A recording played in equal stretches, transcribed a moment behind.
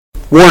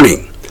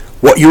Warning!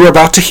 What you are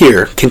about to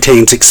hear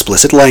contains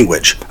explicit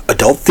language,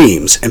 adult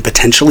themes, and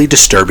potentially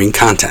disturbing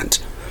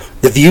content.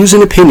 The views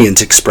and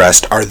opinions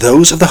expressed are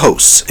those of the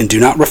hosts and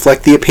do not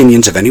reflect the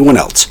opinions of anyone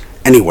else,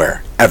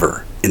 anywhere,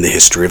 ever, in the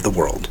history of the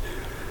world.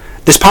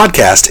 This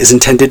podcast is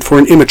intended for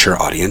an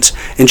immature audience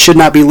and should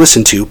not be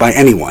listened to by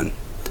anyone,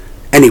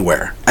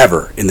 anywhere,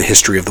 ever, in the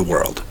history of the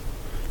world.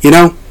 You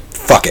know,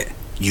 fuck it.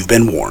 You've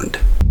been warned.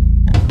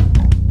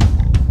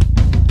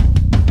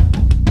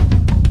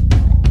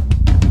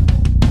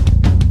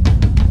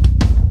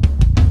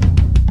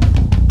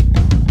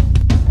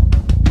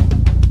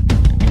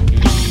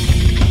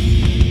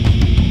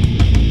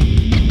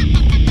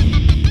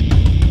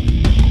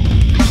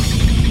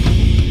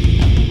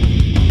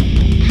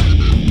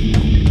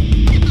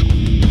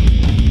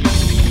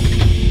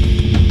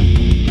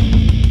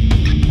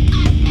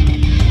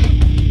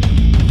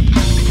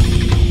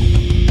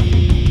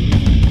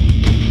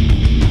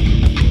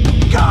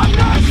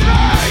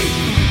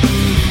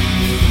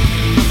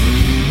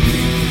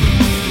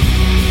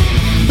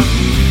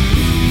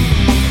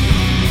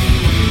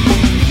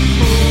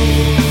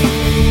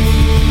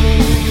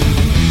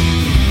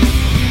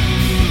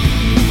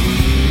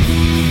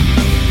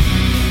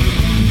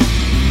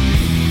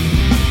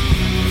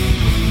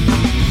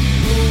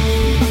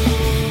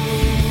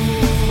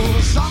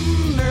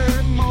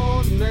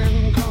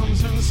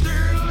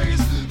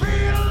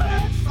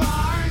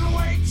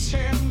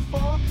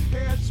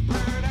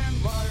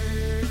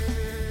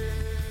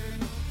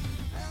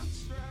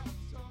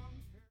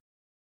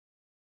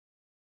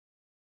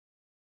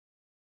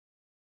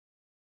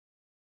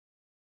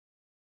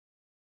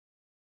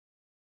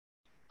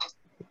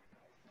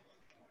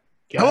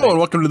 Hello and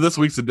welcome to this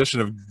week's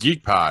edition of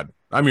Geek Pod.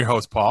 I'm your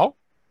host, Paul.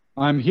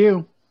 I'm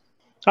Hugh.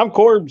 I'm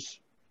Corbs.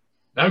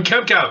 I'm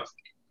Kemp.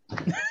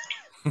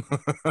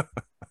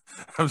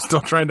 I'm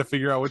still trying to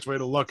figure out which way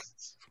to look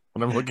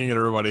when I'm looking at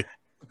everybody.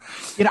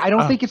 You know, I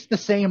don't think it's the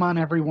same on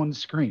everyone's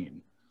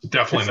screen.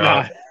 Definitely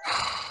not.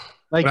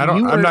 Like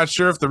I'm not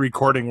sure if the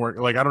recording works.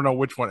 Like, I don't know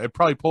which one. It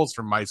probably pulls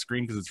from my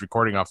screen because it's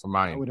recording off of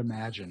mine. I would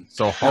imagine.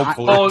 So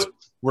hopefully it's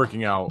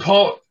working out.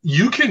 Paul,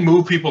 you can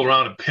move people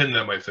around and pin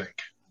them, I think.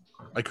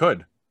 I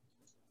could.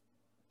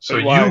 So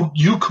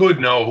you could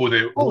know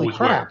who Holy was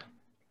crap. where.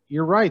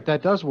 You're right.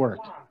 That does work.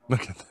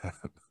 Look at that.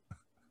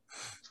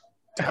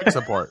 Tech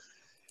support.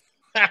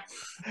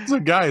 So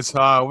guys,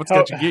 what's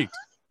got you geeked?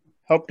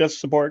 Help desk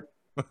support.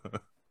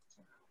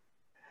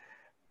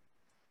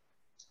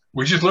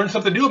 We just learned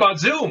something new about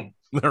Zoom.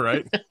 All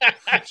right.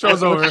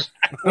 Show's over.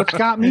 What's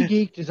got me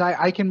geeked is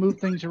I can move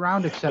things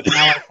around, except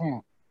now I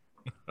can't.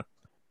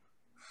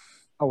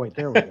 Oh, wait.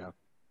 There we go.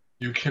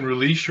 You can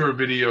release your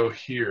video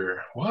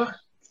here. What?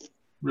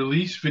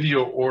 Release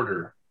video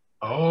order.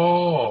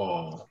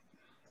 Oh.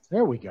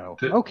 There we go.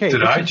 Okay.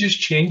 Did I just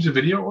change the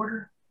video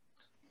order?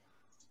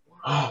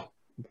 Oh.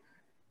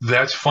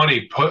 That's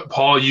funny.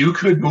 Paul, you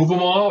could move them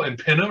all and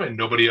pin them, and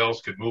nobody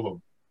else could move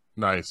them.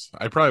 Nice.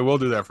 I probably will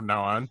do that from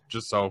now on,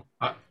 just so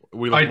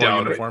we look more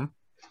uniform.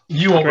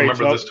 You won't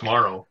remember this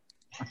tomorrow.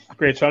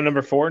 Great. So I'm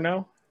number 4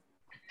 now?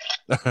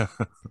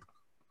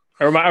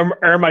 or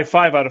am I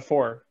 5 out of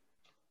 4?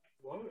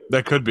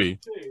 That could be.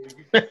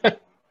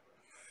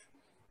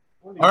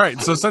 All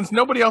right. So since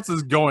nobody else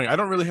is going, I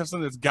don't really have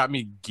something that's got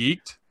me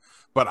geeked,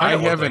 but I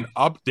have an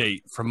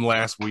update from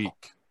last week.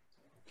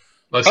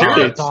 Let's hear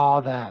it.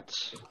 Oh,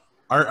 that's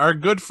our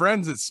good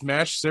friends at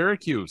Smash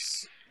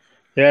Syracuse.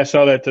 Yeah, I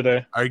saw that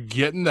today. Are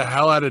getting the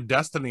hell out of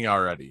Destiny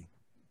already.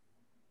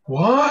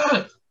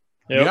 What?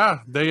 Yep.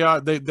 Yeah,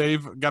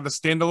 they've got a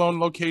standalone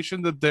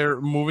location that they're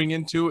moving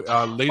into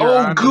later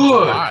on in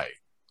good. July.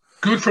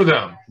 Good for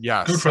them.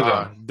 Yes. Good for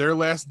them. Their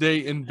last day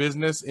in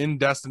business in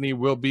Destiny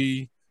will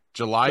be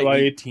July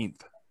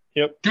 18th.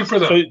 Yep. Good for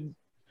them.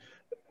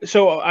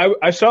 So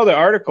I saw the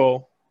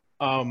article.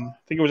 I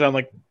think it was on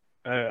like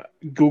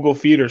Google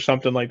Feed or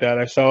something like that.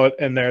 I saw it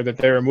in there that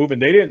they were moving.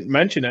 They didn't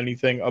mention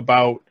anything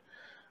about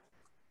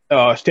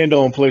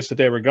standalone place that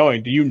they were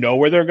going. Do you know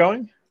where they're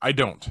going? I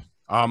don't.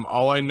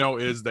 All I know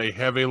is they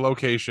have a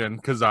location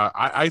because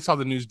I saw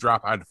the news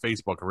drop on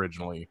Facebook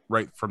originally,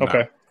 right from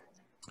that.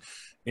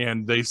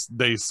 And they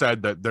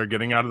said that they're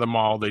getting out of the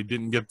mall. They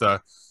didn't get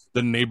the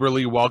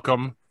neighborly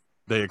welcome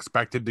they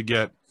expected to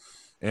get,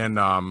 and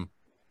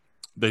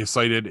they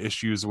cited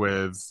issues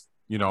with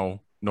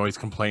noise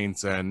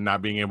complaints and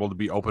not being able to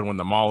be open when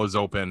the mall is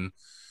open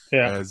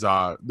as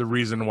the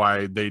reason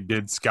why they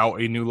did scout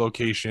a new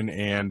location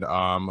and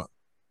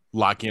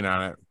lock in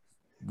on it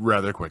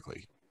rather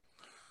quickly.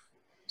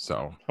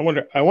 So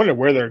I wonder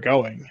where they're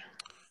going.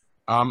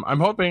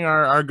 I'm hoping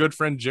our good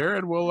friend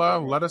Jared will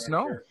let us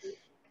know.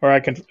 Or I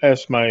can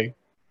ask my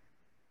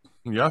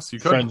Yes,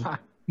 you could.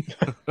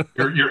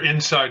 You're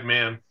inside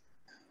man.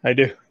 I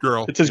do.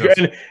 Girl. It's as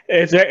good.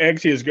 It's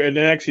actually as good. And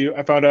actually,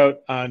 I found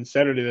out on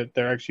Saturday that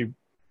they're actually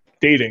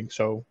dating.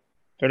 So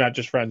they're not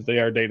just friends; they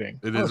are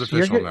dating. It is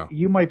official now.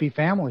 You might be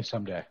family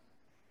someday.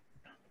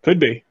 Could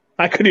be.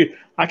 I could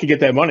get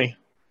that money.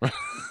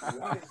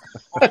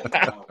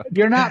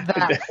 You're not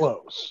that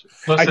close.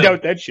 Listen, I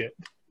doubt that shit.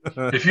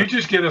 If you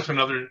just get us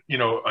another,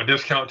 a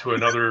discount to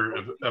another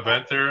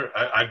event there,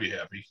 I'd be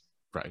happy.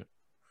 Right.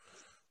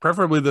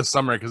 Preferably this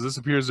summer, because this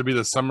appears to be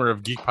the summer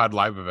of GeekPod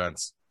live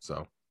events.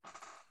 So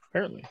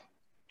apparently,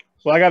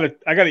 well, I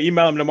gotta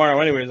email him tomorrow.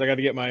 Anyways, I got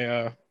to get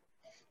my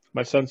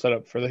my son set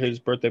up for his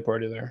birthday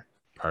party there.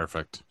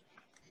 Perfect.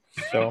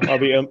 So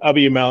I'll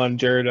be emailing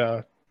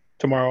Jared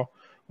tomorrow.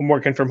 I'm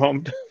working from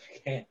home.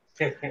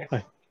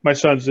 My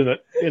son's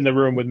in the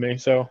room with me,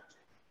 so I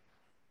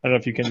don't know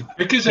if you can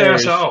pick his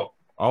ass out.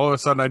 All of a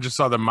sudden, I just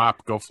saw the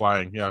mop go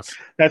flying. Yes,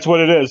 that's what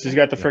it is. He's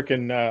got the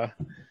freaking.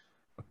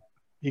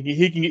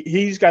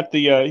 He's got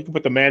the he can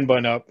put the man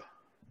bun up.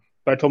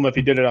 But I told him if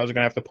he did it, I was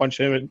gonna have to punch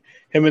him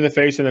in the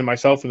face and then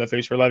myself in the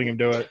face for letting him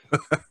do it.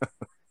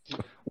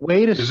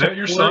 Way to is that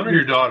your son or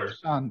your daughter?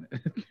 Son.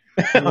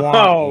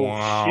 Oh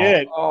wow.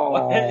 Shit!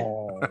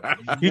 Oh,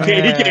 he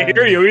can't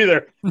hear you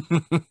either.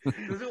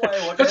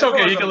 That's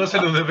okay. You can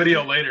listen to the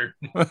video later.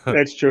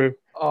 That's true.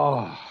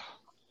 Oh,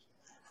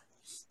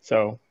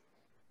 so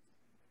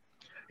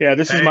yeah,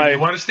 this is my. You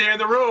want to stay in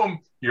the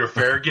room? You're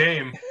fair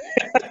game.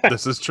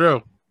 This is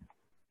true.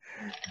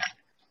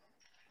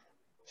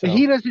 so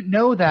he doesn't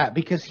know that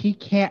because he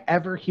can't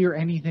ever hear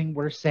anything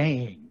we're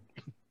saying.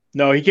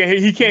 No, he can't.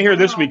 He can't hear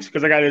this week's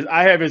because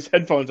I have his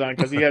headphones on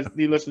because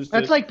he listens.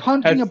 That's like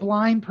punching a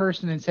blind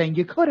person and saying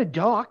you could have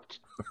ducked.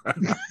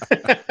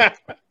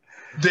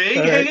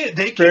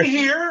 They can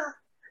hear.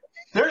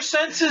 Their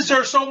senses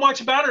are so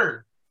much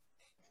better.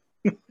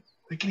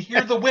 They can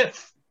hear the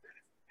width.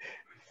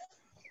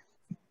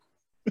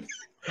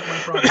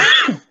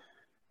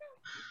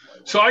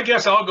 So I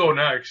guess I'll go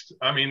next.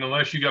 I mean,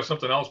 unless you got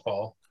something else,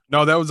 Paul.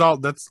 No, that was all.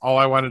 That's all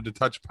I wanted to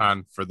touch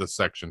upon for this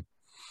section.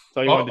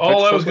 All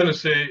I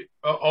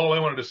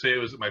wanted to say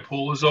was that my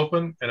pool is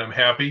open and I'm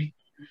happy.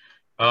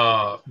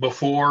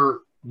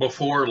 Before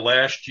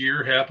last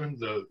year happened,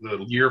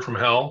 the year from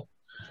hell,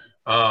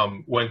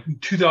 when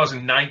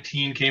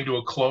 2019 came to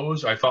a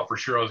close, I thought for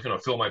sure I was going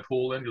to fill my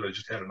pool in because I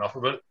just had enough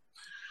of it.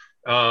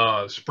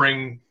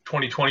 Spring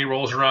 2020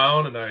 rolls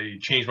around and I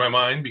changed my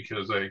mind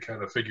because I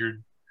kind of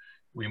figured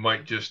we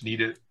might just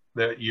need it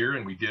that year,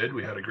 and we did.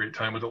 We had a great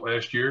time with it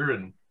last year,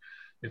 and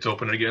it's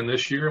open again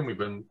this year, and we've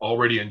been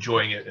already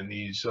enjoying it in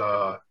these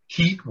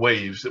heat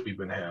waves that we've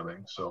been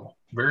having. So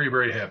very,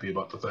 very happy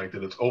about the fact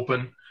that it's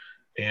open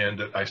and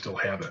that I still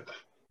have it.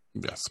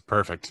 Yes,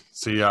 perfect.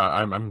 See,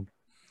 I'm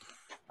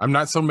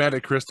not so mad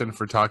at Kristen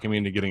for talking me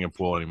into getting a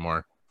pool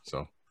anymore.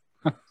 So,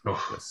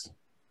 yes.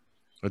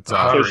 It's,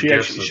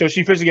 so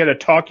she physically had to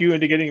talk you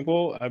into getting a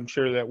pool. I'm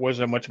sure that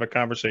wasn't much of a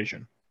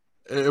conversation.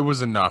 It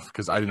was enough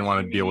because I didn't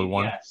want to deal with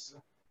one. Yes.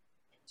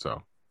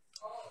 So,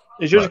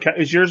 is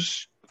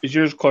yours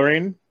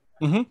chlorine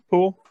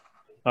pool?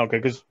 Okay,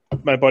 because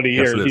my buddy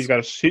here, he's got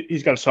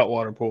a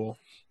saltwater pool.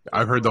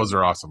 I've heard those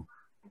are awesome.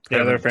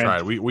 Yeah, they're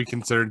fantastic. We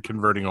considered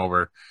converting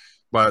over,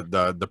 but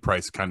the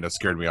price kind of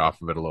scared me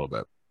off of it a little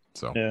bit.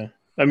 So yeah,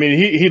 I mean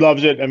he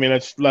loves it. I mean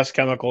it's less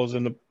chemicals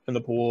in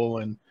the pool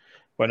and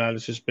whatnot.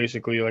 It's just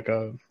basically like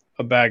a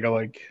bag of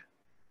like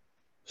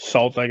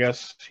salt, I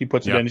guess. He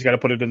puts it in. He's got to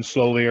put it in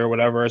slowly or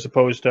whatever, as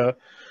opposed to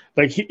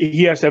like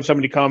he has to have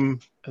somebody come,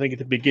 I think at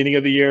the beginning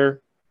of the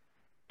year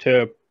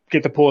to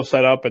get the pool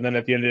set up, and then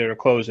at the end of the year to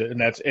close it, and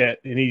that's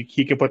it. And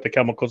he can put the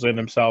chemicals in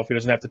himself. He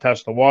doesn't have to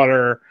test the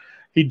water.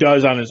 He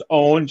does on his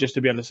own just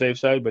to be on the safe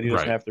side, but he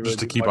doesn't have to really just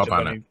to keep up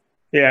on it.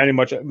 Yeah,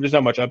 there's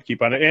not much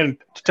upkeep on it. And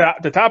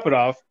to top it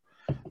off,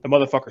 the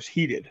motherfucker's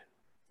heated.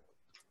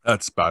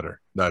 That's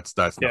better. That's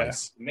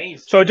nice.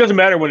 Amazing. So it doesn't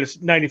matter when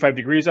it's 95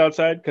 degrees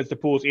outside because the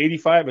pool's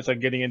 85. It's like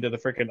getting into the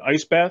freaking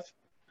ice bath.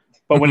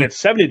 But when it's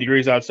 70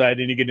 degrees outside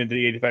and you get into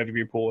the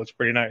 85-degree pool, it's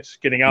pretty nice.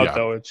 Getting out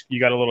though, you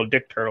got a little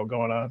dick turtle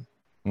going on.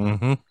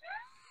 Mm-hmm.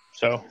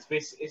 So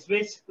it's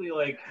basically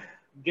like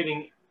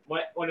getting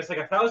when it's like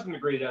 1,000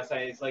 degrees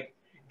outside. It's like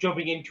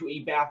jumping into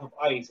a bath of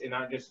ice and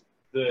not just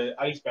the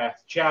ice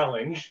bath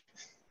challenge.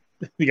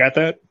 You got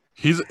that?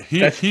 He's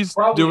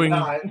doing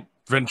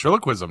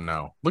ventriloquism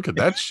now. Look at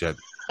that shit.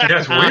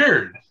 That's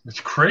weird.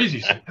 It's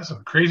crazy. That's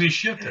some crazy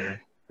shit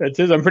there. That's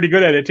it. I'm pretty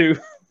good at it too.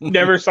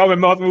 Never saw my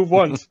mouth move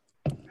once.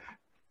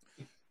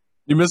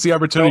 You missed the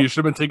opportunity. You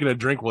should have been taking a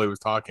drink while he was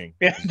talking.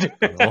 Yeah.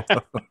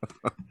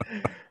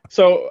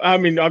 So I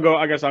mean,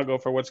 I guess I'll go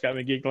for what's got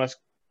me geeked unless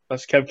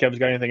Kev's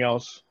got anything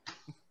else.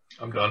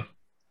 I'm done.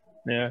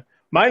 Yeah.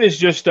 Mine is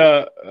just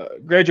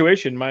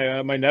graduation.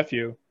 My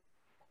nephew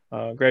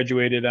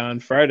graduated on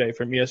Friday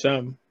from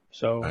ESM,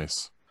 so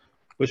nice.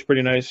 It was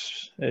pretty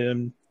nice.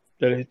 And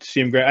to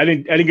see him I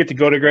didn't get to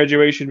go to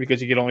graduation because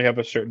you could only have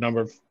a certain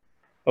number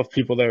of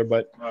people there.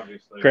 But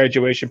obviously,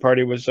 graduation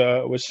party was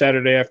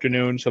Saturday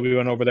afternoon, so we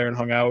went over there and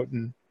hung out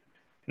and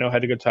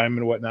had a good time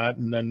and whatnot.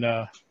 And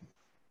then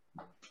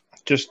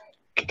just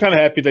kind of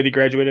happy that he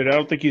graduated. I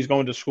don't think he's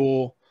going to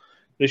school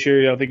this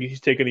year. I don't think he's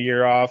taking a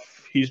year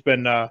off. He's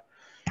been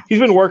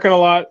working a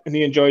lot and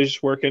he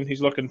enjoys working. He's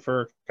looking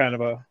for kind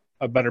of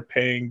a better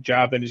paying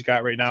job than he's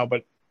got right now.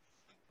 But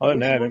other than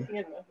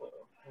that,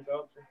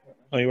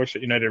 he works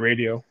at United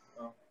Radio.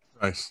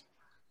 Nice.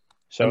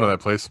 So I know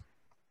that place.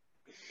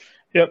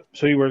 Yep.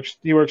 So he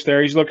works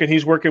there.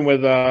 He's working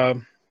with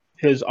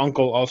his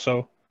uncle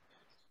also.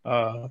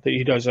 That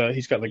he does.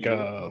 He's got like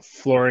a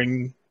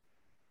flooring.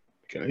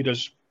 He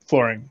does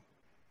flooring,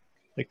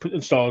 like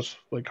installs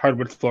like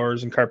hardwood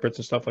floors and carpets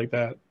and stuff like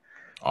that.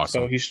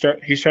 Awesome. So he's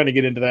trying to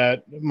get into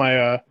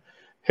that.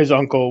 His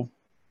uncle,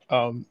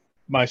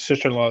 my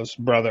sister-in-law's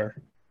brother,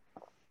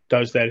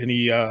 does that, and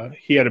he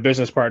had a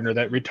business partner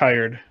that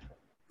retired.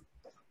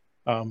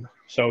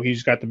 So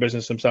he's got the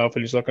business himself,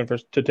 and he's looking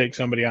to take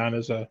somebody on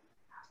as an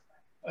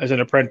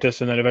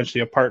apprentice, and then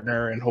eventually a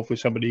partner, and hopefully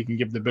somebody he can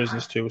give the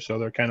business to. So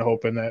they're kind of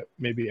hoping that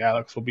maybe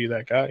Alex will be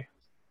that guy.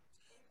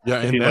 Yeah,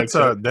 and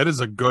that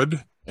is a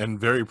good and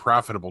very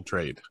profitable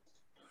trade.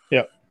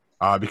 Yeah.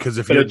 Because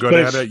if you're good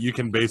at it, you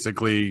can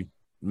basically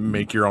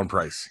make your own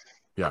price.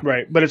 Yeah.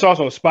 Right, but it's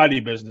also a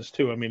spotty business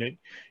too. I mean,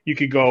 you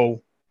could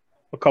go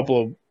a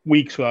couple of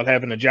weeks without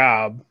having a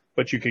job,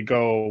 but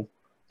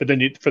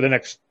then for the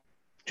next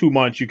 2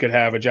 months you could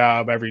have a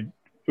job every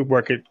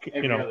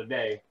other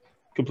day.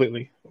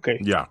 Completely. Okay.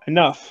 Yeah.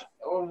 Enough.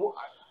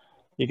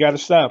 You got to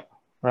stop,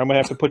 or I'm gonna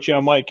have to put you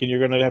on mic, and you're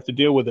gonna have to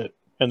deal with it,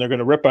 and they're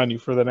gonna rip on you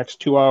for the next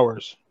 2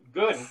 hours.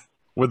 Good.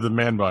 With the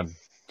man bun.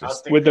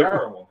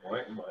 Terrible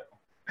point, but...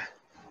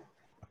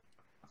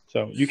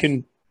 So you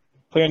can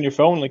play on your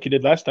phone like you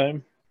did last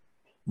time.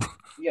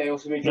 Yeah, you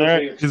also make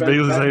sure just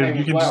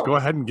go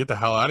ahead and get the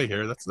hell out of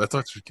here. That's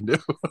what you can do.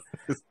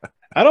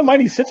 I don't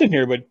mind he sits in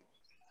here, but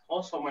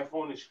also my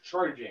phone is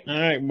charging. All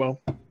right,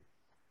 well.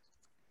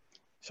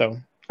 So,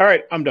 all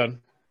right, I'm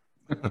done.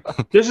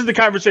 This is the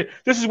conversation.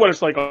 This is what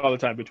it's like all the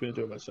time between the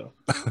two of us. So,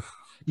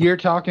 you're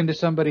talking to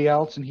somebody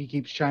else, and he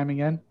keeps chiming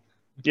in.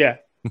 Yeah.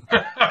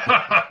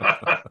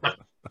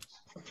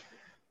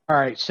 All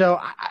right, so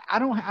I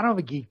don't have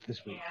a geek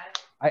this week.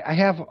 I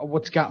have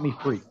what's got me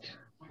freaked.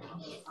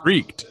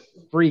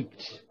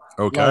 Freaked.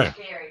 Okay. Like,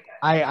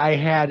 I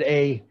had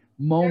a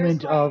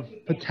moment of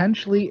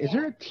potentially. Is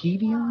there a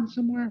TV on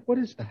somewhere? What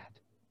is that?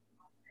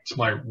 It's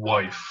my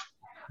wife.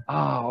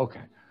 Oh,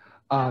 okay.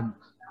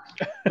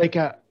 Like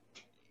a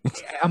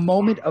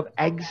moment of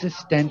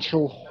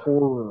existential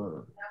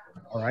horror.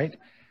 All right.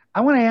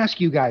 I want to ask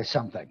you guys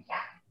something.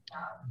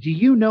 Do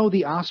you know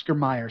the Oscar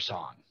Mayer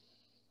song?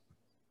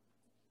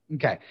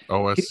 Okay.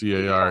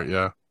 OSCAR,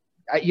 yeah.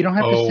 You don't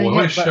have to sing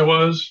wish it. I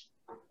was.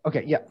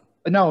 Okay, yeah.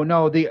 No,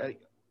 the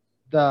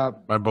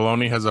My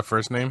baloney has a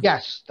first name?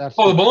 Yes, that's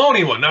the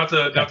baloney one, not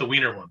the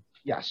wiener one.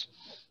 Yes.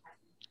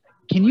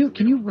 Can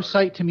you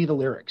recite to me the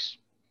lyrics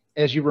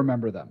as you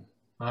remember them?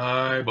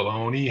 My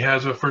baloney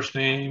has a first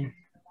name.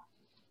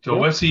 It's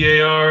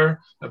OSCAR.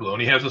 My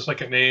baloney has a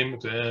second name.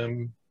 It's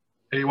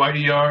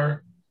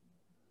MAYER.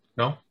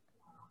 No,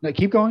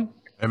 keep going.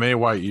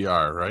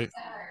 MAYER, right?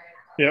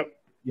 Yep.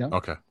 Yeah.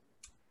 Okay.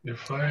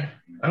 I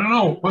don't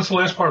know. What's the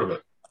last part of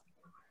it?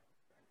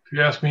 If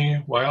you ask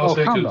me why I'll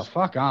say come the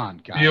fuck on,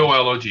 guys.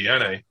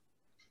 BOLOGNA.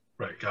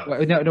 Right, got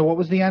it. No, what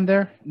was the end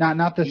there?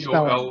 Not the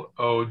spelling.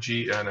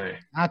 BOLOGNA.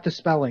 Not the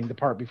spelling, the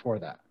part before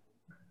that.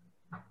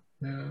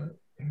 If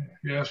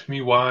you ask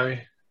me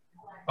why,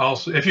 I'll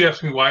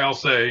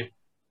say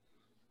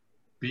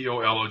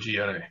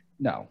BOLOGNA.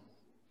 No.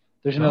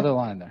 There's another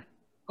line there.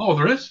 Oh,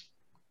 there is?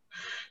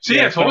 See,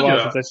 I told you.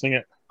 I sing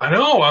it. I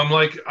know. I'm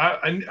like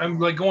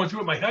going through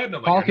it in my head, and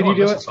I'm like, Paul, can you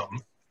do it?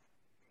 Something.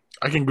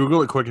 I can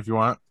Google it quick if you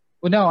want.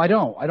 Well, no, I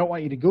don't. I don't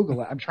want you to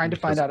Google it. I'm trying to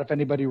find out if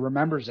anybody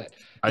remembers it.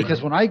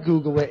 Because when I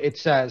Google it, it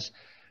says,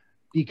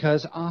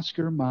 because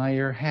Oscar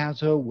Mayer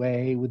has a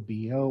way with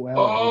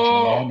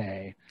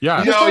BOLOGNA.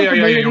 Yeah.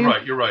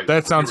 You're right.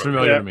 That sounds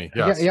familiar to me.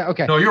 Yes. Yeah,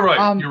 okay. No, you're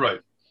right. You're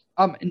right.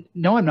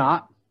 No, I'm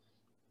not.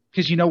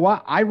 Because you know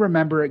what? I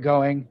remember it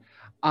going,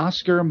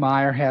 Oscar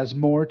Mayer has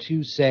more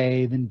to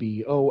say than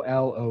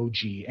BOLOGNA.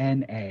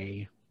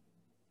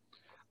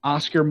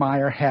 Oscar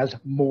Mayer has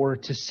more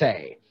to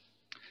say.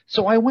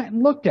 So I went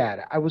and looked at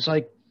it. I was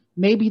like,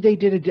 maybe they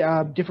did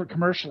a different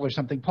commercial or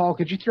something. Paul,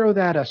 could you throw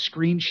that a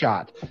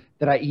screenshot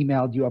that I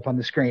emailed you up on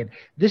the screen?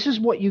 This is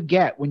what you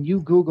get when you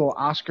Google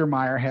Oscar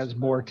Mayer has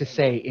more to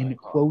say in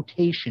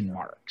quotation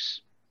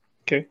marks.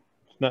 Okay.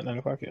 It's not 9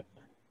 o'clock yet.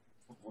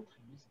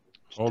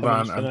 Hold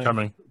on. I'm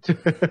coming.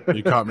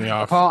 You caught me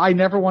off. Paul, I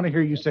never want to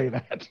hear you say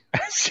that.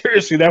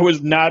 Seriously, that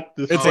was not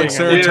the It's like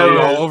Saratoga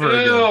all over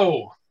again.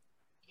 What's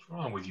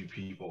wrong with you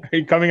people? Are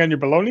you coming on your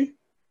baloney?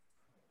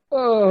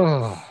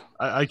 Oh.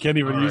 I can't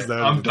even use that.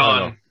 I'm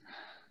done.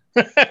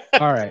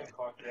 All right.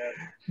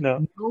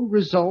 No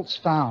results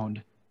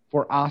found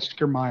for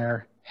Oscar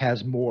Mayer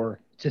has more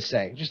to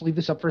say. Just leave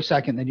this up for a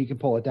second, then you can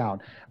pull it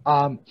down.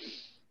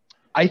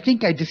 I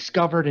think I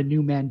discovered a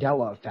new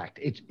Mandela effect.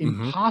 It's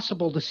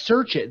impossible to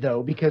search it,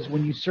 though, because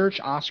when you search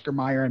Oscar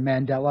Mayer and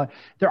Mandela,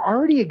 there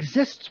already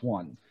exists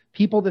one.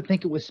 People that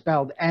think it was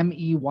spelled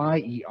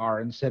M-E-Y-E-R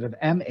instead of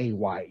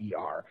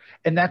M-A-Y-E-R.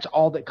 And that's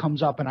all that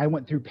comes up. And I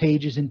went through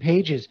pages and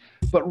pages.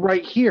 But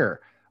right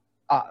here,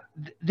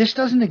 this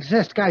doesn't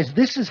exist. Guys,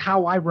 this is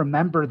how I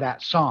remember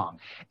that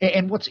song.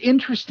 And what's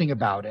interesting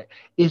about it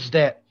is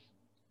that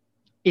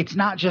it's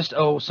not just,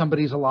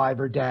 somebody's alive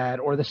or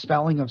dead or the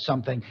spelling of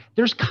something.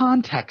 There's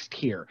context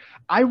here.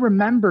 I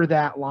remember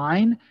that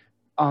line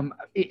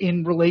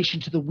in relation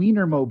to the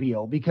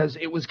Wienermobile, because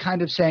it was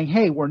kind of saying,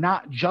 hey, we're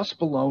not just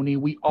baloney,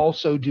 we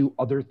also do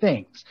other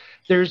things.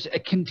 There's a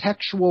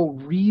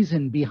contextual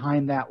reason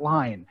behind that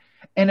line,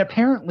 and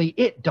apparently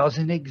it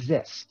doesn't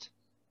exist.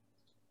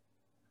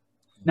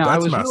 Now,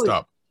 That's messed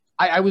up.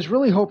 I was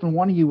really hoping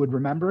one of you would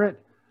remember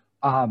it.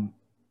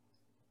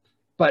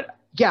 But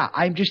yeah,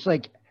 I'm just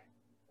like,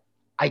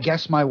 I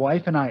guess my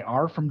wife and I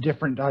are from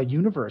different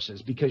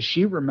universes, because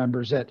she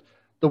remembers it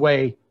the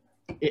way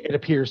it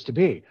appears to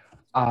be.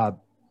 I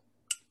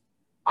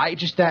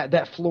just,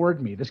 that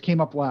floored me. This came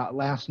up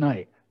last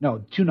night.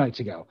 No, 2 nights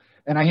ago.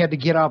 And I had to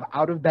get up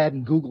out of bed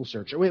and Google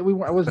search. I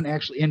wasn't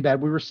actually in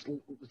bed. We were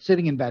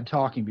sitting in bed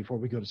talking before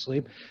we go to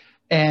sleep.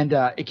 And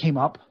it came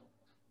up.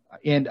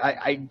 And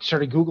I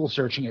started Google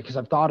searching it because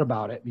I've thought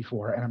about it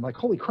before. And I'm like,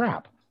 holy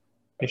crap.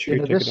 Make sure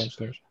you take it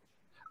downstairs.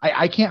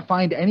 I can't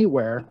find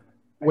anywhere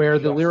where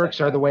the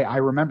lyrics are the way I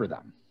remember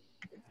them.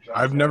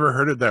 I've never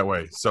heard it that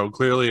way. So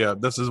clearly,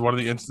 this is one of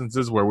the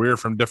instances where we're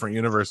from different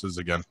universes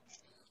again.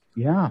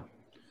 Yeah.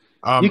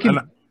 And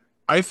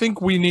I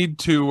think we need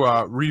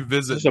to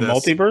revisit this. Is a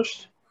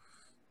multiverse?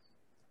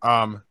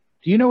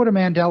 Do you know what a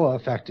Mandela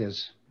effect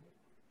is?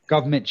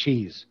 Government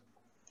cheese.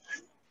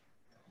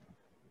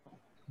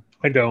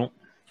 I don't.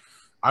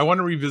 I want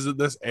to revisit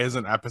this as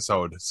an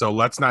episode. So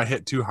let's not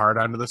hit too hard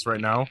onto this right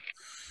now.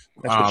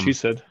 That's what she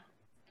said.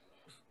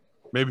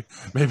 Maybe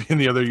in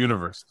the other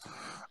universe.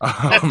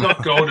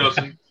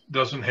 DuckGo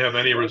doesn't have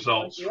any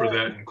results for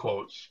that in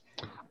quotes.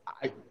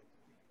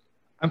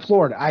 I'm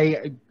floored.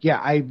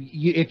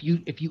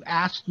 If you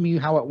asked me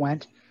how it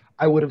went,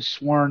 I would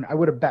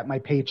have bet my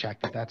paycheck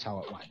that's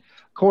how it went.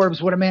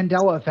 Corbs, what a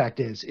Mandela effect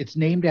is. It's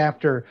named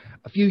after,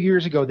 a few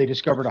years ago, they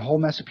discovered a whole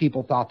mess of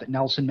people thought that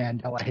Nelson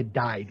Mandela had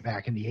died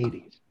back in the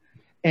 80s.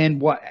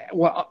 And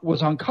what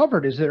was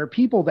uncovered is there are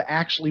people that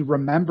actually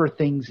remember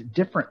things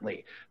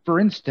differently. For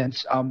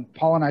instance,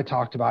 Paul and I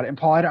talked about it. And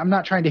Paul, I'm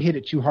not trying to hit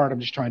it too hard. I'm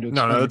just trying to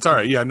explain. No, that's all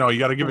right. Yeah, no, you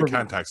got to give it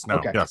context now.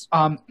 Okay. Yes.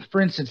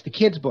 For instance, the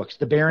kids' books,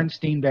 the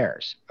Berenstain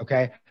Bears,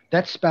 okay?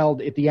 That's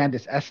spelled at the end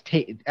as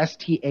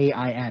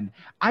S-T-A-I-N.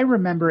 I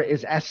remember it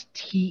as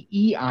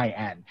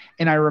S-T-E-I-N.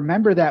 And I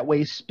remember that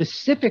way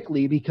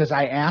specifically because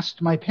I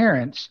asked my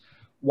parents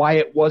why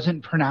it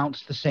wasn't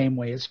pronounced the same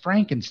way as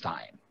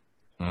Frankenstein.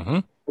 Mm-hmm.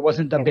 It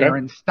wasn't the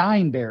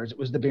Berenstain Bears. It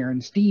was the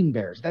Berenstein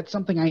Bears. That's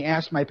something I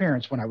asked my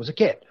parents when I was a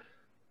kid.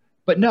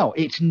 But no,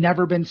 it's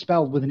never been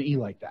spelled with an E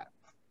like that.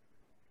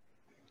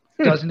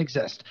 It doesn't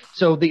exist.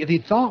 So the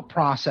thought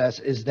process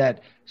is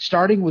that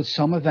starting with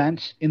some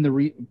event in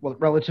the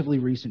relatively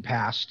recent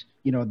past,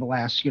 in the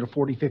last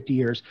 40, 50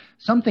 years,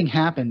 something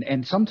happened.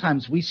 And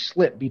sometimes we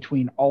slip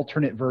between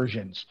alternate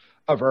versions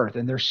of Earth.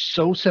 And they're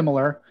so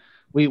similar,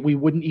 we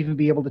wouldn't even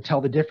be able to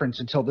tell the difference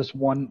until this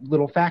one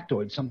little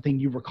factoid, something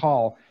you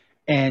recall,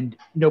 and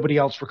nobody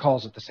else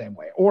recalls it the same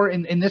way. Or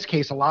in this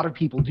case, a lot of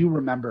people do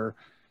remember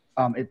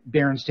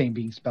Berenstain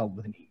being spelled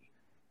with an E.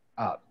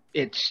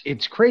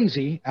 It's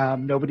crazy.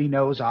 Nobody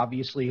knows,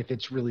 obviously, if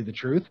it's really the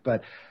truth.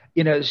 But,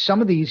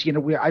 some of these,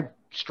 I have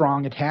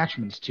strong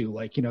attachments to,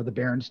 like, the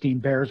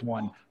Berenstain Bears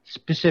one,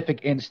 specific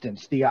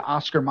instance, the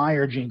Oscar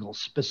Mayer jingle,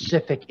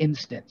 specific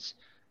instance,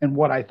 and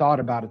what I thought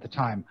about at the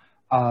time.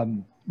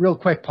 Real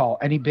quick, Paul,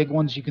 any big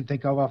ones you can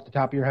think of off the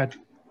top of your head?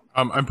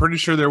 I'm pretty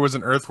sure there was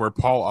an Earth where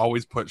Paul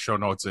always put show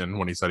notes in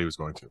when he said he was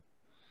going to.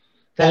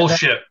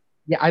 Bullshit.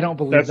 Yeah, I don't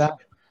believe that.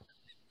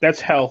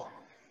 That's hell.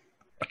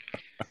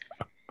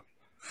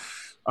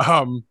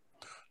 I'm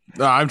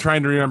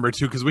trying to remember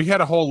too, because we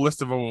had a whole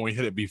list of them when we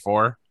hit it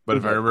before. But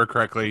if I remember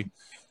correctly,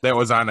 that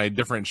was on a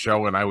different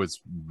show, and I was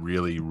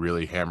really,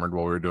 really hammered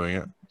while we were doing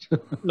it.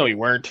 No, you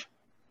weren't.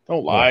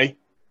 Don't lie.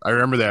 I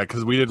remember that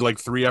because we did like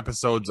 3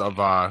 episodes of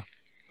Out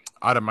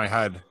of My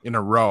Head in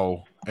a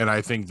row, and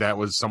I think that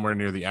was somewhere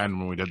near the end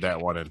when we did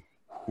that one. And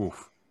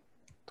oof.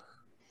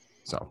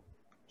 So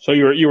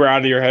you were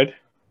out of your head?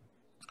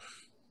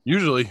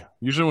 Usually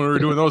when we were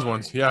doing those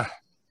ones, yeah.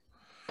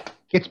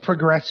 Gets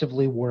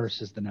progressively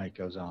worse as the night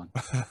goes on.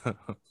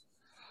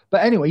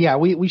 But anyway, yeah,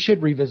 we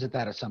should revisit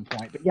that at some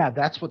point. But yeah,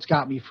 that's what's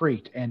got me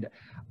freaked. And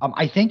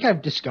I think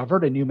I've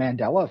discovered a new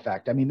Mandela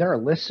effect. I mean, there are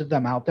lists of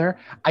them out there.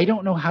 I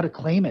don't know how to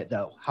claim it,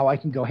 though. How I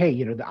can go,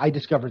 hey, I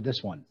discovered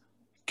this one.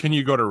 Can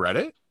you go to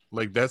Reddit?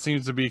 Like, that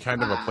seems to be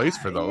kind of a place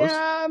for those.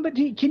 Yeah, but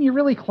can you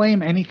really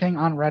claim anything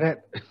on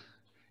Reddit?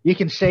 You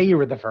can say you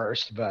were the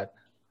first, but...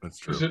 That's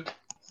true.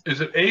 Is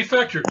it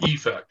affect or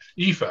effect?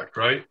 Effect,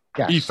 right?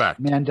 Yes.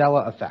 Effect.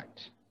 Mandela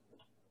effect.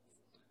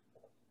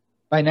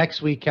 By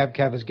next week,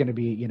 Kev is going to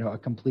be, a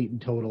complete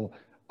and total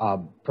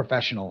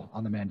professional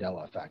on the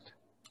Mandela effect.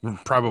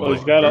 Probably.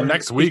 Well,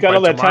 next week. He's got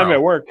all that time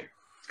at work.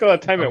 He's got all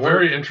that time at work.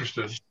 Very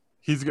interested.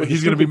 He's going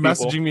to be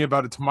messaging me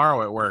about it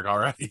tomorrow at work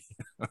already.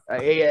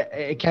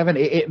 Kevin,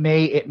 it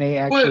may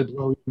actually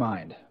blow your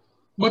mind.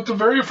 But the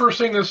very first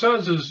thing that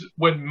says is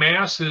when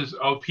masses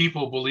of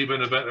people believe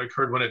an event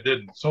occurred when it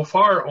didn't. So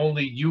far,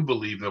 only you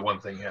believe that one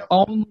thing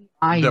happened.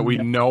 Only we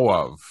know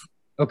of.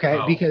 Okay,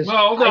 because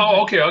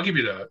okay, I'll give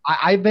you that.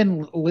 I've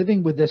been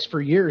living with this for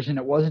years, and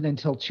it wasn't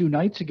until 2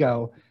 nights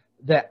ago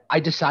that I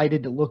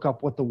decided to look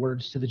up what the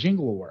words to the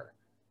jingle were.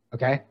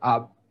 Okay.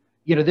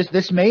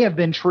 This may have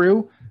been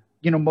true,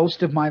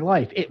 most of my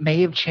life. It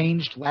may have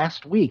changed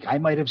last week. I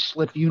might have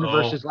slipped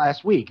universes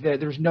last week.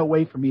 There's no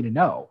way for me to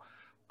know.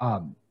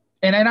 And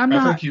I'm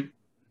not.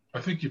 I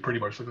think you pretty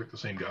much look like the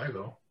same guy,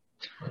 though.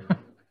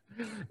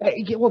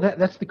 Well,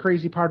 that's the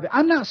crazy part of it.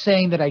 I'm not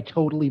saying that I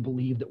totally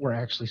believe that we're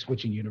actually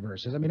switching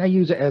universes. I mean, I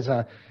use it as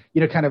a,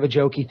 kind of a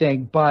jokey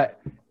thing,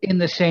 but in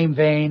the same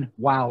vein,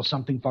 wow,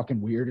 something fucking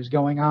weird is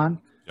going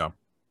on. Yeah.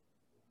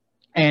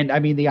 And I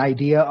mean, the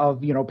idea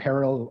of,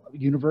 parallel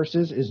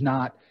universes is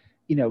not,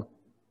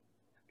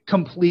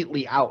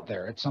 completely out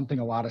there. It's something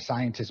a lot of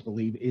scientists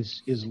believe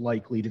is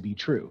likely to be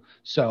true.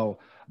 So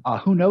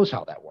who knows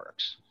how that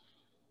works?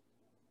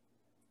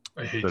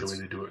 I hate the way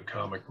they do it in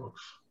comic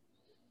books.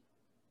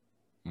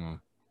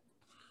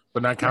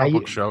 But not comic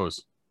book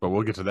shows. But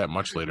we'll get to that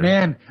much later.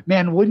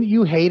 Man, wouldn't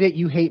you hate it?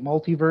 You hate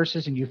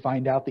multiverses and you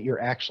find out that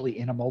you're actually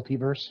in a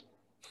multiverse?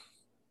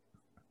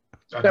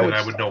 Then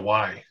I would know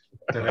why.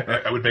 Then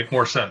I would make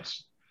more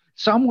sense.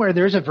 Somewhere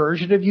there's a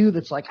version of you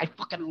that's like, I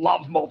fucking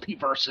love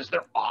multiverses.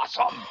 They're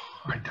awesome.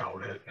 I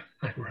doubt it.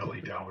 I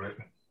really doubt it.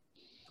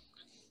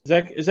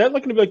 Is that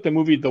looking to be like the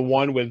movie The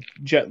One with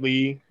Jet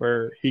Li,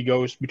 where he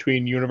goes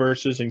between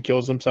universes and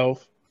kills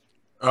himself?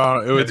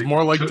 It was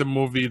more like the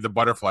movie The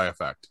Butterfly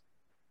Effect,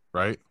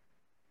 right?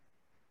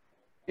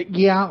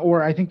 Yeah,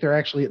 or I think there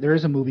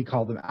is a movie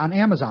called on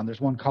Amazon.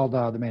 There's one called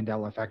The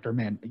Mandela Effect, The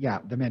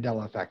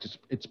Mandela Effect.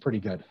 It's pretty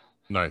good.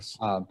 Nice.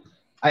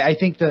 I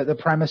think the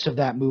premise of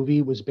that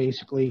movie was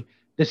basically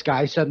this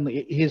guy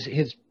suddenly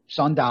his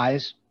son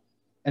dies,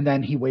 and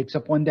then he wakes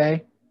up one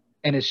day,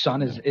 and his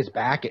son is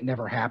back. It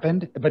never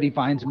happened, but he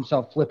finds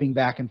himself flipping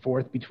back and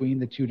forth between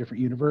the two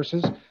different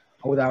universes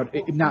without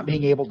not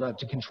being able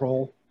to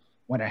control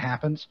when it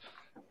happens.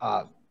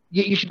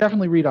 You should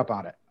definitely read up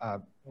on it.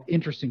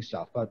 Interesting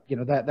stuff, but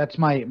that's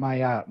my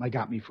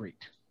got me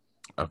freaked.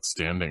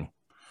 Outstanding.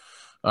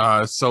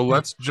 So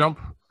let's jump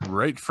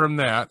right from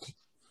that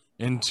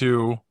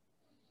into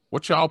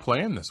what y'all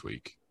playing this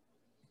week.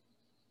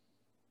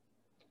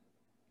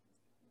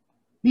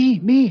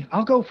 Me.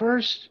 I'll go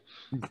first.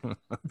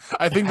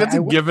 I think that's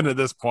a given at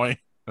this point.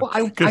 Well,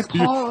 I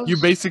paused. You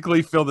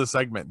basically fill the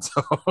segment.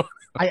 So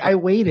I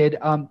waited.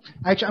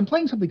 Actually, I'm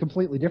playing something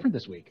completely different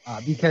this week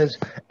because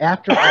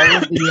after all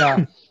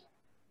of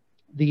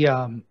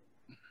the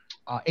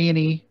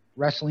A&E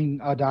wrestling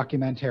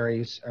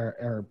documentaries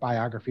or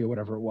biography or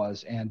whatever it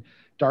was, and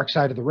Dark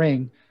Side of the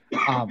Ring,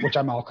 which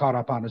I'm all caught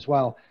up on as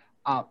well,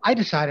 I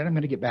decided I'm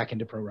going to get back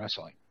into pro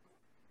wrestling.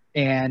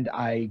 And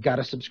I got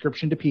a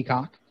subscription to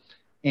Peacock,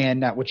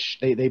 and which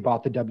they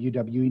bought the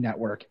WWE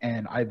Network,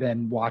 and I've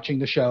been watching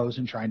the shows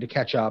and trying to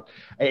catch up.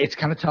 It's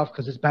kind of tough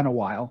because it's been a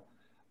while.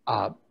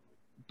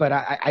 But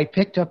I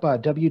picked up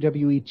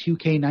WWE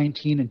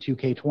 2K19 and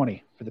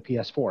 2K20 for the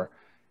PS4.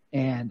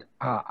 And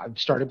I've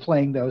started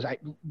playing those. I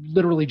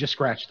literally just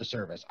scratched the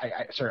service.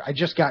 I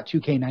just got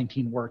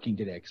 2K19 working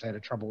today because I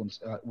had trouble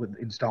with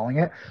installing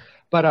it.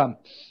 But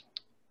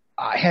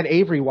I had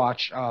Avery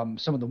watch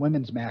some of the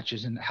women's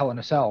matches in Hell in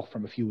a Cell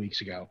from a few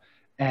weeks ago.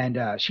 And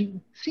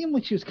she seemed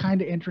like she was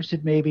kind of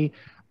interested maybe.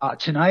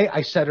 Tonight,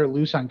 I set her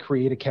loose on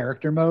create a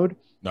character mode.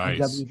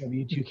 Nice. In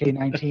WWE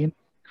 2K19.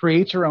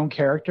 Creates her own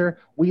character.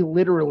 We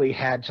literally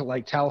had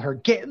to tell her,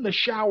 get in the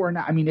shower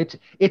now. I mean,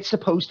 it's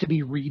supposed to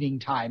be reading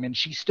time, and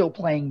she's still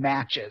playing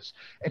matches.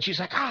 And she's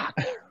like,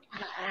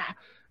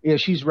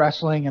 she's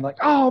wrestling and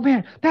oh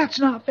man, that's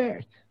not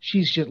fair.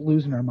 She's just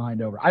losing her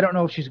mind over. I don't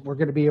know if we're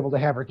going to be able to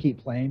have her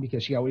keep playing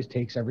because she always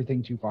takes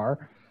everything too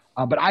far.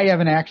 But I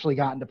haven't actually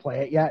gotten to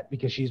play it yet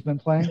because she's been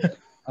playing.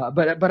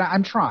 But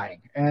I'm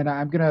trying, and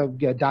I'm gonna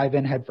dive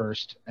in head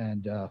first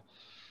and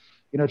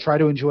try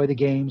to enjoy the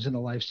games and the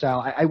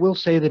lifestyle. I will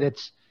say that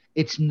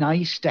it's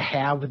nice to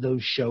have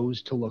those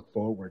shows to look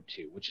forward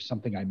to, which is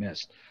something I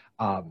missed.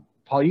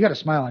 Paul, you got a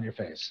smile on your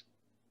face.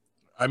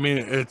 I mean,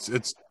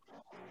 it's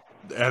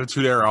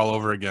Attitude Era all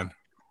over again.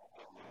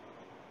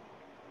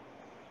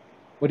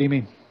 What do you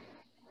mean?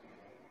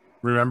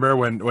 Remember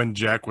when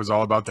Jack was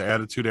all about the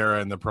Attitude Era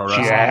and the pro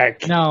wrestling?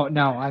 Jack. No,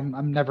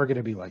 I'm never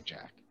gonna be like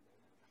Jack.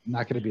 I'm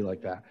not gonna be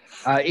like that.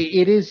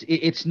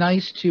 It's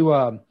nice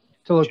to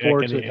look Jack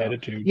forward and to the it.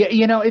 attitude.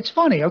 Yeah, it's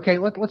funny. Okay,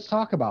 let's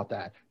talk about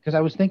that because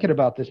I was thinking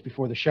about this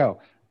before the show.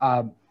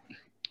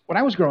 When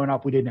I was growing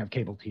up, we didn't have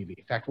cable TV.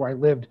 In fact, where I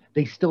lived,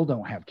 they still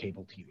don't have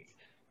cable TV.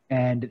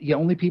 And the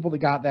only people that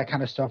got that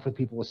kind of stuff were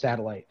people with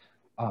satellite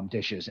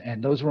dishes,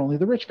 and those were only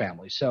the rich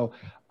families. So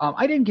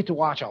I didn't get to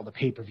watch all the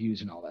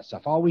pay-per-views and all that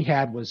stuff. All we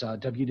had was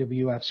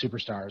WWF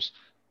Superstars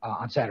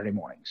on Saturday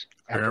mornings.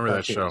 I remember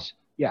that show.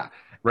 Yeah.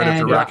 Right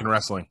after Rock and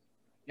Wrestling.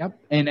 Yep.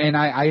 And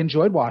I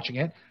enjoyed watching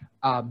it.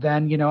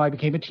 Then, I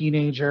became a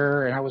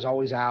teenager and I was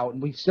always out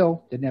and we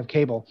still didn't have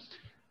cable.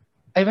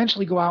 I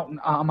eventually go out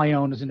on my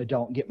own as an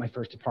adult and get my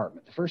first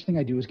apartment. The first thing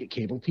I do is get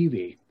cable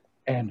TV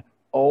and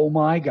oh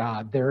my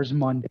God, there's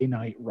Monday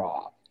Night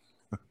Raw.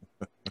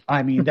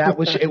 I mean,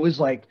 it was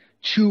like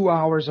 2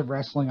 hours of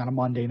wrestling on a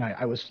Monday night.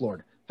 I was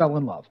floored, fell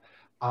in love.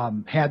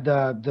 Had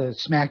the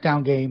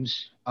SmackDown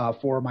games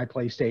for my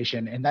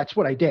PlayStation. And that's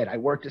what I did. I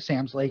worked at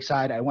Sam's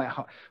Lakeside. I went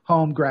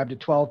home, grabbed a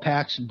 12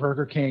 packs from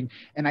Burger King,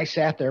 and I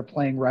sat there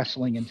playing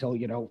wrestling until,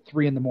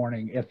 3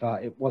 a.m. if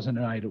it wasn't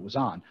a night it was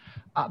on.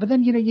 But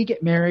then, you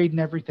get married and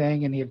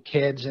everything, and you have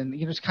kids, and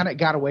you just kind of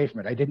got away from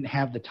it. I didn't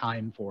have the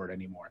time for it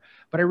anymore.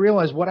 But I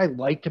realized what I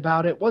liked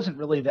about it wasn't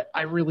really that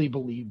I really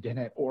believed in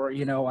it, or,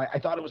 I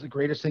thought it was the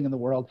greatest thing in the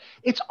world.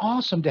 It's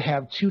awesome to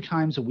have 2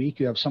 times a week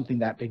you have something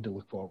that big to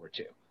look forward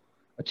to.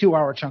 A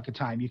 2-hour chunk of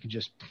time you can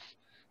just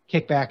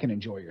kick back and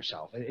enjoy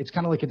yourself. It's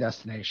kind of like a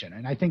destination.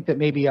 And I think that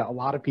maybe a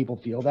lot of people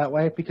feel that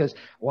way, because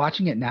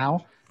watching it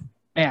now,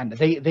 man,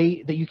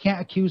 they you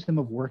can't accuse them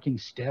of working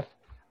stiff.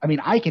 I mean,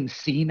 I can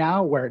see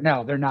now where,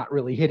 no, they're not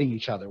really hitting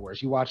each other.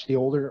 Whereas you watch the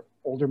older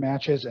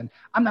matches, and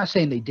I'm not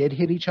saying they did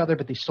hit each other,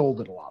 but they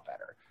sold it a lot better.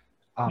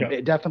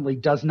 It definitely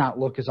does not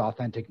look as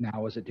authentic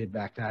now as it did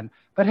back then.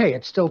 But hey,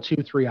 it's still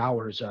 2-3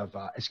 hours of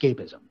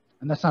escapism.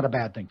 And that's not a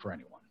bad thing for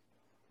anyone.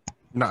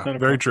 No,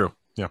 very true.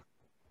 Yeah.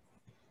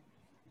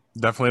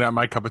 Definitely not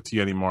my cup of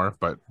tea anymore.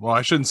 But, well,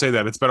 I shouldn't say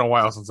that. It's been a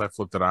while since I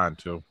flipped it on,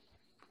 too.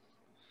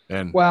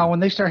 And well, when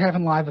they start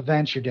having live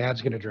events, your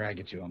dad's going to drag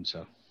it to them.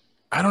 So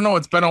I don't know.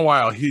 It's been a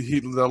while. He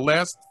the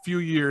last few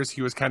years,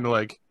 he was kind of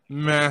like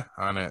meh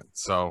on it.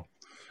 So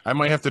I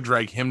might have to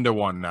drag him to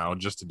one now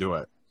just to do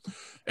it.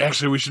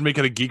 Actually, we should make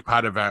it a Geek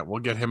Pod event. We'll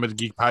get him a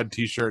Geek Pod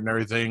t-shirt and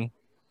everything.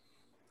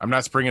 I'm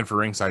not springing for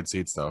ringside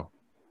seats, though.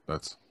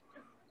 That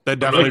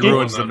definitely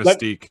ruins the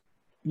mystique.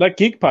 Let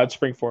Geek Pod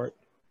spring for it.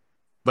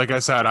 Like I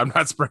said, I'm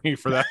not springing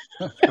for that.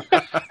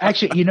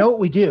 Actually, you know what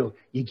we do?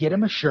 You get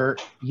him a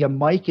shirt, you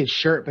mic his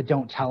shirt, but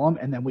don't tell him,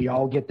 and then we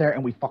all get there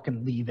and we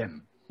fucking leave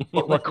him.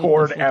 But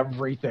record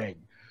everything.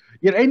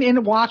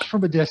 And watch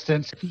from a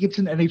distance. If he gets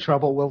in any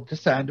trouble, we'll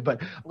descend.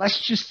 But let's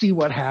just see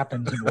what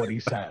happens and what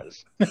he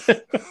says.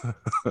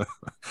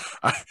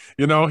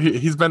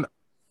 He's been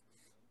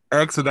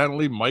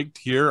accidentally mic'd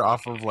here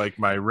off of like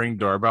my Ring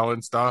doorbell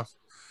and stuff.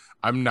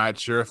 I'm not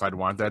sure if I'd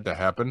want that to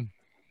happen.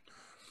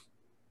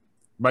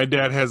 My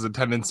dad has a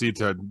tendency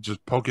to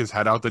just poke his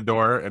head out the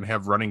door and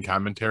have running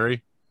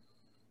commentary,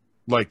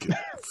 like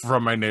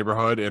from my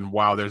neighborhood. And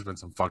wow, there's been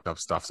some fucked up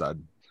stuff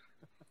said.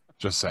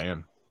 Just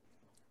saying.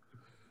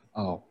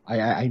 Oh,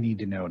 I need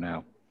to know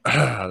now.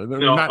 Not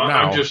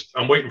now.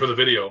 I'm waiting for the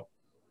video.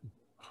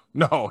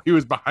 No, he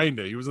was behind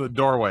it. He was in the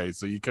doorway,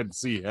 so you couldn't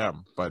see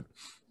him. But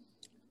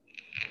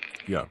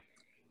yeah.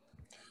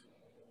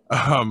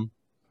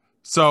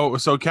 So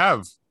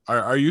Kev,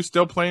 are you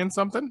still playing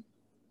something?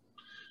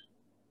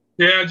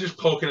 Yeah, just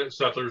poking at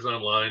Settlers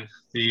Online.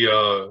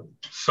 The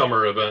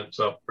summer event's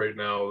up right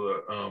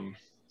now.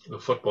 The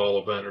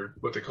football event, or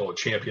what they call a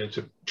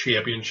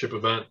championship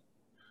event.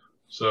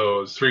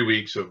 So it's 3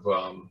 weeks of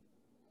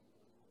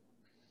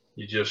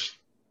you just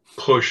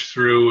push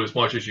through as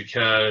much as you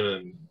can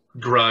and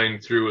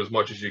grind through as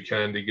much as you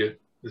can to get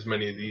as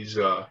many of these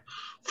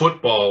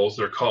footballs,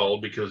 they're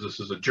called, because this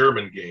is a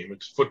German game.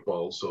 It's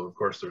football, so of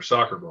course they're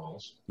soccer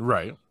balls.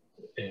 Right.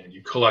 And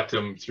you collect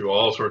them through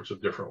all sorts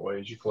of different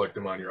ways. You collect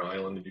them on your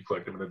island, and you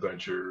collect them in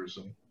adventures,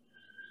 and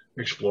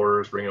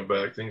explorers bring them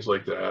back, things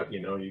like that.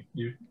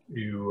 You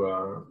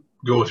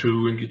go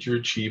through and get your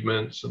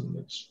achievements, and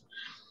it's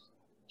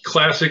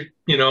classic,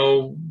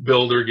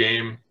 builder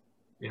game.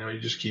 You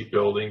just keep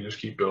building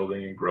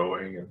and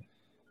growing and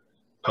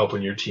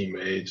helping your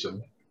teammates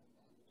and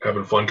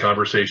having fun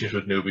conversations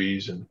with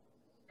newbies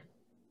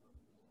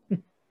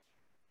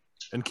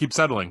and keep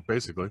settling,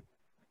 basically.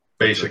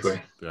 That's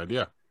the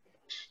idea.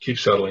 Keep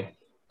settling.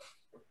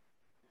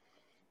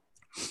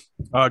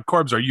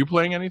 Corbs, are you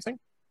playing anything?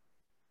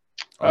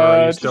 Or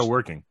are you still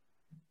working?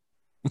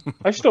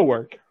 I still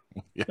work.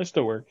 Yeah. I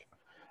still work.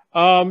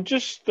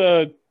 Just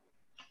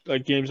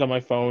like games on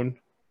my phone.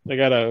 I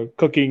got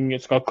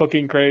it's called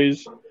Cooking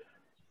Craze.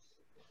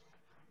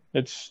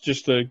 It's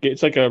just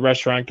it's like a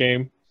restaurant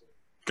game.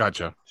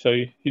 Gotcha. So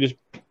you just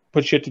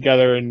put shit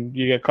together and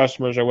you get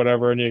customers or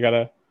whatever, and you got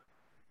to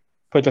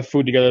put the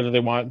food together that they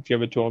want and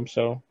give it to them.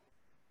 So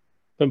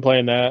been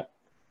playing that.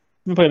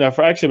 I've been playing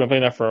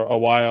that for a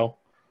while.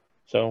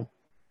 So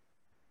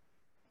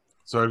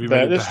have you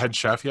made it to head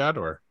chef yet,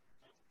 or?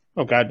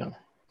 Oh God, no.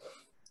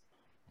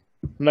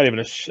 I'm not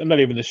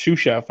even the sous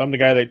chef. I'm the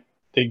guy that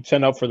they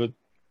send out to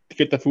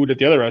get the food at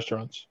the other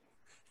restaurants.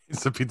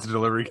 He's the pizza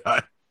delivery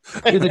guy.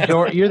 You're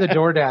the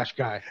DoorDash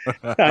guy.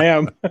 I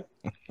am.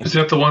 Is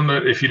that the one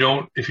that if you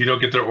don't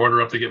get their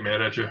order up, they get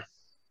mad at you?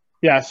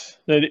 Yes.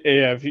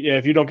 If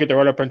you don't get their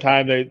order up in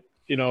time, they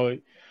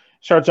it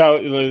starts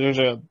out, there's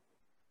a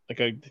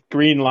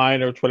green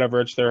line or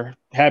whatever. It's their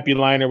happy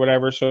line or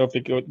whatever. So if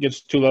it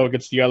gets too low, it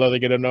gets yellow, they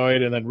get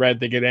annoyed, and then red,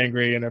 they get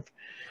angry, and if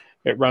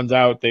it runs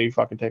out, they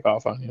fucking take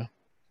off on you.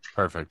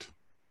 Perfect.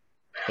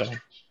 So,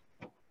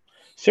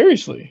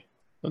 seriously,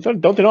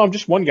 don't they know I'm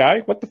just one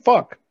guy? What the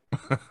fuck?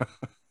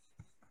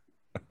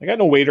 I got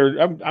no waiter.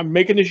 I'm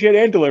making this shit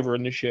and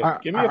delivering this shit.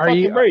 Give me a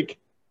fucking break.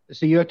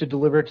 So you have to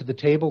deliver it to the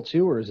table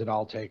too, or is it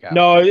all takeout?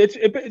 No, it's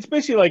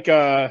basically like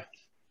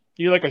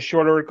you're like a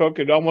short order cook.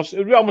 It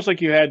would be almost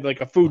like you had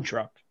like a food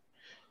truck.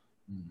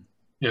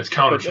 Yeah, it's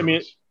counter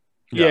service.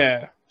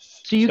 Yeah.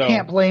 So you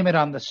can't blame it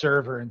on the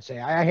server and say,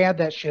 I had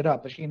that shit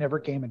up, but she never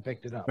came and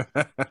picked it up.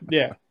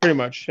 Yeah, pretty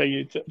much.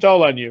 It's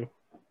all on you.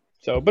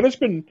 So, but it's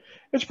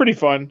pretty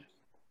fun.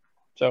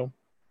 So,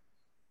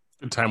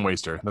 good time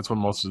waster. That's what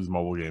most of these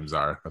mobile games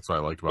are. That's what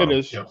I like about it. It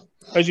is. Yeah.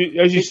 I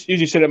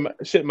usually sit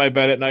in my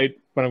bed at night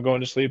when I'm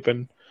going to sleep,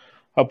 and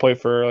I'll play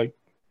for like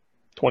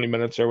 20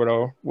 minutes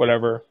or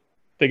whatever.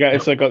 They got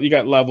it's like you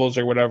got levels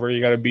or whatever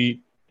you got to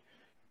beat,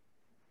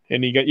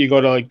 and you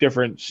go to like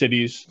different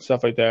cities,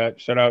 stuff like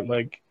that. Start out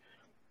like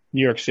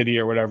New York City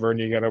or whatever, and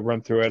you got to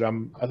run through it.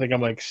 I think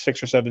I'm like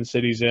 6 or 7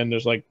 cities in.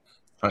 There's like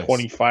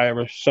 25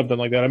 or something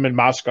like that. I'm in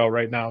Moscow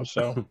right now,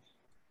 so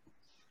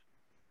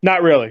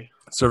not really.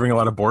 Serving a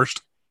lot of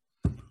borscht?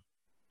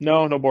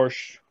 No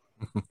borscht.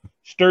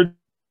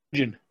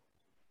 Sturgeon.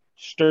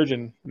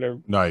 They're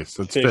nice.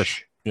 It's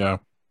fish. Yeah.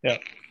 Yeah.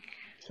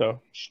 So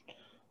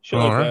shit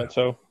like that.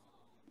 So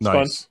it's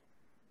nice.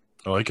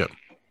 Fun. I like it.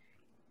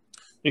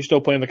 You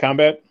still playing the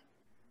combat?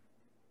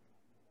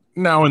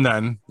 Now and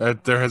then.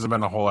 There hasn't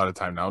been a whole lot of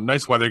time now.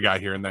 Nice weather got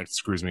here, and that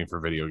screws me for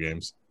video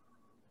games.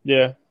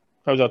 Yeah.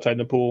 I was outside in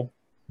the pool.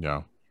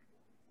 Yeah.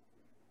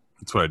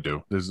 That's what I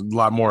do. There's a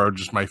lot more of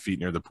just my feet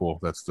near the pool.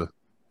 That's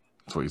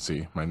what you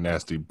see. My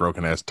nasty,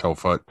 broken-ass toe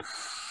foot.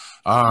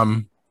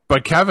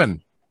 But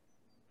Kevin,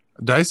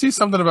 did I see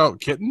something about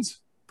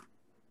kittens?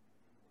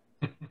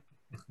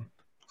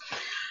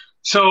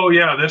 So,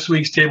 yeah, this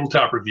week's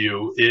tabletop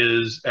review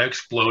is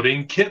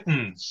Exploding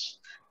Kittens.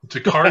 It's a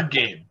card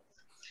game.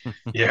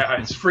 Yeah,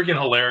 it's freaking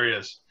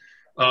hilarious.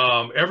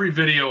 Every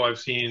video I've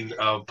seen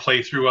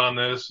playthrough on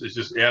this is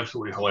just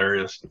absolutely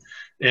hilarious.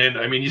 And,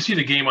 I mean, you see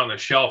the game on the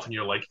shelf and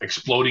you're like,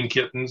 Exploding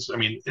Kittens? I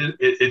mean,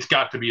 it's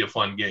got to be a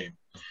fun game.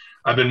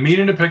 I've been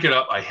meaning to pick it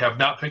up. I have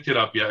not picked it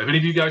up yet. Have any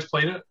of you guys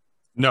played it?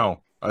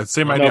 No.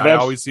 Same idea. I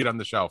always see it on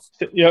the shelf.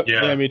 Yep.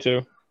 Yeah, me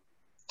too.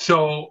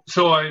 So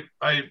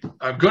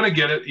I'm gonna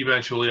get it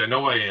eventually. I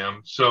know I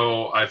am.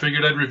 So I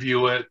figured I'd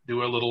review it,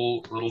 do a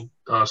little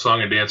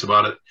song and dance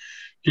about it.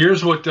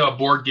 Here's what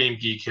Board Game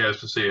Geek has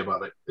to say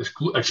about it.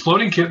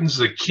 Exploding Kittens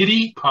is a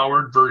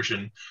kitty-powered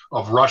version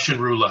of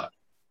Russian roulette.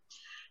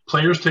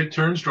 Players take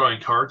turns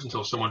drawing cards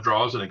until someone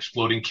draws an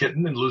exploding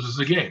kitten and loses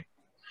the game.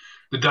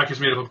 The deck is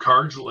made up of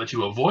cards that let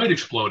you avoid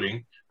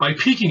exploding by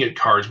peeking at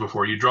cards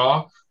before you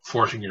draw,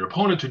 forcing your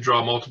opponent to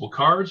draw multiple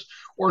cards,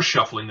 or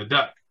shuffling the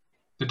deck.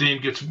 The game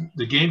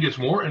gets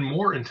more and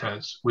more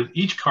intense with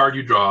each card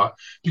you draw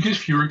because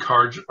fewer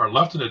cards are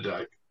left in the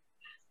deck,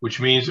 which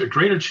means a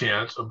greater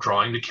chance of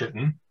drawing the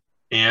kitten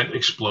and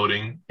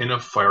exploding in a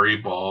fiery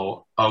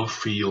ball of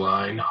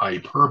feline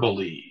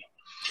hyperbole.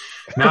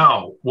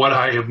 Now, what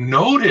I have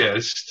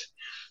noticed,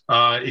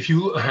 last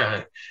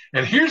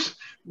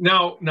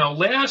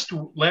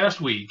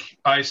week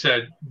I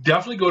said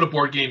definitely go to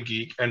Board Game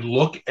Geek and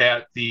look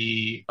at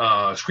the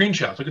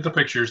screenshots, look at the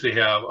pictures they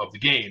have of the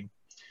game,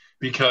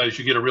 because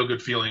you get a real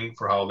good feeling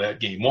for how that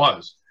game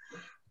was.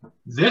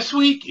 This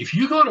week, if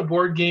you go to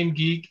Board Game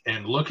Geek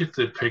and look at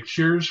the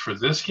pictures for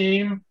this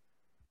game,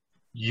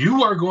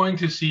 you are going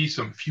to see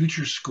some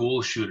future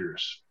school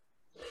shooters.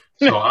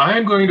 So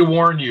I'm going to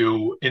warn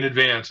you in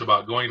advance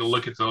about going to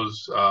look at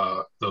those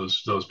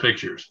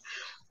pictures.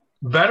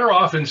 Better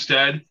off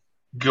instead,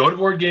 go to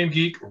Board Game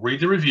Geek, read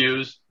the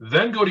reviews,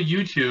 then go to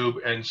YouTube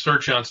and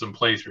search on some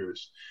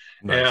playthroughs.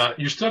 Nice.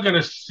 You're still going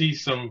to see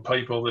some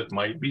people that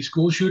might be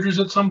school shooters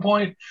at some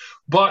point,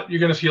 but you're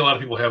going to see a lot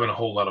of people having a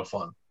whole lot of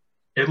fun.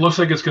 It looks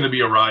like it's going to be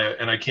a riot,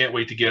 and I can't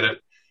wait to get it.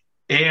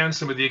 And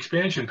some of the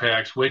expansion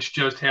packs, which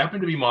just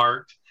happen to be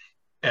marked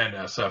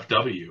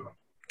NSFW.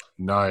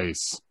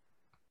 Nice.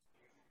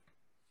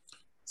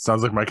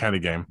 Sounds like my kind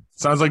of game.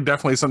 Sounds like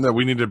definitely something that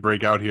we need to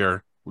break out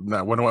here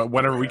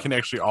whenever we can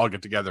actually all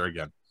get together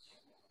again.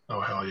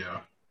 Oh, hell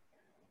yeah.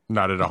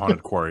 Not at a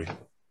haunted quarry,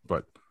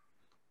 but...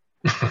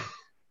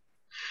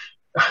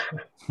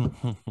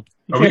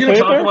 Are we going to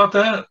talk about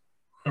that?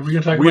 Are we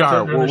going to talk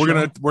about that? Well,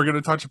 we're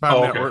gonna touch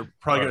upon that. We're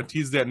probably going to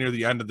tease that near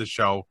the end of the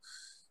show.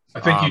 I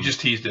think you just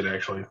teased it,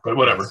 actually, but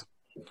whatever.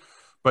 Yes.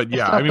 But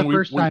yeah, I mean,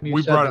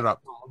 we brought it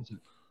up.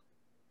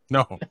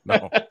 No,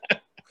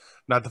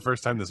 not the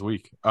first time this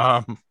week.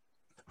 But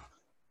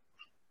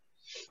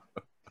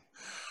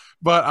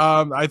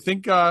I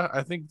think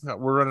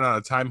we're running out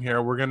of time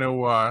here. We're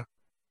gonna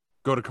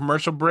go to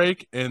commercial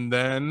break, and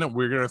then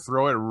we're gonna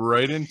throw it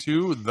right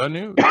into the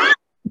news.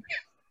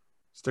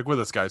 Stick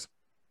with us, guys.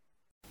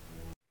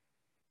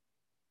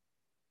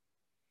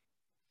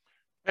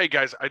 Hey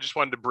guys, I just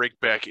wanted to break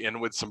back in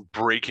with some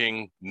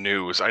breaking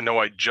news. I know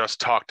I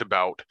just talked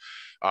about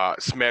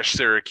Smash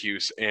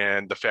Syracuse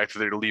and the fact that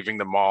they're leaving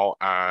the mall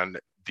on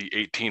the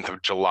 18th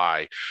of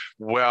July.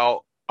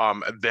 Well,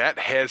 that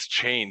has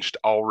changed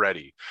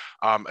already.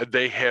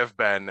 They have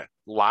been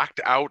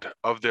locked out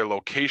of their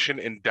location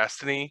in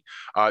Destiny.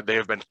 They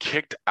have been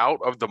kicked out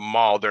of the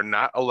mall. They're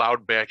not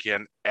allowed back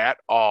in at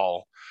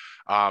all.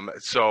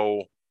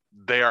 So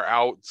they are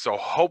out. So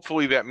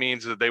hopefully that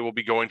means that they will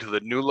be going to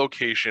the new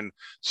location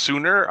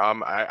sooner.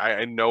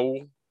 I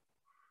know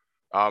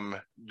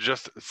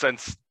just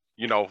since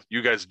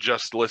you guys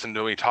just listened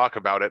to me talk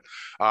about it.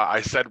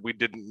 I said we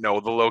didn't know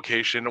the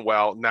location.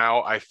 Well,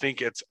 now I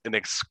think it's an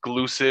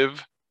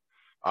exclusive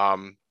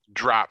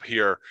drop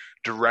here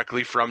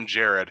directly from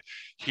Jared.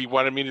 He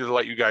wanted me to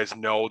let you guys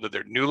know that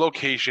their new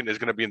location is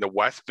going to be in the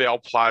West Vale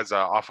Plaza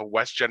off of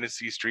West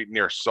Genesee Street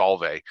near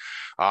Solvay.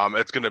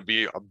 It's going to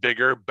be a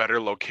bigger,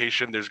 better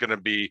location. There's going to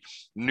be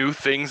new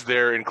things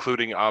there,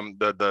 including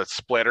the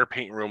splatter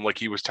paint room, like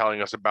he was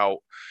telling us about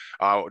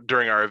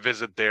during our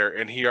visit there.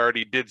 And he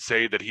already did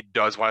say that he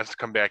does want us to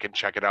come back and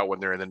check it out when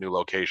they're in the new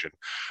location.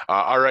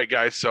 All right,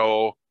 guys.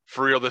 So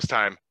for real this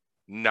time,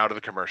 now to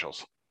the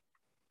commercials.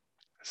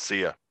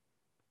 See ya.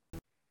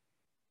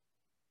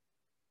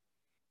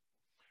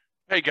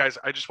 Hey guys,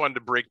 I just wanted to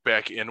break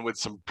back in with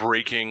some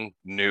breaking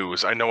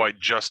news. I know I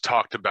just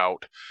talked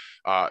about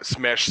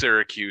Smash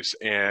Syracuse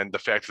and the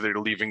fact that they're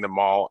leaving the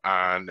mall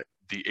on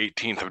the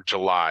 18th of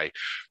July.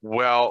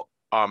 Well,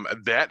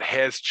 that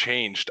has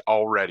changed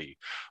already.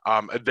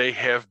 They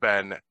have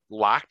been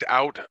locked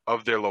out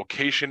of their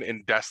location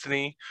in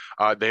Destiny.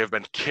 They have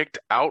been kicked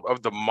out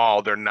of the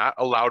mall. They're not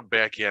allowed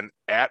back in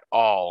at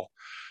all.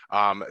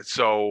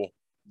 So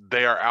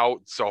they are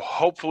out. So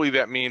hopefully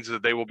that means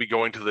that they will be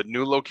going to the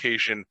new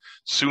location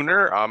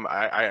sooner.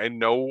 I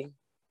know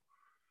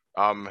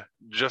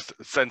just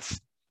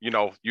since,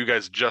 you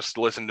guys just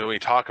listened to me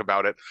talk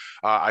about it,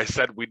 I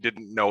said we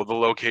didn't know the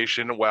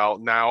location. Well,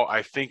 now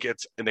I think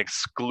it's an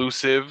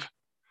exclusive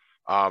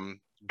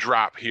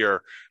drop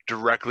here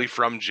directly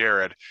from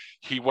Jared.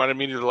 He wanted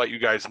me to let you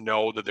guys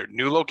know that their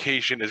new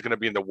location is going to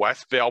be in the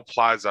West Vale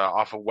Plaza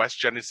off of West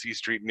Genesee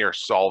Street near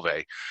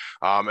Solvay.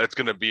 It's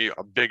going to be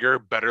a bigger,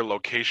 better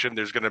location.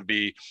 There's going to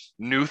be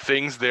new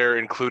things there,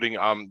 including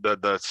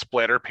the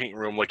splatter paint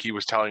room, like he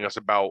was telling us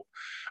about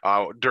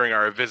during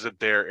our visit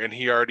there. And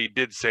he already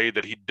did say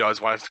that he does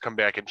want us to come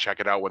back and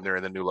check it out when they're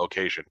in the new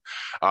location.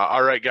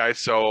 All right, guys.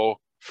 So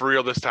for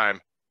real this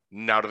time,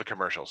 now to the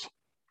commercials.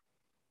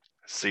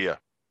 See ya.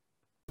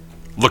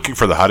 Looking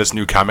for the hottest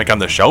new comic on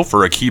the shelf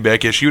for a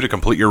keyback issue to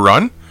complete your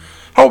run?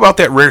 How about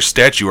that rare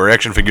statue or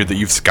action figure that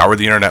you've scoured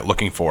the internet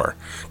looking for?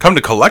 Come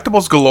to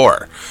Collectibles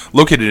Galore,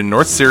 located in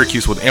North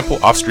Syracuse with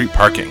ample off-street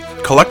parking.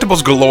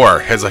 Collectibles Galore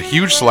has a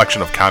huge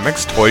selection of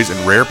comics, toys,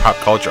 and rare pop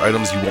culture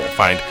items you won't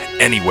find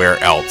anywhere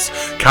else.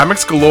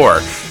 Comics Galore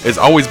is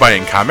always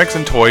buying comics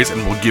and toys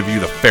and will give you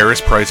the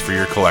fairest price for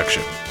your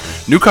collection.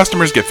 New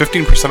customers get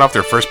 15% off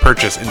their first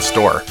purchase in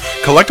store.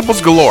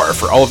 Collectibles Galore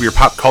for all of your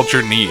pop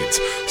culture needs.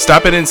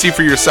 Stop in and see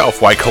for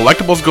yourself why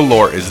Collectibles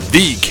Galore is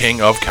the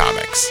king of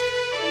comics.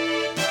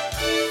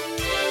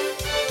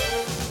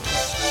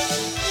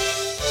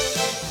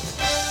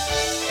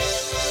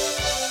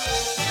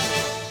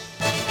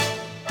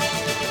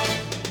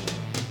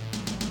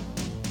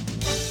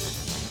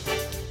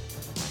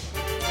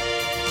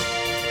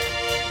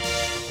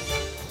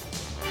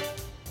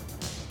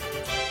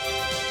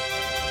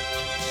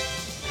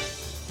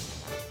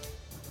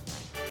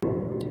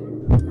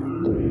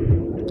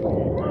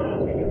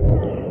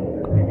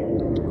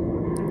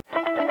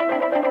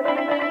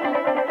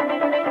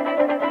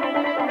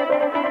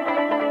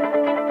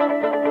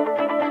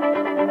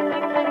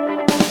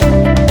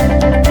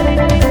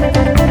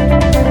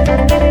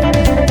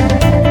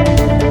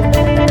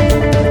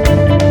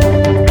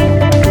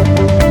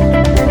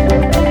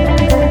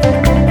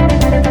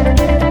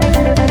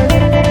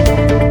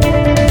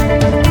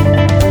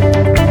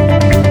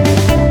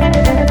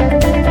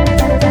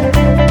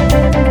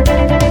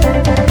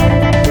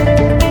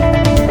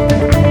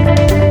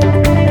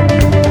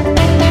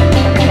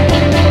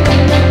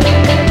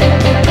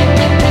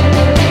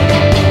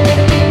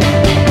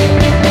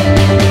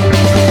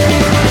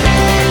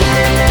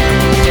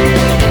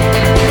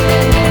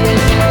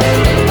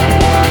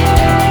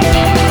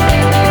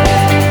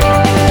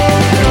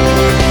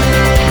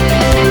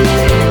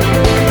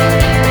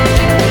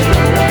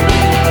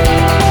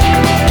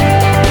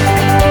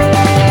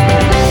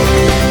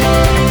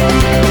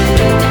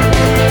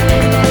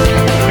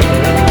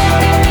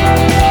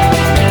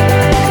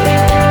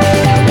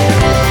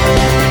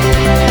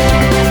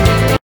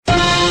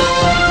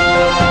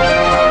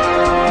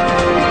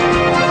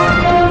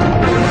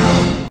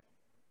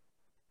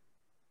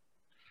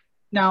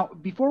 Now,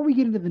 before we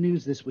get into the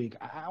news this week,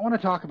 I want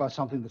to talk about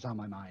something that's on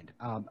my mind.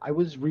 I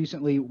was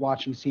recently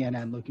watching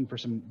CNN looking for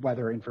some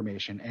weather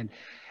information, and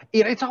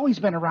it's always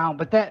been around,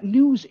 but that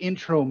news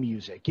intro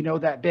music,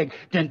 that big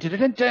dun dun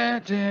dun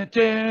dun dun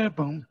dun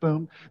boom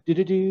boom do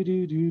do do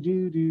do do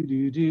do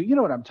do do, you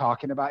know what I'm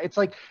talking about? It's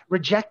like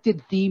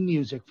rejected theme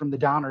music from the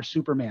Donner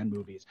Superman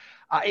movies.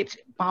 It's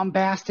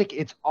bombastic,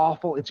 it's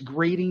awful, it's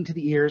grating to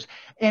the ears,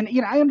 and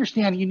I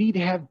understand you need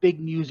to have big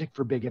music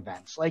for big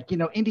events, like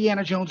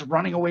Indiana Jones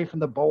running away from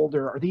the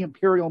boulder or the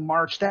Imperial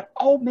March. That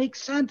all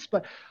makes sense,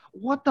 but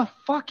What the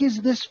fuck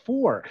is this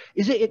for?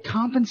 Is it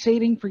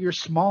compensating for your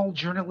small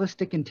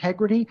journalistic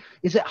integrity?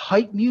 Is it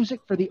hype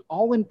music for the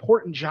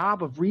all-important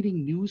job of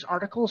reading news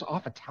articles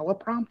off a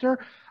teleprompter?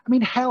 I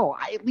mean, hell,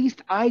 at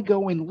least I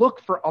go and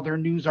look for other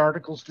news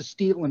articles to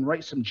steal and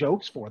write some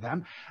jokes for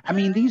them. I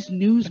mean, these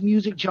news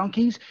music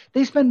junkies,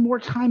 they spend more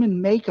time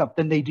in makeup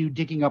than they do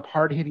digging up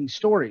hard-hitting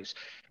stories.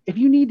 If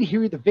you need to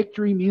hear the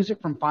victory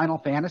music from Final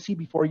Fantasy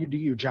before you do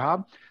your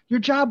job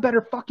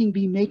better fucking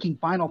be making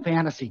Final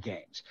Fantasy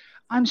games.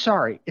 I'm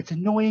sorry. It's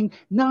annoying,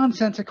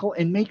 nonsensical,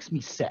 and makes me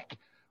sick.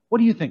 What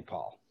do you think,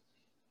 Paul?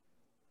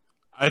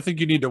 I think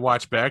you need to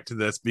watch back to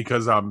this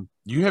because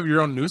you have your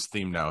own news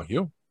theme now,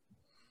 Hugh.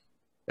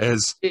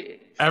 As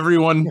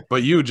everyone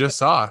but you just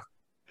saw.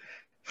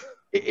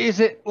 Is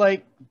it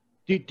like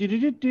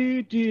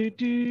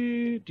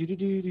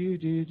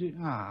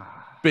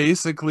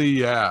basically,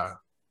 yeah.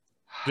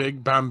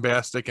 Big,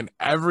 bombastic, and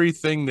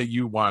everything that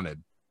you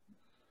wanted.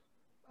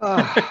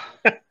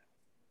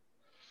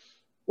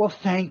 Well,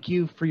 thank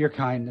you for your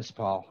kindness,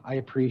 Paul. I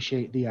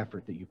appreciate the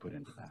effort that you put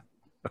into that.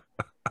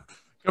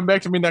 Come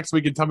back to me next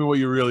week and tell me what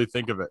you really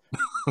think of it.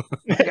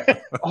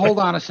 Okay, hold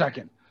on a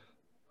second.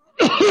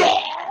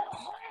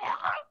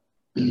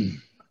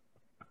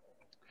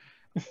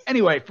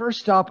 Anyway,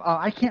 first up,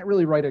 I can't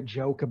really write a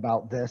joke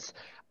about this.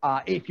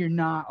 If you're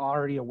not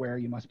already aware,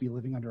 you must be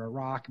living under a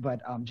rock.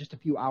 But just a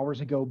few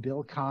hours ago,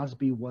 Bill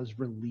Cosby was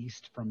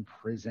released from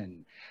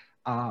prison.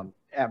 A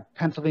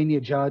Pennsylvania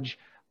judge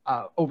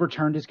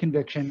overturned his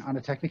conviction on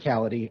a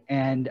technicality.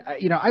 And,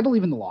 I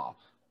believe in the law.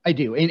 I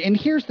do. And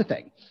here's the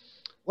thing.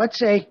 Let's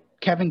say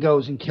Kevin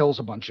goes and kills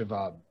a bunch of,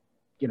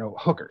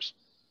 hookers.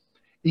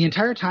 The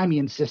entire time he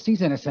insists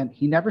he's innocent.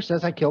 He never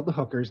says, I killed the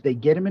hookers. They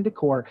get him into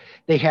court.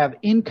 They have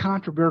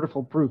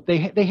incontrovertible proof.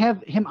 They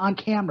have him on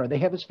camera. They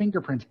have his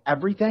fingerprints,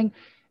 everything.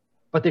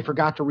 But they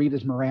forgot to read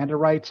his Miranda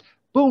rights.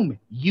 Boom,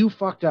 you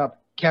fucked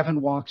up. Kevin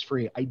walks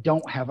free. I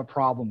don't have a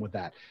problem with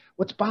that.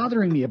 What's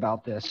bothering me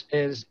about this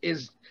is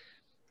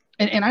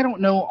and I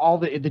don't know all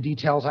the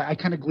details. I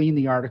kind of gleaned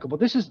the article,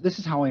 but this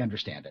is how I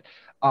understand it.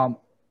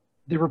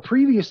 They were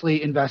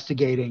previously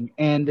investigating,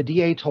 and the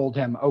DA told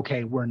him,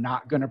 okay, we're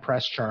not going to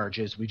press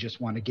charges. We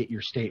just want to get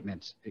your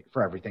statements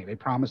for everything. They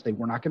promised they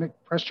were not going to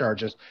press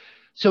charges.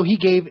 So he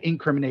gave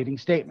incriminating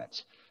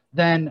statements.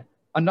 Then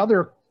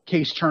another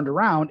case turned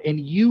around and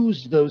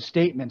used those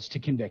statements to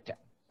convict him.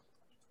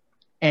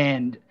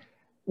 And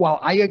while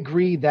I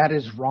agree that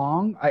is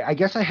wrong, I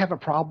guess I have a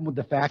problem with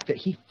the fact that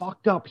he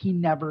fucked up. He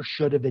never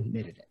should have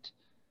admitted it.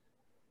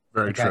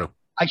 Very true.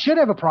 I should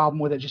have a problem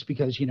with it just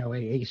because,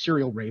 a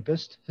serial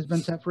rapist has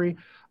been set free.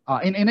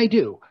 And I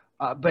do.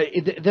 But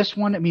this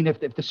one, I mean, if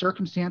the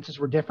circumstances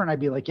were different,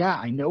 I'd be like, yeah,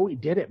 I know he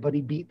did it, but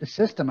he beat the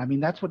system. I mean,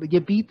 that's what you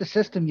beat the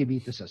system. You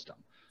beat the system.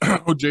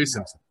 O.J.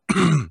 Simpson.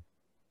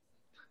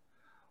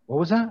 What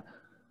was that?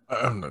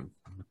 I'm going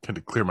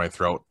to clear my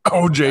throat.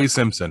 O.J.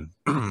 Simpson.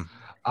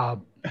 Yeah.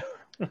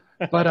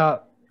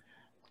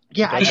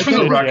 Just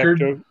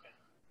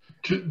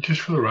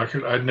for the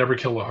record, I'd never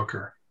kill a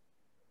hooker.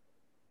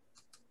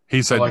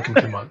 He said, I like him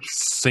too much.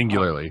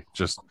 Singularly,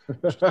 just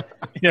a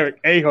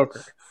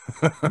hooker,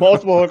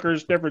 multiple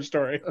hookers, different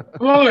story.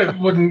 Well, I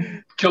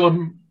wouldn't kill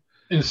him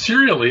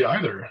serially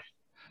either.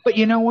 But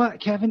you know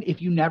what, Kevin?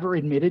 If you never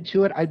admitted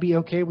to it, I'd be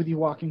okay with you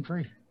walking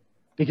free.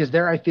 Because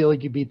there I feel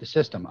like you beat the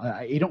system.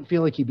 You don't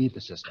feel like you beat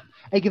the system.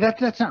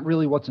 That's not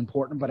really what's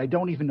important, but I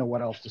don't even know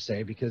what else to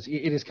say because it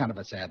is kind of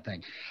a sad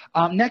thing.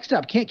 Next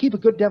up, can't keep a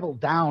good devil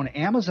down.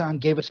 Amazon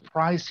gave its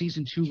Prize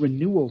Season 2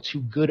 renewal to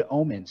Good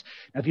Omens.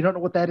 Now, if you don't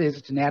know what that is,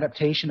 it's an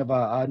adaptation of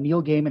a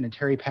Neil Gaiman and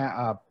Terry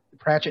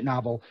Pratchett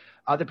novel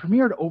that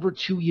premiered over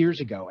 2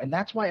 years ago. And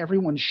that's why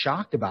everyone's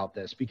shocked about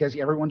this because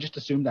everyone just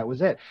assumed that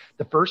was it.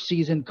 The first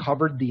season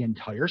covered the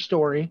entire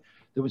story.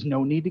 There was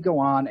no need to go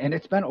on, and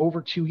it's been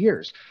over 2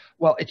 years.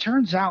 Well, it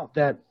turns out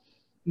that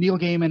Neil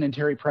Gaiman and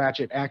Terry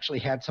Pratchett actually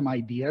had some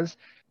ideas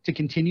to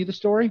continue the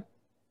story.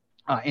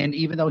 And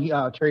even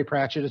though Terry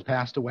Pratchett has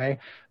passed away,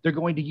 they're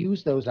going to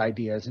use those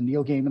ideas, and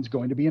Neil Gaiman's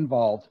going to be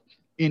involved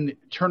in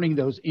turning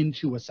those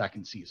into a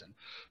second season.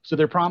 So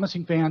they're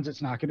promising fans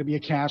it's not going to be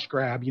a cash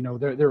grab.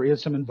 There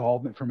is some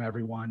involvement from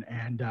everyone.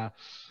 And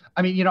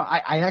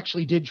I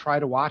actually did try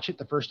to watch it.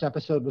 The first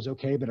episode was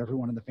okay, but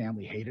everyone in the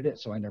family hated it,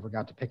 so I never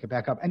got to pick it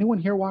back up. Anyone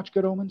here watch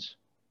Good Omens?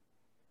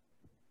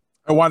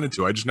 I wanted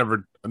to.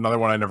 Another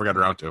one I never got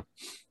around to.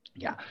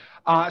 Yeah.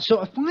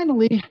 So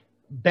finally,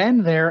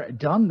 been there,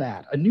 done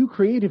that. A new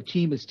creative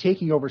team is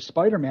taking over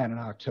Spider-Man in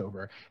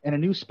October, and a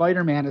new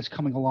Spider-Man is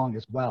coming along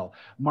as well.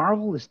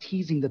 Marvel is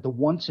teasing that the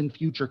once and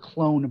future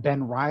clone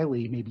Ben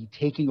Reilly may be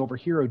taking over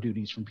hero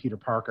duties from Peter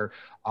Parker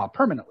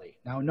permanently.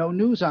 Now, no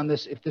news on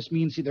this, if this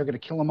means they're going to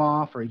kill him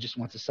off or he just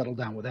wants to settle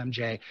down with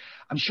MJ.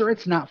 I'm sure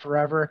it's not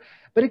forever,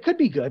 but it could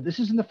be good. This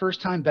isn't the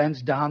first time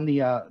Ben's donned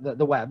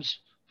the webs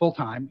full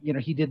time.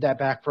 He did that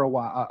back for a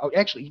while.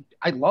 Actually,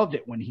 I loved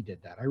it when he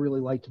did that. I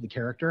really liked the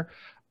character.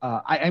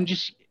 I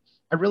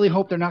really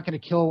hope they're not going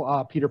to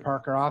kill Peter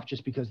Parker off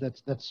just because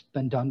that's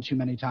been done too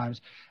many times.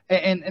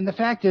 And the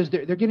fact is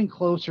they're getting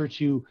closer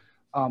to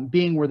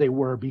being where they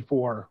were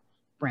before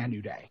Brand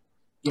New Day.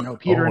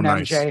 Peter and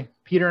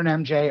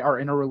MJ are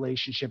in a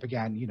relationship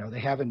again. They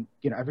haven't,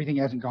 everything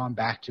hasn't gone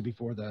back to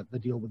before the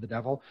deal with the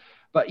devil.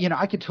 But,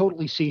 I could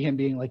totally see him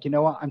being like,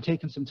 what, I'm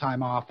taking some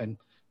time off and,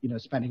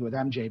 spending with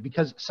MJ,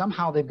 because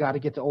somehow they've got to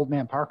get to Old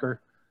Man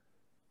Parker.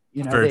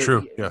 Very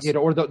true. Yes.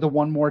 Or the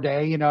one more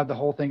day, the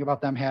whole thing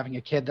about them having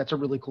a kid, that's a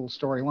really cool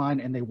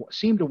storyline. And they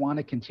seem to want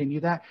to continue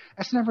that.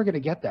 That's never going to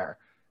get there.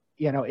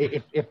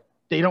 If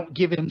they don't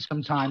give him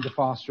some time to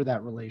foster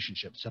that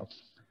relationship. So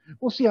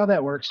we'll see how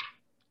that works.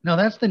 No,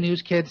 that's the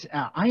news, kids.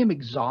 I am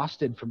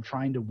exhausted from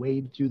trying to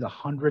wade through the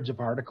hundreds of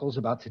articles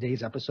about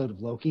today's episode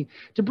of Loki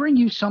to bring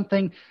you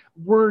something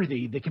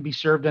worthy that can be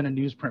served on a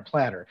newsprint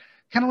platter.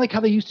 Kind of like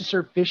how they used to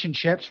serve fish and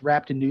chips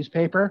wrapped in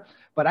newspaper.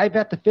 But I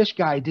bet the fish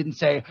guy didn't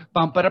say,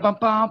 bum ba da bum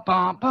bum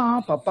bum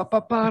bum ba ba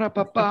ba ba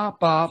ba ba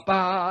ba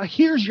ba.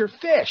 Here's your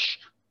fish.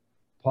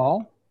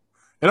 Paul?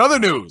 In other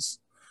news,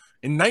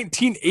 in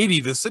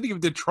 1980, the city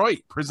of Detroit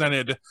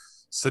presented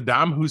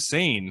Saddam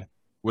Hussein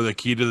with a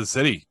key to the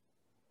city.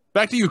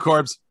 Back to you,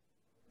 Corbs.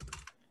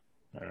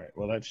 All right.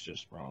 Well, that's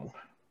just wrong.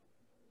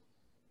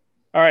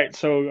 All right.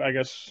 So I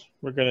guess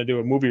we're going to do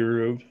a movie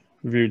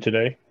review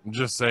today. I'm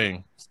just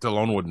saying,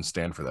 Stallone wouldn't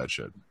stand for that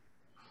shit.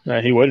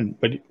 He wouldn't.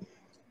 But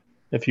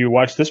if you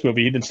watch this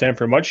movie, he didn't stand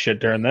for much shit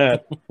during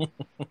that.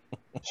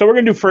 So we're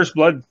going to do First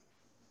Blood.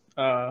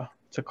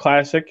 It's a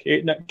classic.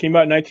 It came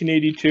out in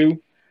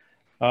 1982.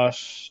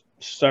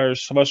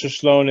 Stars Sylvester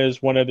Stallone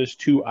as one of his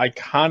two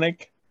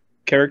iconic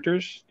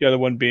characters. The other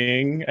one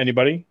being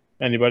anybody?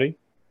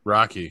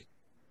 Rocky.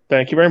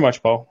 Thank you very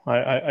much, Paul.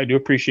 I do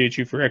appreciate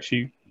you for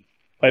actually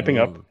piping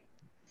up.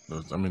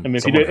 I mean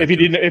if you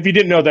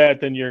didn't know that,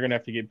 then you're gonna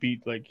have to get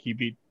beat like he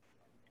beat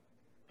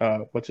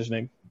what's his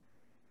name?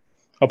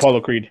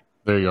 Apollo Creed.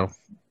 There you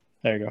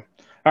go.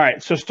 All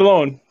right, so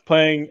Stallone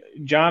playing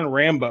John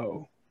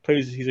Rambo.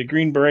 He's a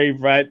Green Beret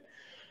vet.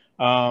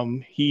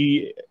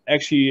 He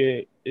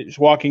actually is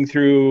walking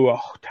through a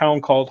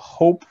town called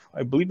Hope.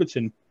 I believe it's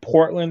in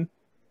Portland,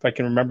 if I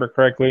can remember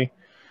correctly.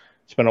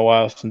 It's been a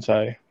while since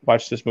I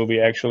watched this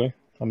movie, actually.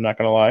 I'm not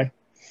going to lie.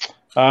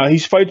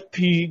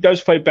 He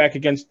does fight back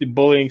against the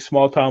bullying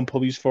small-town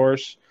police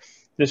force.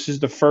 This is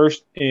the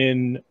first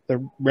in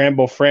the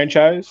Rambo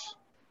franchise.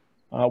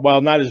 While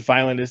not as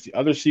violent as the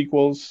other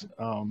sequels,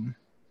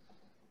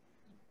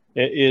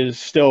 it is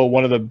still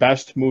one of the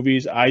best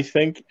movies, I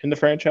think, in the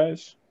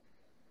franchise.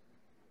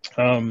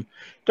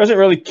 Doesn't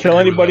really kill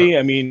anybody.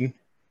 I mean,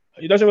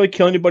 he doesn't really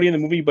kill anybody in the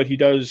movie, but he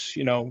does,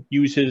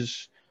 use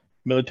his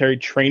military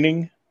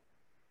training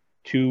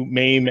to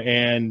maim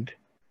and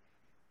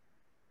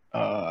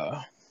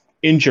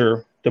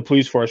injure the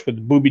police force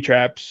with booby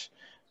traps,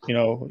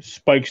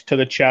 spikes to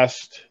the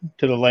chest,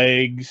 to the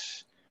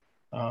legs.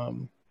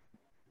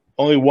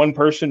 Only one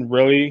person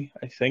really,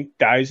 I think,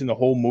 dies in the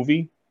whole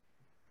movie.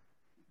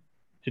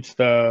 It's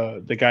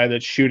the guy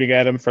that's shooting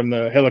at him from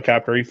the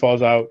helicopter. He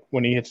falls out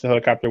when he hits the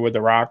helicopter with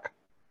the rock.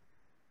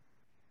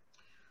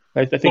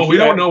 I think we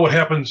don't know what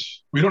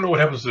happens. We don't know what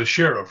happens to the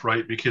sheriff,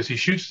 right? Because he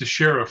shoots the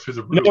sheriff through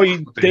the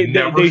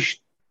roof.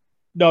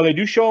 No, they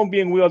do show him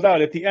being wheeled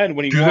out at the end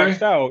when he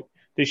walks out.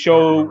 They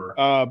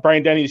show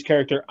Brian Denny's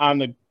character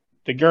on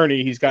the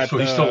gurney. He's got. So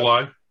he's still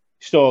alive.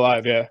 Still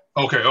alive, yeah.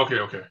 Okay.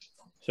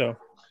 So,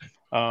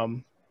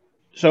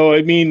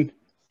 I mean,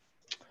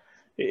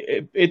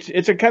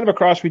 it's a kind of a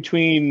cross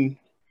between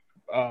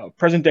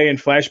present day and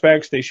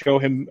flashbacks. They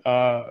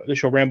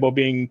show Rambo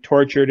being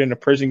tortured in a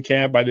prison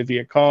camp by the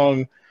Viet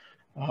Cong.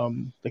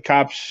 The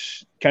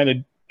cops kind of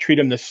treat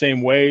him the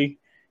same way.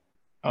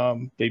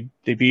 They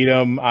beat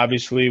him.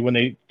 Obviously, when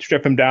they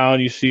strip him down,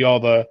 you see all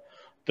the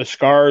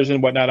scars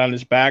and whatnot on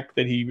his back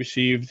that he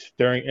received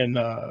in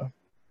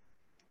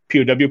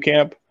POW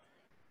camp.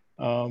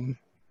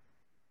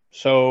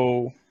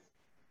 So,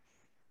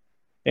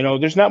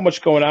 there's not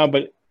much going on,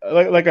 but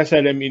like I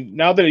said, I mean,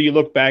 now that you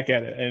look back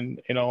at it,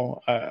 and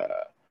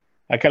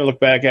I kind of look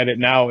back at it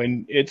now,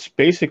 and it's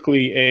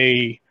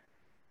basically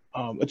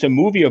it's a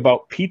movie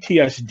about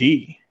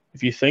PTSD.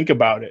 If you think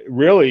about it, it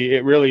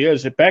really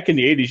is. Back in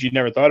the 80s, you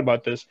never thought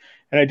about this,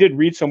 and I did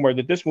read somewhere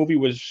that this movie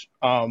was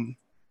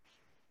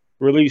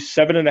released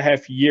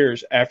 7.5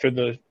 years after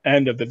the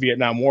end of the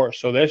Vietnam War.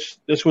 So this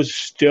was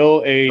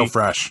still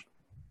fresh.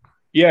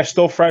 Yeah,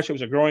 still fresh. It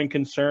was a growing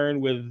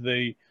concern with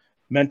the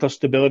mental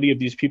stability of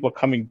these people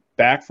coming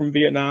back from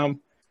Vietnam.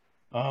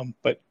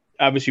 But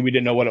obviously we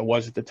didn't know what it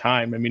was at the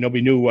time. I mean,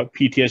 nobody knew what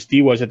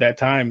PTSD was at that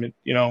time.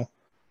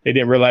 They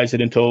didn't realize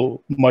it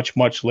until much,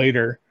 much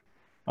later.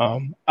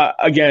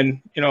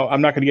 Again,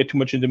 I'm not going to get too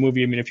much into the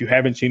movie. I mean, if you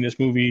haven't seen this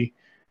movie,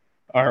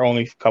 are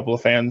only a couple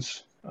of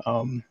fans,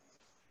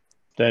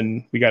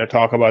 then we got to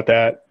talk about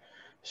that.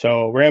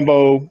 So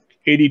Rambo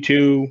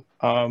 82,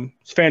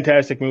 it's a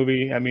fantastic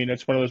movie. I mean,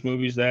 it's one of those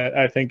movies that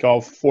I think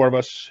all four of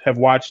us have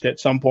watched at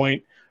some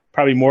point,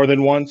 probably more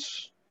than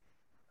once.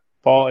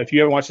 Paul, if you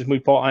haven't watched this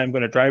movie, Paul, I am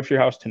going to drive to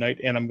your house tonight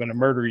and I'm going to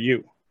murder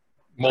you.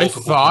 I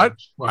thought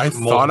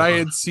I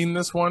had seen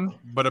this one,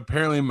 but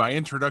apparently my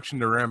introduction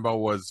to Rambo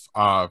was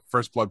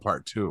First Blood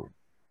Part 2.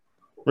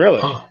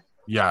 Really? Huh.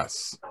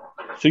 Yes.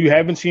 So you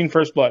haven't seen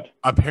First Blood?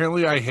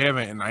 Apparently, I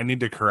haven't, and I need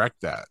to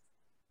correct that.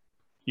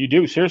 You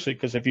do, seriously,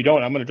 because if you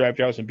don't, I'm going to drive to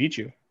your house and beat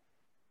you.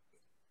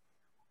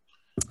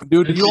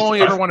 Dude, you only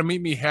ever want to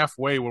meet me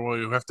halfway when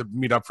we have to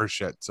meet up for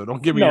shit. So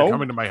don't give me you're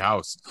coming to my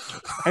house.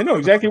 I know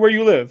exactly where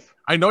you live.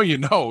 I know you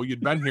know.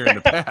 You'd been here in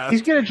the past.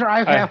 He's gonna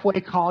drive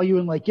halfway, call you,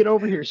 and like, get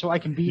over here so I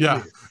can beat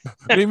you.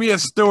 Meet me at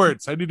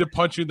Stewart's. I need to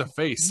punch you in the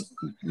face.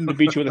 I'm gonna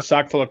beat you with a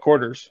sock full of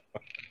quarters.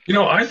 You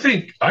know, I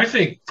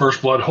think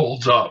First Blood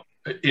holds up.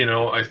 You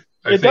know,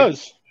 it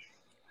does.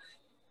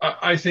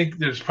 I think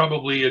there's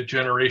probably a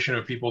generation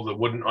of people that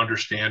wouldn't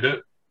understand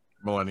it.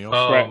 Millennials.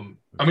 Right.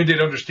 I mean,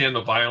 they'd understand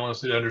the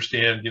violence. They'd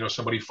understand, you know,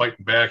 somebody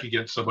fighting back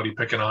against somebody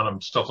picking on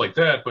them, stuff like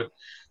that. But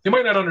they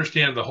might not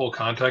understand the whole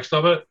context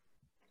of it.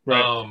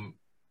 Right.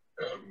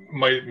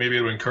 Maybe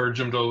it would encourage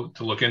them to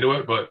look into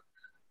it. But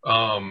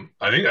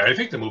I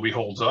think the movie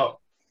holds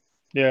up.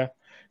 Yeah.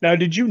 Now,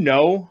 did you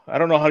know? I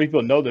don't know how many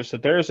people know this,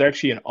 that there is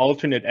actually an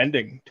alternate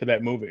ending to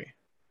that movie.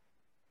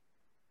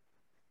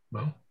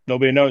 No.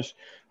 Nobody knows.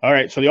 All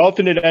right. So the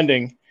alternate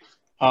ending,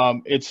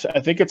 I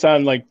think it's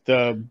on like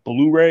the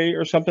Blu-ray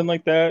or something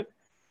like that.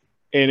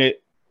 And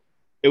it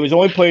was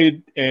only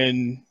played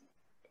in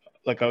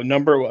like a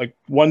number, like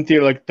one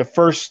theater, like the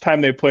first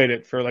time they played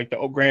it for like the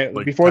grand,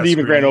 like before the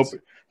even grand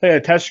open, they had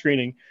a test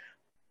screening.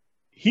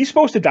 He's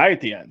supposed to die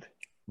at the end.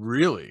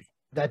 Really?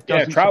 That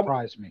doesn't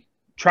surprise me.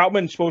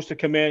 Troutman's supposed to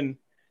come in,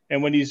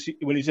 and when he's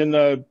in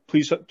the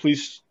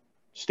police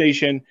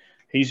station,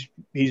 he's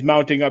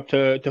mounting up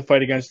to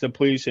fight against the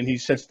police, and he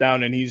sits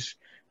down and he's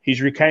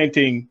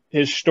recounting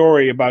his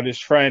story about his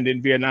friend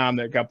in Vietnam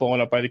that got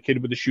blown up by the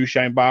kid with the shoe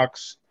shine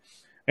box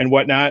and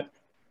whatnot.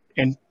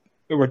 And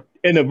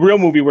in the real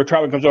movie where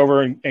Troutman comes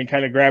over and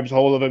kind of grabs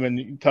hold of him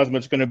and tells him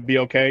it's going to be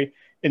okay.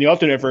 In the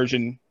alternate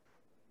version,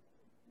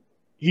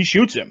 he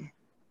shoots him.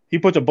 He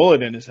puts a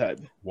bullet in his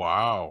head.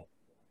 Wow.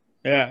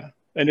 Yeah.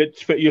 And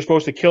you're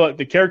supposed to kill it.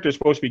 The character is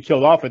supposed to be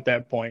killed off at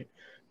that point,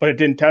 but it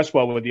didn't test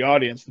well with the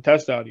audience, the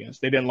test audience.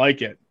 They didn't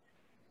like it.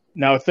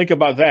 Now think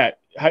about that.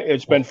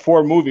 It's been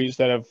 4 movies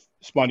that have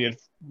spawned. You had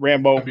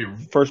Rambo,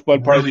 First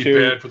Blood Part 2.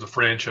 Really bad for the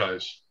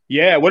franchise.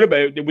 Yeah, what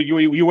about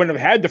you? Wouldn't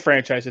have had the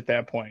franchise at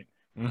that point.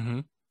 Mm-hmm.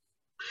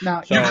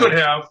 Now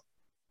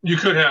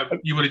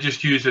you would have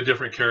just used a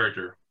different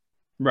character,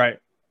 right?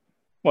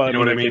 Well, you know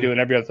what I mean. They do in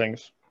every other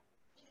things.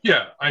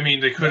 Yeah, I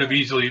mean, it could have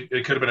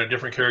been a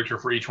different character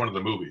for each one of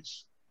the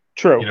movies.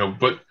 True. You know,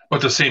 but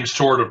the same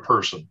sort of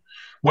person.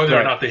 Whether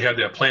or not they had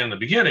that plan in the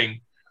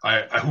beginning,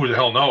 who the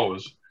hell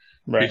knows?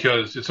 Right.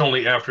 Because it's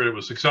only after it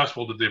was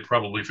successful that they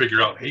probably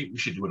figure out, hey, we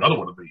should do another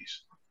one of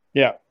these.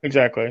 Yeah,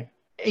 exactly.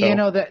 So. You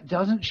know, that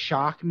doesn't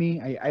shock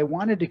me. I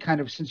wanted to kind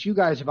of, since you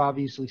guys have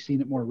obviously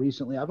seen it more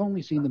recently, I've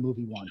only seen the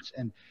movie once.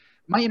 And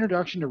my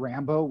introduction to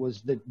Rambo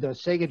was the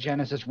Sega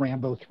Genesis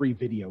Rambo 3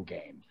 video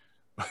game.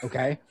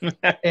 Okay.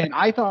 And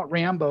I thought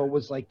Rambo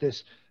was like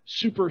this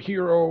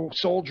superhero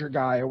soldier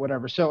guy or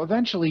whatever. So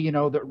eventually, you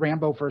know, that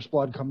Rambo First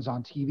Blood comes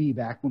on TV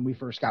back when we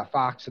first got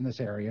Fox in this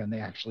area and they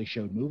actually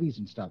showed movies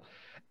and stuff.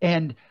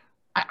 And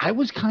I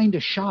was kind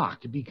of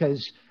shocked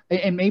because,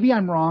 and maybe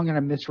I'm wrong and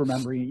I'm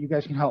misremembering it, you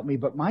guys can help me,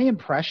 but my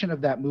impression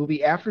of that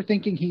movie, after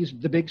thinking he's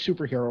the big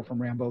superhero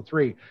from Rambo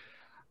 3,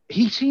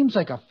 he seems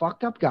like a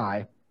fucked up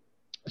guy.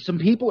 Some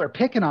people are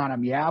picking on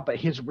him, yeah, but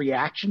his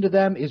reaction to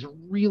them is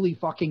really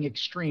fucking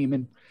extreme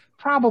and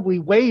probably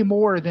way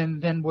more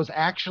than was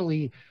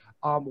actually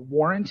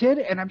warranted.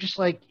 And I'm just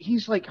like,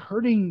 he's like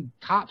hurting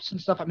cops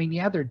and stuff. I mean,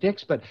 yeah, they're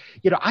dicks, but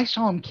you know, I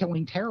saw him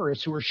killing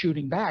terrorists who were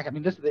shooting back. I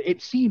mean,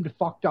 it seemed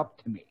fucked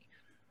up to me.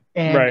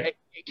 And it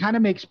kind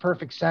of makes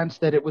perfect sense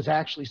that it was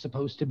actually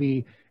supposed to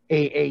be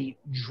a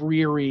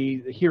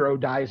dreary hero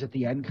dies at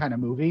the end kind of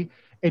movie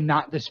and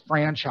not this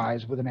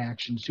franchise with an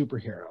action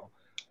superhero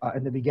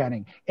in the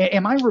beginning.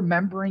 Am I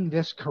remembering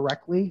this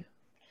correctly?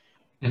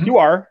 Mm-hmm. You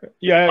are.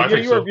 Yeah,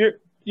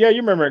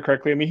 you remember it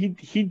correctly. I mean,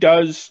 he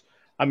does.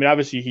 I mean,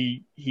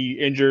 obviously he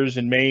injures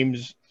and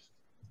maims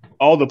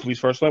all the police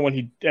force. When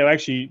he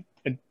actually,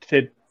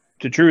 to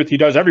truth, he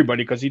does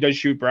everybody because he does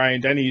shoot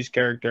Brian Denny's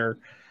character.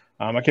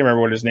 I can't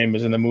remember what his name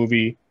is in the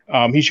movie.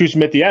 He shoots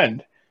him at the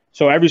end.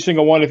 So every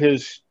single one of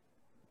his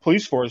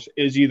police force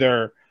is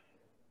either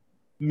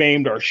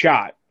maimed or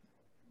shot.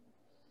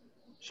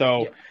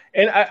 So,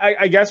 and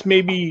I guess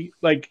maybe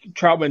like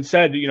Troutman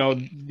said, you know,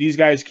 these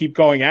guys keep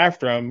going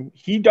after him.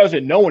 He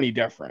doesn't know any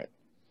different.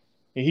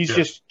 He's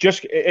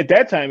just at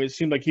that time, it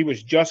seemed like he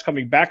was just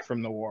coming back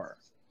from the war.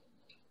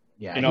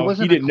 Yeah, you know,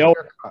 he didn't know.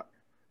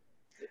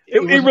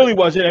 It really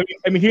wasn't.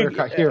 I mean,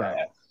 hero.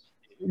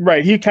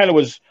 Right. He kind of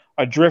was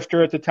a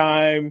drifter at the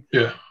time.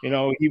 Yeah. You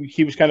know,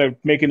 he was kind of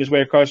making his way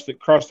across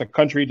the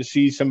country to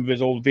see some of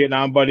his old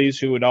Vietnam buddies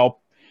who had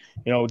all,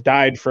 you know,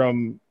 died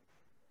from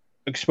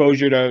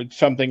exposure to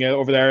something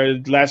over there.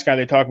 The last guy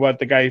they talk about,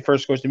 the guy he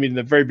first goes to meet in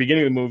the very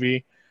beginning of the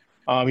movie,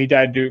 he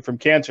died from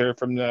cancer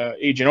from the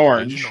Agent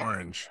Orange. Agent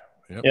Orange.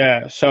 Yep.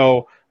 Yeah.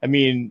 So, I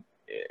mean,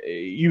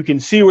 you can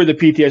see where the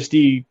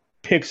PTSD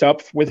picks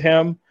up with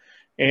him.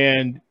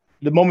 And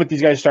the moment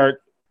these guys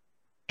start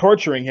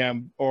torturing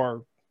him,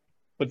 or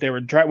what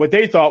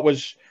they thought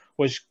was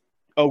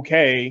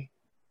okay,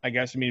 I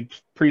guess. I mean,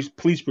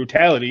 police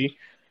brutality.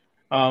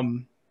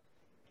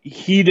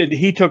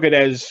 He took it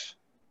as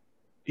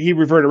he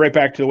reverted right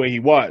back to the way he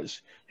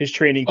was. His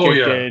training kicked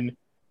in.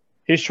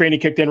 His training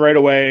kicked in right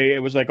away. It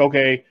was like,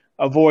 okay,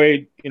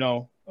 avoid,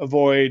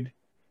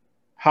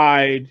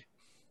 hide,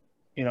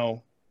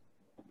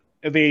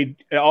 evade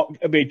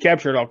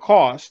capture at all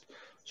cost.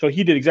 So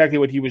he did exactly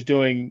what he was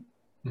doing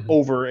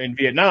over in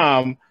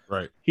Vietnam.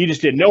 Right. He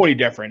just didn't know any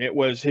different. It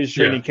was his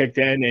training kicked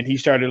in, and he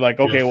started like,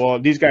 okay, well,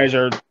 these guys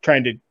are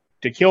trying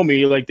to kill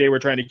me like they were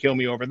trying to kill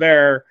me over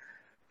there.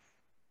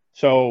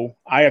 So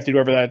I have to do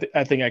whatever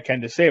I think I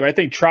can to save. I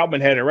think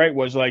Troutman had it right,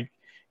 was like,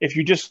 if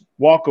you just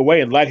walk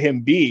away and let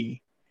him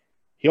be,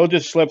 he'll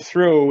just slip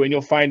through and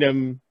you'll find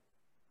him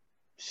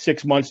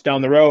 6 months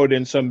down the road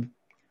in some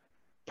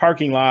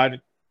parking lot,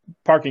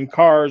 parking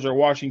cars or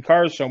washing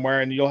cars somewhere,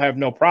 and you'll have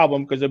no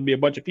problem because there'll be a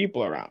bunch of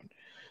people around.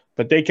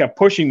 But they kept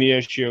pushing the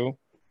issue,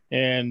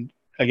 and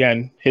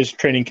again, his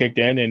training kicked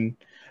in.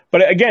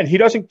 But again, he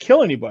doesn't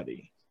kill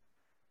anybody,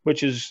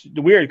 which is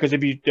weird because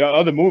if you the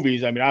other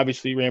movies, I mean,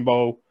 obviously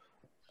Rambo,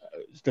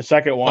 the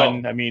second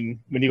one, I mean,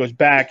 when he goes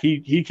back,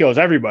 he kills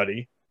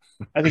everybody.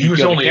 I think he was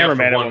only after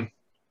one. One.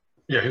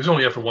 Yeah, he was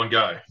only after one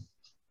guy.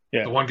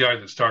 Yeah, the one guy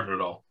that started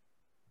it all.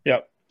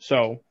 Yep.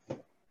 So,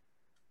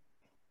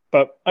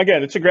 but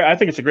again, I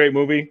think it's a great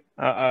movie.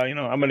 I'm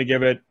going to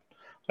give it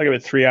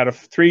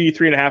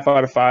 3.5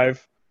 out of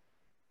 5.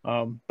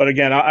 But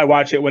again, I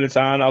watch it when it's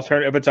on. I'll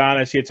turn if it's on,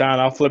 I see it's on.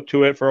 I'll flip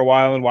to it for a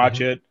while and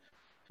watch it.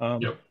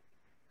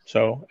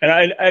 So,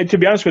 and I to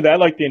be honest with you, I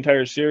like the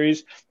entire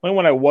series. The only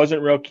one I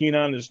wasn't real keen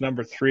on is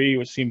number 3,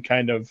 which seemed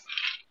kind of,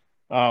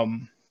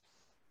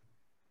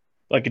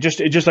 like it just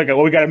like,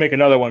 we got to make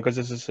another one because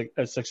this is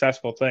a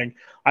successful thing.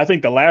 I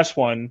think the last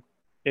one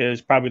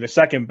is probably the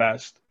second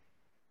best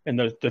in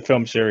the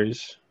film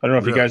series. I don't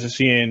know if you guys have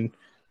seen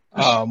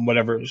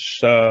whatever's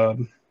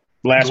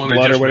Last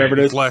Blood or whatever it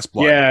is. Last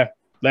Blood. Yeah,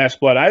 Last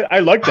Blood. I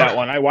liked that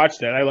one. I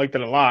watched it. I liked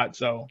it a lot.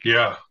 So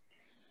yeah,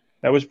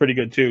 that was pretty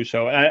good too.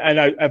 So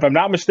if I'm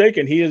not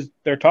mistaken,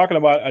 they're talking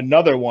about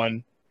another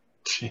one.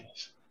 Jeez.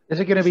 Is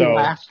it going to be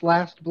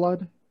Last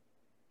Blood?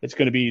 It's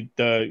going to be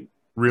the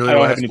really. I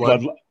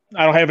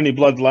don't have any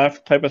blood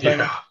left type of thing.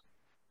 Yeah.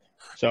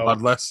 So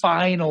bloodless.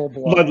 Final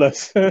blood.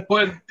 Bloodless.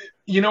 But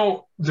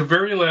the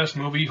very last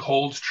movie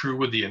holds true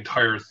with the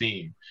entire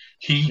theme.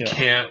 He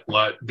can't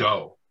let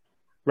go.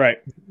 Right.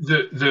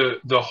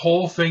 The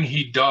whole thing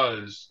he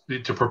does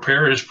to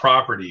prepare his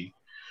property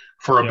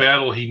for a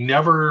battle he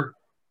never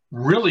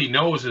really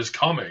knows is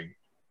coming.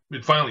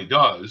 It finally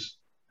does.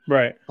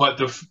 Right. But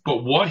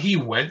what he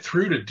went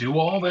through to do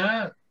all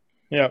that.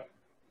 Yeah.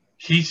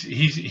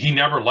 He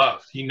never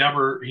left. He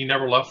never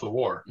left the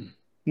war.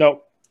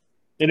 No.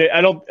 And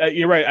I don't.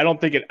 You're right. I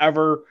don't think it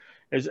ever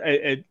is.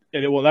 And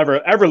it will never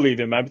ever leave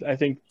him. I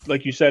think,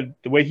 like you said,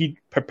 the way he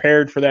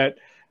prepared for that,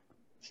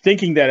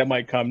 thinking that it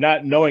might come,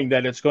 not knowing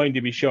that it's going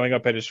to be showing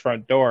up at his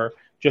front door,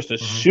 just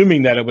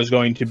assuming that it was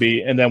going to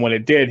be, and then when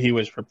it did, he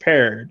was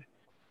prepared.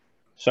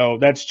 So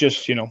that's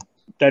just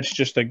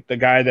the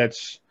guy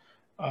that's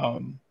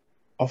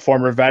a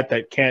former vet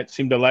that can't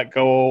seem to let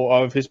go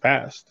of his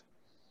past,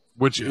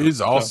 which is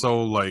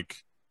also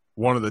like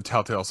one of the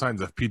telltale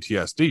signs of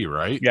PTSD,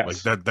 right?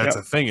 Yes. Like that's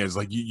a thing, is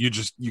like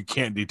you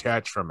can't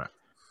detach from it.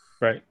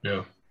 Right.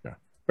 Yeah.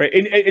 Right.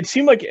 And it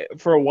seemed like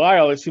for a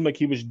while,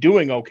 he was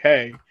doing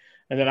okay.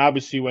 And then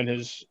obviously when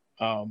his,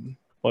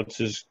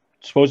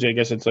 supposedly, I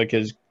guess it's like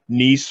his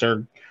niece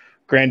or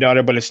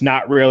granddaughter, but it's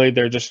not really,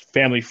 they're just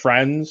family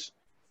friends.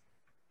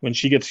 When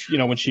she gets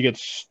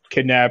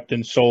kidnapped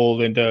and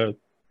sold into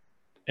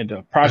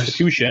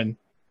prostitution.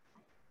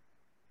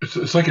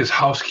 It's like his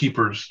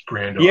housekeeper's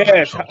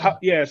granddaughter.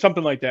 Yeah,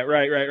 something like that.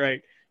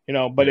 Right.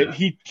 But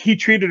he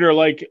treated her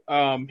like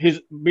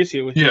his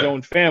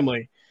own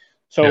family.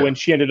 So when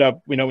she ended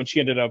up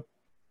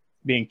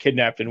being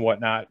kidnapped and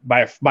whatnot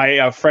by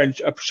a friend,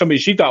 somebody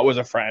she thought was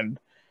a friend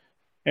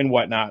and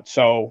whatnot.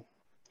 So,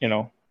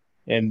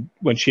 and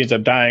when she ends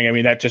up dying, I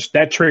mean,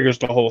 that triggers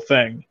the whole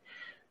thing,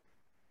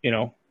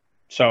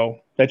 so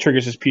that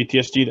triggers his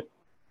PTSD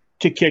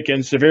to kick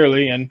in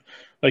severely. And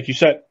like you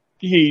said,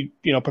 he,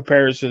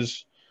 prepares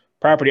his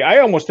property. I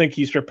almost think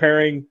he's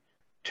preparing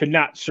to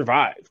not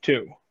survive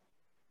too.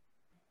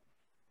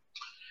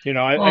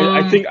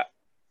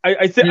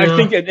 I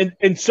think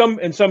in some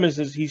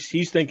instances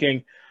he's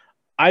thinking,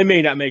 I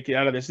may not make it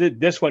out of this.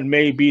 This one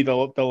may be the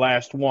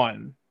last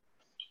one.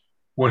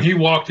 When he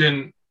walked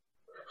in,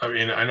 I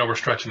mean, I know we're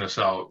stretching this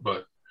out,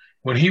 but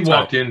when he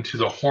walked into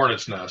the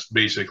hornet's nest,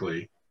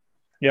 basically,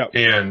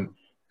 and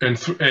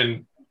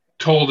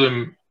told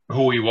him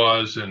who he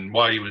was and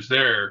why he was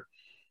there,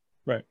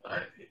 right?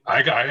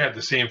 I had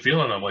the same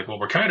feeling. I'm like, well,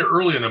 we're kind of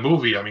early in the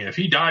movie. I mean, if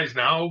he dies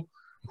now,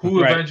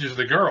 who avenges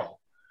the girl?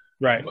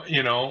 Right.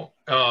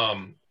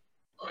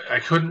 I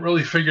couldn't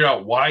really figure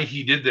out why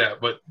he did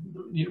that, but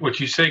what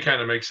you say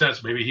kind of makes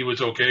sense. Maybe he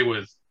was okay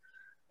with,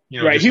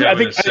 just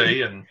having a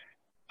say.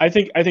 I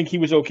think he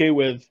was okay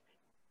with,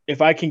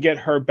 if I can get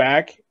her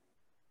back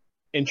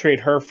and trade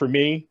her for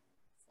me,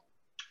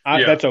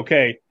 that's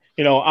okay.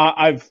 you know,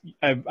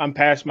 I'm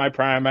past my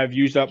prime. I've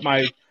used up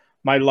my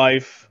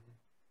life.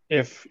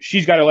 If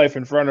she's got a life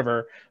in front of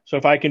her, so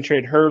if I can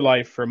trade her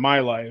life for my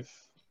life,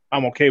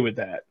 I'm okay with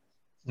that.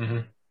 Mm-hmm.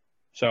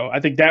 So I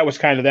think that was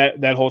kind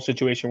of that whole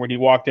situation where he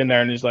walked in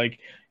there and he's like,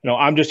 you know,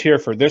 I'm just here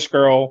for this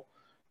girl.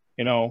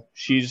 You know,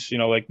 she's, you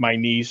know, like my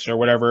niece or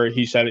whatever.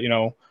 He said, you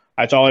know,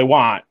 that's all I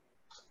want.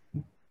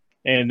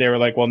 And they were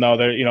like, well, no,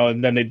 they're, you know,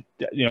 and then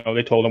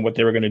they told him what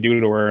they were going to do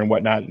to her and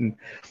whatnot. And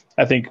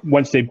I think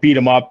once they beat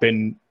him up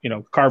and, you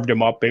know, carved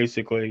him up,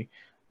 basically,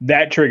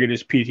 that triggered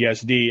his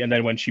PTSD. And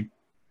then when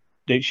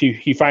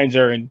he finds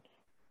her and,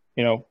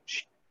 you know,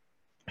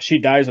 she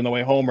dies on the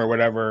way home or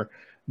whatever,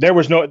 there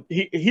was no,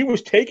 he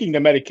was taking the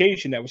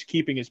medication that was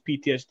keeping his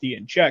PTSD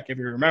in check. If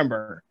you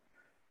remember,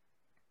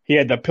 he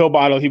had the pill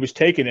bottle, he was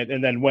taking it.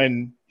 And then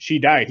when she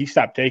died, he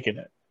stopped taking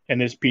it and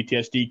his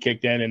PTSD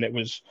kicked in and it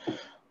was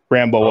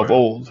Rambo of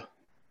old.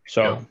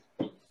 So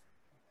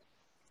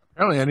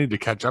apparently I need to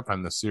catch up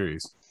on this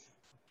series.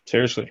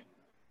 Seriously.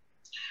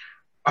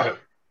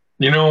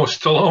 You know,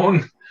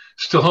 Stallone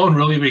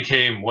really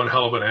became one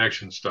hell of an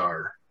action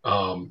star.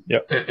 And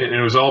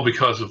it was all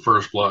because of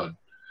First Blood.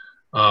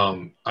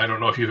 I don't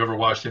know if you've ever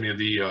watched any of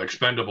the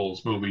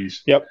Expendables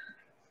movies. Yep.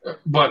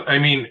 But I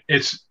mean,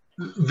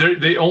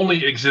 they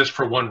only exist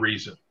for one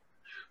reason.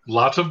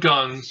 Lots of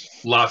guns,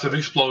 lots of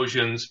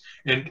explosions,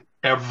 and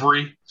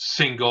every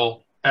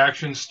single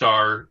action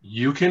star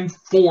you can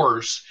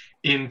force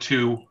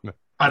into an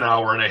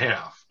hour and a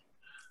half.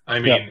 I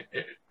mean,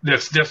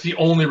 that's the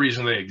only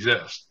reason they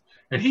exist.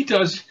 And he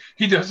does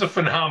a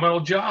phenomenal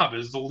job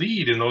as the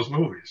lead in those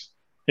movies.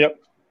 Yep.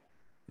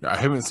 I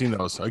haven't seen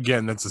those.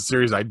 Again, that's a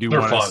series I do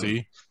want to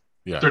see.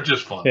 Yeah. They're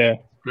just fun. Yeah.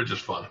 They're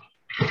just fun.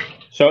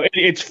 So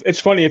it's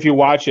funny if you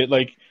watch it,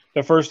 like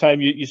the first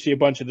time you see a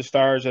bunch of the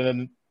stars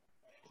and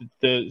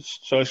then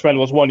so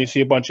Expendables 1, you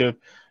see a bunch of,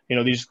 you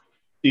know, these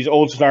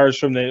old stars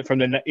from the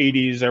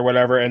 80s or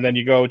whatever, and then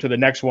you go to the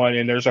next one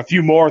and there's a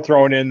few more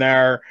thrown in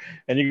there,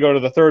 and you go to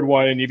the third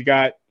one and you've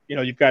got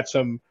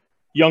some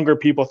younger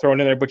people thrown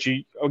in there, but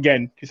you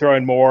throw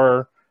in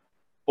more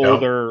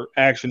older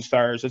action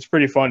stars. It's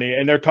pretty funny.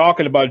 And they're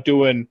talking about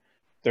doing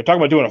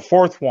a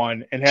fourth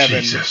one and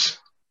having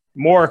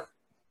more.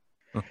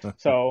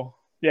 So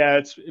yeah,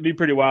 it'd be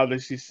pretty wild to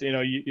see. You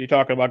know, you're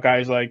talking about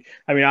guys like,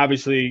 I mean,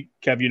 obviously,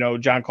 Kev, you know,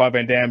 Jean-Claude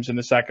Van Damme's in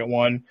the second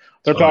one.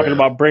 They're talking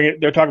about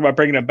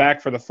bringing him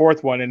back for the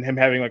fourth one and him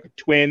having like a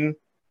twin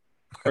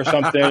or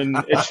something.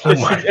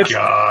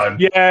 God.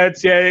 Yeah,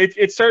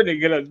 it's starting to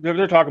get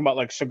they're talking about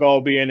like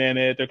Seagal being in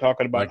it. They're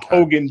talking about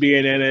Hogan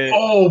being in it.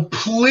 Oh,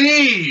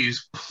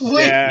 please.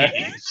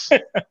 Yeah.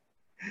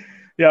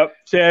 Yep.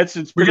 So yeah,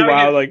 it's pretty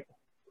wild.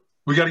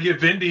 We got to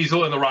get Vin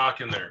Diesel and The Rock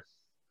in there.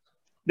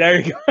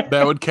 There you go.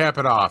 That would cap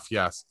it off.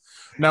 Yes.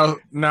 Now,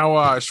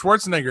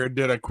 Schwarzenegger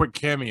did a quick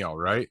cameo,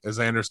 right? As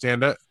I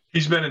understand it.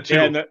 He's been in two.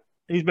 Yeah,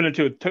 he's been in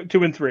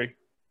two and three.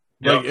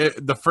 Like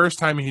the first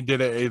time he did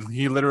it,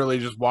 he literally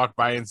just walked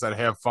by and said,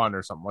 "Have fun"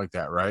 or something like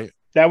that, right?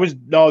 That was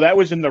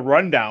in the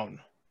rundown.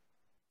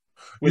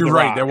 You're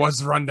right. There was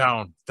the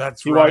rundown.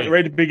 That's right.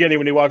 Right at the beginning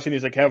when he walks in,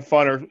 he's like, "Have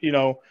fun," or you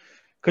know,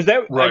 because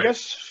I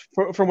guess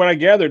from what I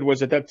gathered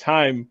was at that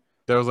time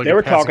there was like they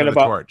were talking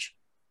about torch.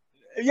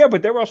 Yeah,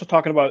 but they were also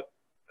talking about.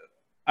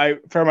 I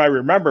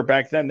remember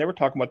back then they were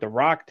talking about The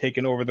Rock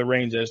taking over the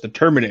reins as the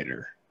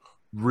Terminator.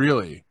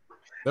 Really?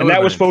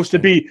 That was supposed to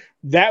be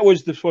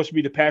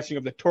the passing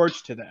of the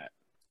torch to that.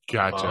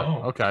 Gotcha.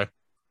 Oh. Okay.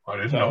 I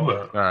didn't know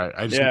that. All right.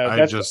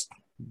 I just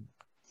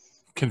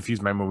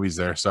confused my movies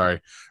there.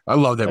 Sorry. I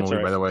love that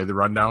movie, by the way. The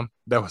Rundown.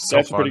 That was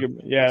so fun. Pretty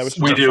good. Yeah, it was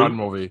a fun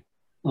movie.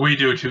 We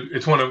do too.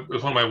 It's one of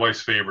my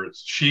wife's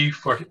favorites. She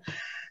fucking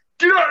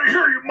get out of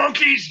here, you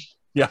monkeys.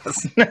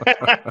 Yes.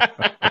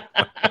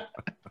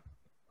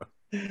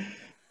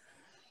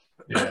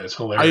 Yeah, it's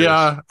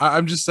hilarious.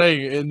 I'm just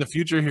saying, in the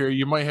future here,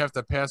 you might have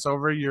to pass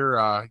over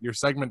your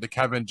segment to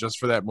Kevin just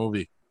for that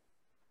movie.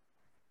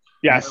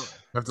 Yes.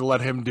 You have to let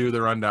him do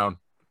the rundown.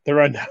 The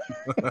rundown.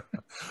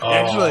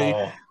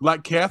 Actually,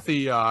 let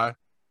Kathy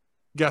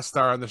guest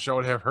star on the show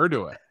and have her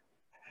do it.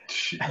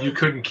 You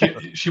couldn't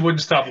keep. She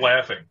wouldn't stop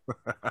laughing.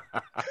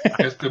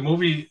 The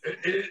movie.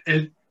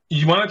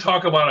 You want to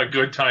talk about a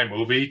good time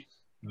movie?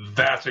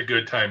 That's a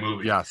good time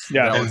movie. Yes.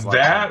 Yeah. And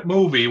that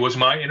movie was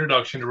my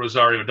introduction to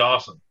Rosario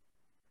Dawson.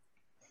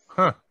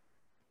 Huh.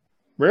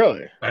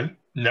 Really? I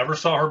never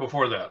saw her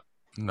before that.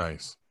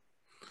 Nice.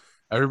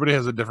 Everybody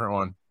has a different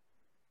one.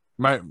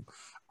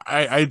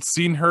 I'd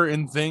seen her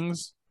in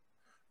things,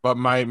 but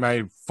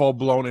my full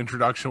blown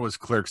introduction was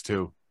Clerks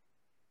 2.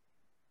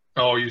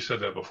 Oh, you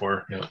said that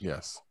before. Yeah.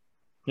 Yes.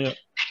 Yeah.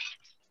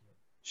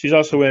 She's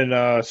also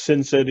in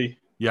Sin City.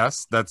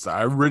 Yes, that's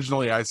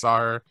originally I saw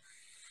her.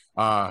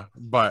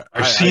 But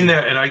I've seen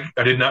that, and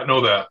I did not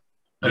know that.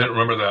 I didn't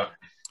remember that.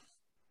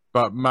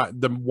 But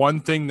the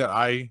one thing that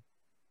I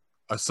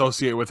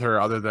associate with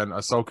her, other than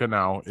Ahsoka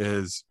now,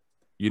 is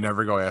you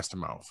never go ass to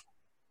mouth.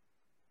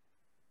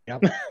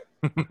 Yep.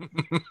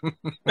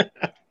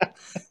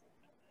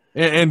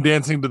 and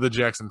dancing to the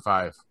Jackson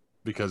 5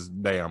 because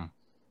damn.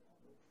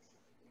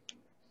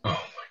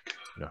 Oh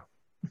my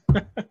god.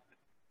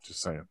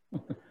 Just saying.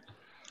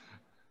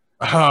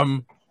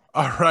 All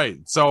right.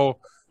 So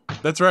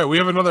that's right. We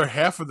have another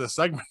half of the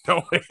segment,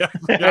 don't we?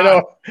 I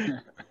know.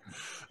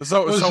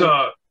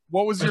 So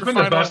what was your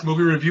final... the best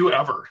movie review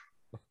ever?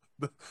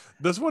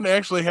 This one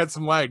actually had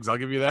some legs. I'll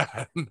give you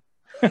that.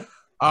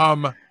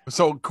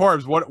 So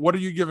Corbs, what are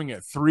you giving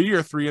it? 3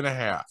 or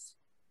 3.5?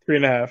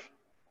 3.5.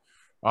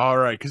 All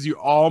right, because you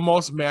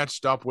almost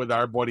matched up with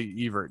our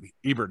buddy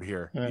Ebert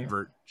here. Yeah.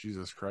 Ebert,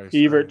 Jesus Christ.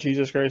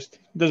 Jesus Christ.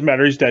 Doesn't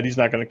matter. He's dead. He's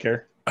not going to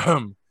care.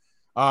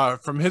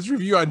 From his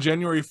review on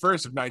January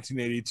 1st of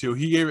 1982,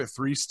 he gave it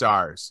 3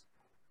 stars.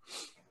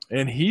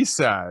 And he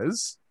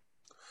says,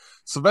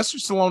 Sylvester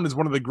Stallone is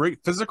one of the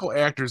great physical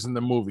actors in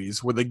the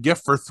movies, with a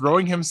gift for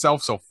throwing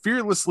himself so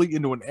fearlessly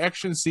into an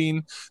action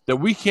scene that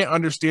we can't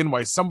understand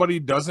why somebody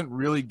doesn't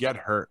really get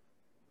hurt.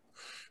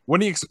 When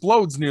he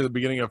explodes near the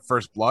beginning of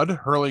First Blood,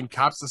 hurling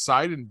cops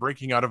aside and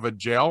breaking out of a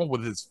jail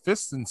with his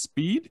fists and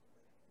speed,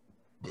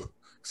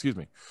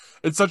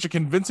 it's such a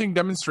convincing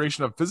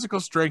demonstration of physical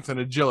strength and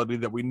agility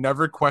that we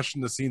never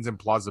question the scene's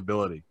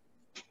implausibility.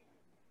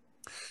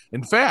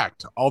 In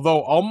fact,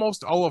 although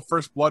almost all of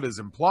First Blood is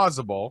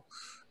implausible,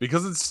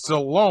 because it's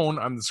Stallone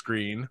on the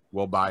screen,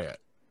 we'll buy it.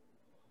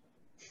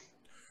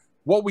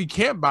 What we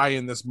can't buy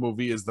in this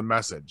movie is the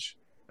message.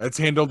 It's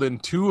handled in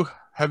too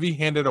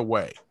heavy-handed a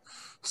way.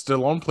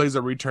 Stallone plays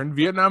a returned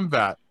Vietnam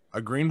vet,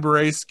 a Green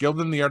Beret skilled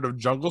in the art of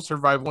jungle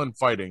survival and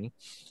fighting,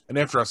 and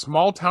after a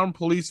small-town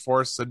police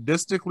force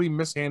sadistically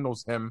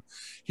mishandles him,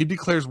 he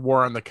declares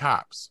war on the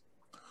cops.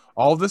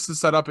 All of this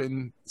is set up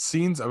in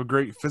scenes of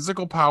great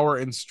physical power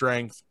and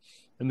strength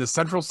in the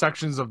central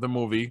sections of the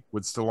movie,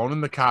 with Stallone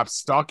and the cops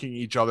stalking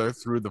each other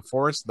through the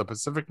forest of the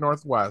Pacific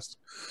Northwest,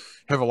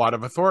 have a lot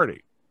of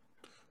authority.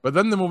 But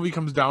then the movie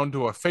comes down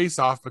to a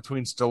face-off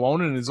between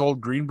Stallone and his old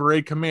Green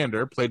Beret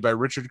commander, played by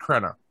Richard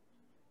Crenna.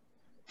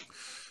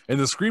 And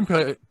the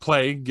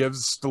screenplay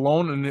gives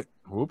Stallone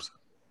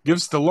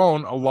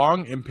a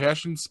long,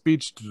 impassioned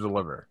speech to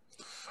deliver.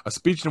 A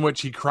speech in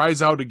which he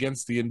cries out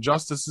against the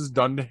injustices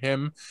done to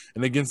him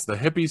and against the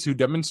hippies who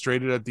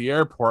demonstrated at the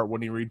airport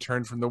when he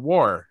returned from the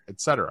war,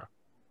 etc.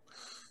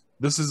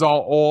 This is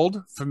all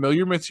old,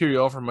 familiar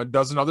material from a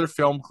dozen other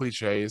film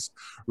cliches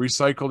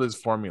recycled as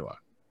formula.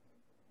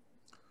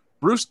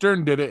 Bruce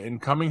Dern did it in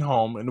Coming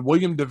Home and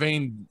William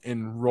Devane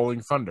in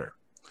Rolling Thunder.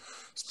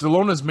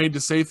 Stallone is made to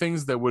say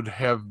things that would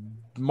have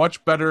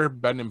much better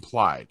been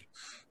implied.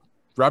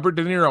 Robert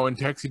De Niro in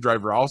Taxi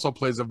Driver also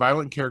plays a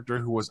violent character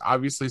who was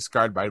obviously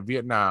scarred by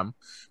Vietnam,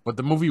 but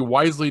the movie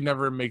wisely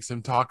never makes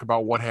him talk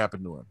about what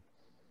happened to him.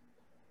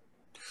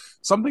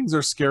 Some things are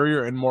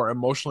scarier and more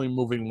emotionally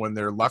moving when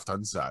they're left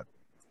unsaid.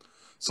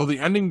 So the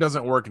ending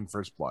doesn't work in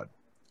First Blood.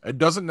 It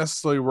doesn't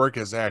necessarily work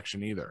as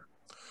action either.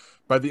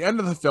 By the end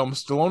of the film,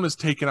 Stallone has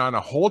taken on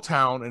a whole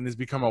town and has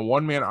become a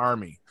one-man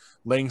army,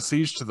 laying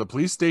siege to the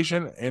police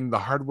station and the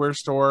hardware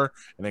store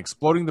and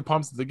exploding the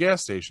pumps at the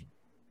gas station.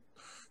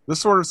 This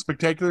sort of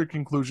spectacular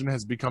conclusion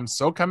has become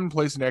so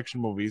commonplace in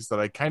action movies that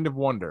I kind of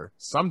wonder,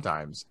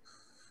 sometimes,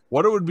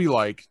 what it would be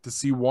like to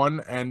see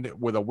one end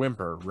with a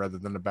whimper rather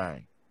than a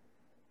bang.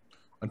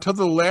 Until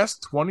the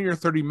last 20 or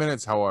 30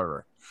 minutes,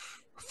 however,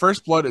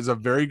 First Blood is a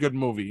very good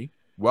movie,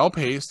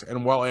 well-paced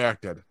and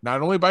well-acted,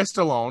 not only by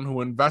Stallone,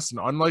 who invests an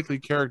unlikely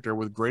character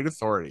with great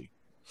authority,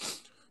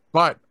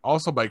 but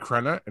also by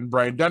Crenna and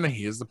Brian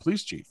Dennehy as the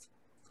police chief.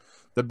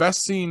 The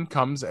best scene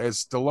comes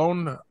as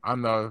Stallone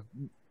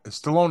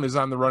is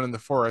on the run in the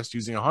forest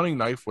using a hunting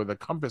knife with a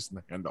compass in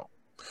the handle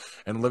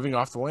and living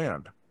off the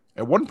land.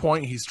 At one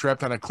point, he's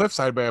trapped on a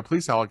cliffside by a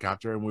police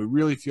helicopter, and we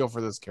really feel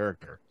for this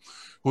character,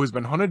 who has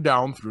been hunted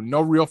down through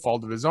no real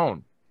fault of his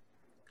own.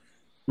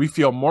 We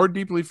feel more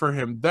deeply for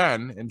him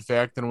then, in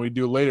fact, than we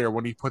do later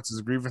when he puts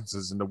his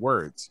grievances into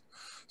words.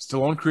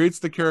 Stallone creates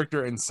the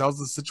character and sells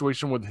the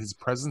situation with his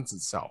presence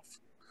itself.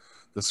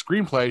 The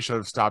screenplay should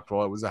have stopped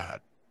while it was ahead.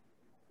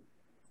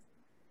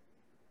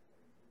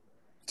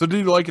 So did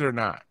you like it or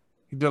not?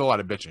 He did a lot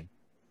of bitching.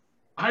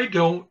 I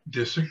don't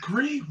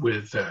disagree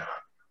with that.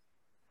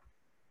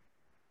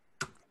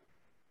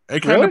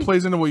 It kind of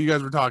plays into what you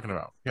guys were talking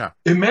about. Yeah.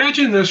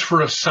 Imagine this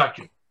for a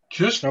second.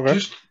 Just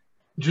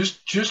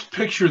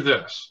picture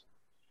this.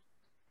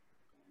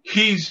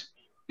 He's,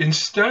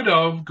 instead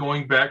of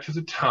going back to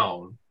the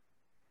town,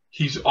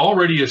 he's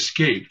already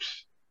escaped.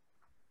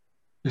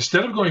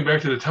 Instead of going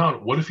back to the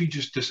town, what if he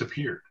just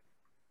disappeared?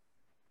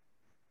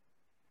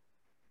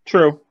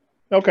 True.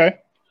 Okay.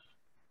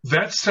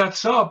 That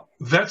sets up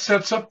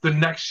the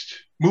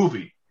next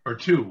movie or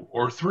 2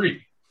 or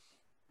 3.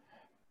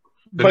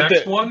 The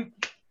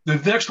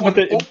next one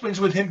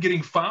opens with him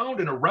getting found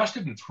and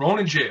arrested and thrown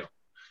in jail.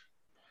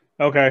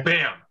 Okay.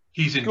 Bam.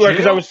 He's in jail.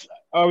 Because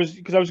I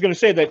was going to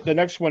say that the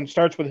next one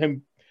starts with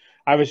him.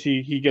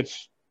 Obviously, he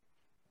gets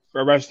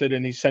arrested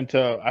and he's sent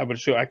to, I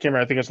can't remember,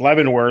 I think it's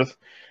Leavenworth,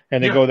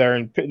 and they go there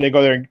and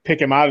pick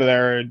him out of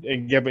there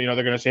and give, they're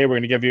going to say, hey, we're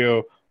going to give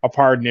you a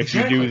pardon if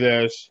you do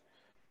this.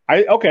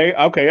 I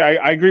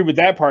agree with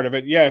that part of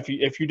it. Yeah,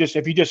 if he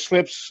just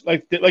slips,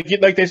 like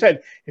they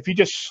said, if he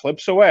just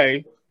slipped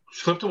away,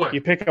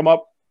 you pick him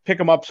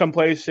up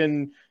someplace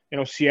in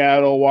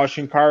Seattle,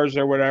 washing cars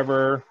or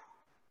whatever.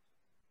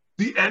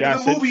 The end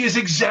of the movie is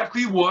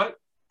exactly what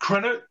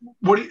Crenna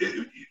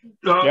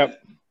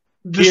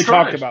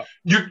described. About.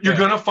 You're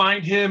going to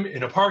find him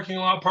in a parking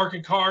lot,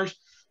 parking cars.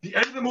 The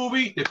end of the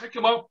movie, they pick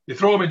him up, they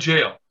throw him in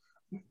jail.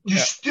 You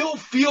still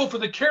feel for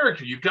the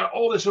character. You've got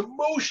all this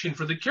emotion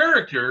for the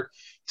character.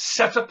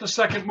 Sets up the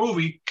second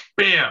movie.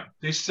 Bam!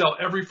 They sell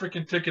every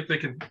freaking ticket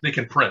they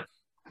can print.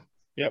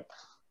 Yep,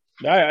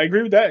 I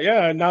agree with that.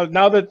 Yeah.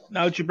 Now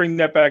that you bring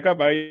that back up,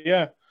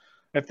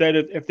 if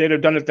they'd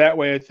have done it that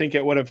way, I think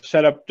it would have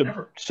set up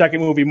the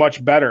second movie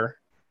much better.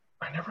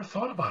 I never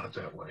thought about it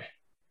that way.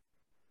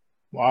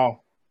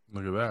 Wow!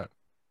 Look at that.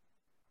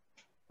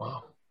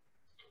 Wow.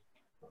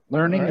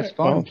 Learning is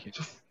fun. Well, it's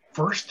the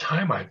first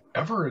time I've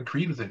ever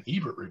agreed with an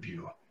Ebert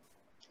review.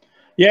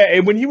 Yeah,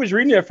 and when he was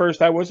reading it at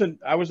first, I was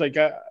like,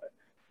 they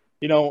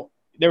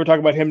were talking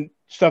about him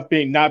stuff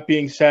not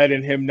being said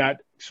and him not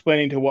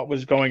explaining to what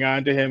was going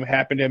on to him,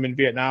 happened to him in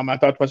Vietnam. I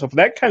thought to myself,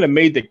 that kind of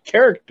made the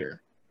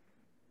character,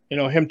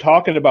 him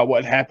talking about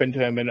what happened to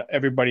him and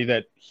everybody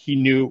that he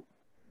knew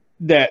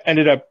that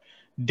ended up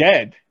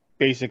dead,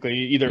 basically,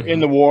 either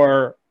in the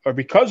war or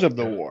because of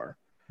the war.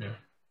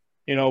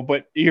 Yeah.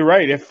 But you're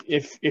right.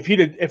 If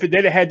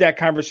they'd have had that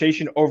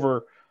conversation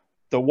over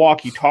the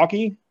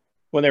walkie-talkie,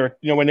 when they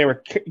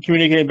were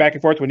communicating back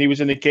and forth, when he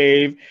was in the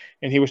cave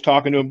and he was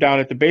talking to him down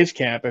at the base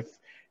camp,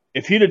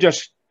 if he'd have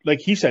just, like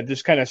he said,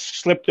 just kind of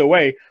slipped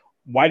away,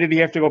 why did he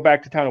have to go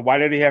back to town? Why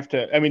did he have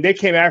to? I mean, they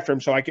came after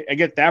him, so I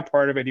get that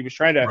part of it. He was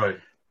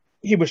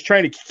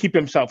trying to keep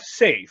himself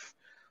safe.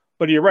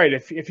 But you're right.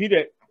 If he'd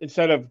have,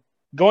 instead of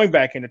going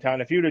back into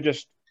town, if he would have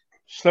just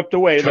slipped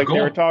away like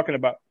they were talking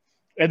about,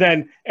 and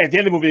then at the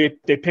end of the movie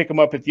they pick him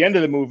up at the end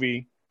of the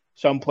movie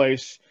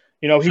someplace,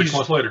 he's 6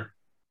 months later.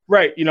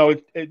 Right.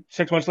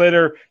 6 months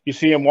later, you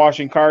see him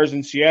washing cars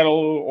in Seattle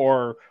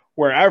or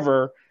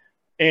wherever,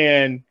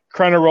 and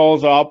Crenna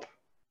rolls up,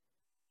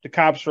 the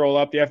cops roll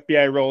up, the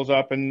FBI rolls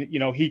up, and,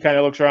 he kind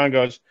of looks around and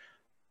goes,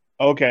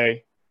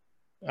 okay,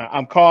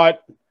 I'm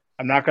caught.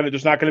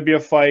 There's not going to be a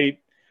fight.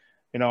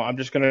 I'm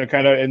just going to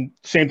kind of, and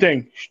same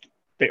thing.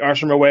 They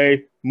usher him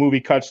away,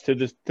 movie cuts to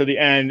the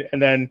end,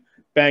 and then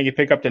bang, you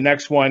pick up the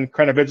next one.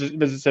 Crenna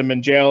visits him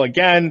in jail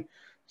again,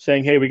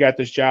 saying, hey, we got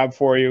this job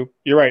for you.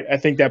 You're right. I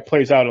think that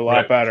plays out a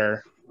lot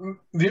better.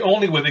 The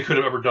only way they could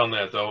have ever done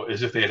that, though,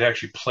 is if they had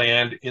actually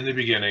planned in the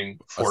beginning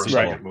for a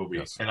second movie.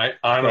 Yes. And I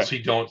honestly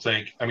don't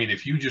think,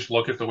 if you just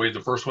look at the way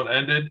the first one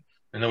ended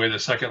and the way the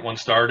second one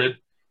started,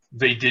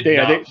 they did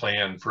not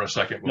plan for a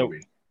second movie.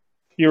 Nope.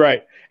 You're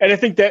right. And I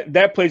think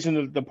that plays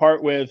into the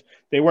part with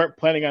they weren't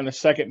planning on the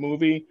second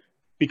movie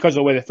because of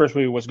the way the first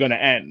movie was going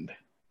to end.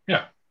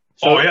 Yeah.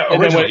 So,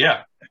 originally,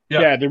 yeah,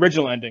 the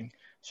original ending.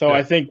 So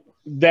I think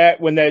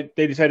that when they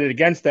decided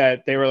against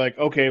that, they were like,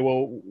 okay,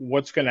 well,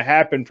 what's going to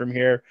happen from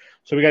here?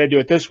 So we got to do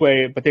it this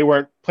way. But they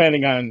weren't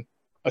planning on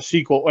a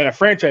sequel and a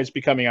franchise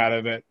becoming out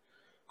of it.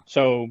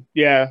 So,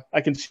 yeah,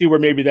 I can see where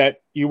maybe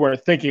that you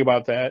weren't thinking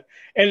about that.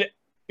 And,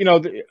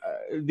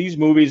 these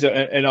movies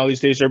and all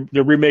these days,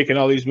 they're remaking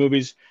all these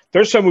movies.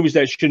 There's some movies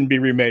that shouldn't be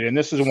remade, and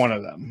this is one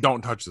of them.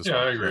 Don't touch this. Yeah,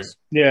 I agree.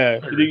 Yeah,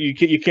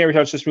 you can't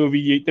retouch this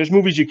movie. There's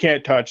movies you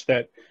can't touch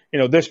that,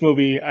 this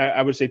movie,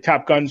 I would say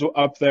Top Gun's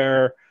up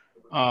there.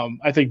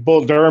 I think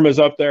Bull Durham is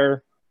up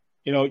there.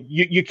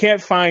 You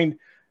can't find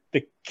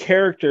the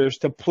characters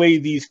to play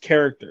these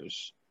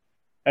characters.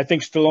 I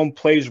think Stallone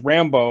plays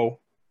Rambo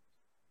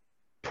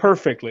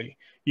perfectly.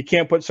 You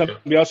can't put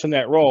somebody else in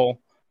that role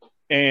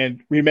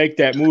and remake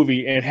that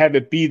movie and have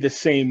it be the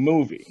same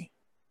movie.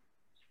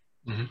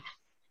 Mm-hmm.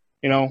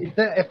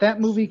 If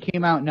that movie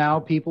came out now,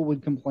 people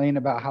would complain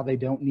about how they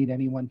don't need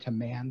anyone to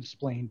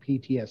mansplain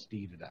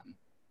PTSD to them.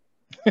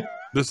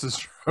 This is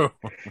true.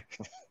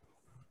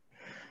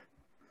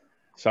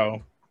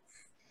 So,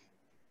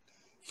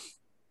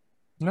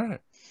 all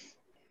right.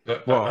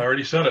 Well, I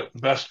already said it.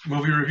 Best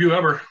movie review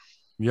ever.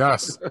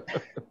 Yes.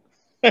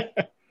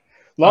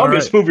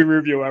 Longest movie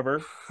review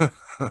ever.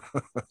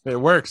 It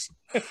works.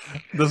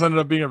 This ended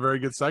up being a very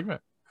good segment.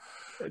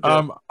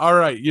 All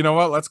right. You know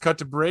what? Let's cut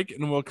to break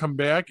and we'll come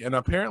back. And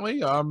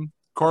apparently,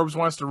 Corbs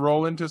wants to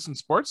roll into some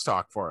sports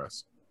talk for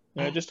us.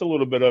 Yeah, just a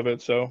little bit of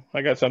it. So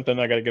I got something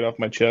I got to get off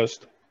my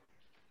chest.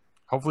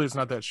 Hopefully, it's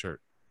not that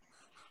shirt.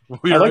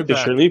 I like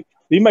this shirt.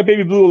 Leave my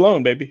baby blue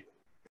alone, baby.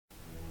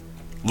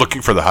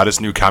 Looking for the hottest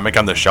new comic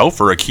on the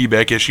shelf or a key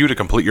back issue to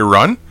complete your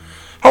run?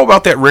 How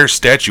about that rare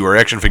statue or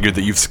action figure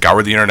that you've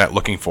scoured the internet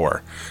looking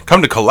for?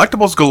 Come to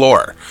Collectibles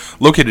Galore,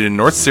 located in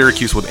North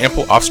Syracuse with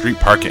ample off-street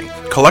parking.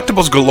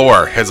 Collectibles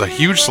Galore has a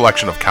huge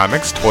selection of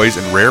comics, toys,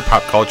 and rare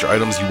pop culture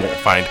items you won't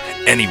find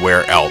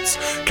anywhere else.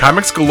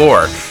 Comics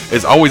Galore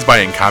is always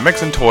buying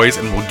comics and toys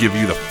and will give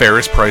you the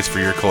fairest price for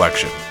your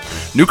collection.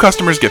 New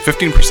customers get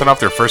 15% off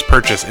their first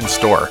purchase in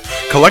store.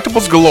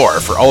 Collectibles Galore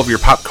for all of your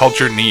pop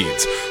culture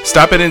needs.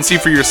 Stop in and see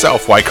for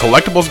yourself why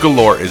Collectibles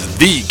Galore is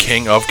the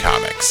king of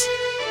comics.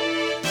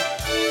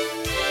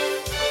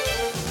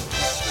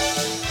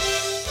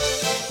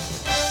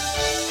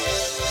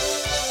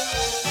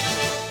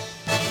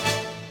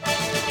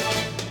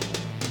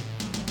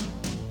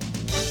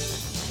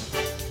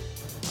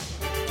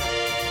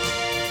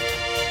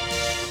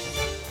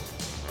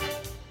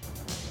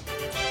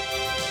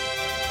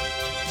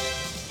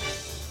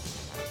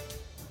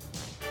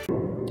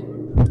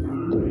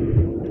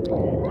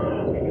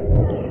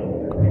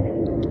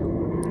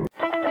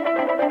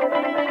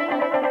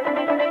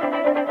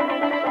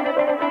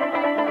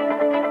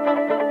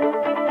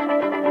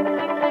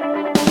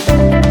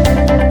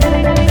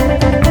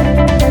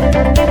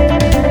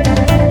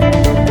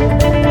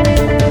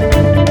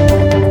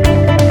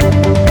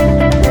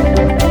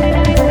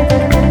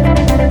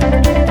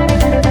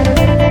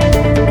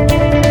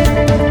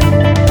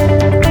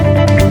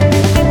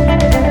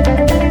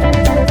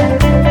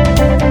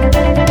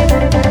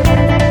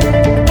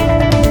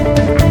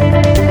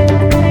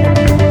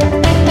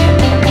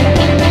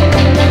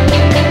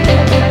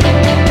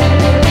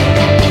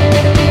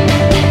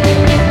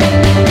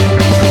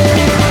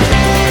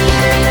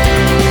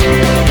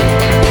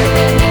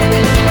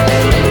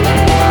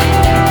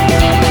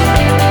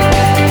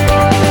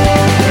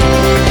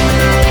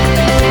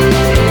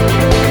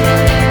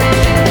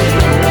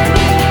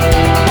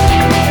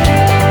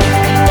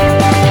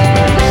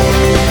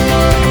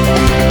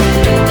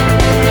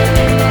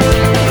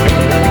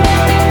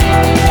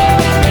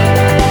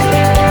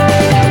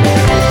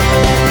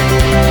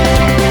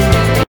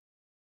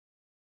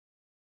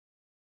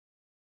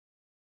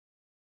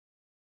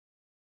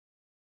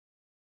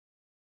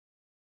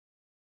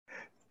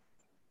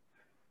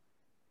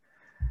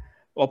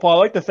 Well, Paul, I'd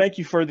like to thank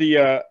you for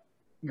the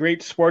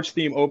great sports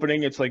theme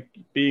opening. It's like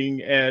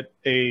being at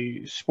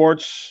a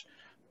sports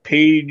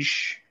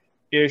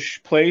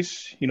page-ish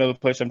place. You know the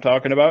place I'm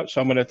talking about.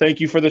 So I'm going to thank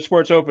you for the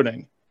sports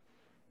opening.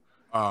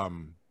 I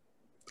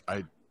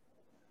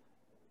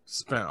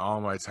spent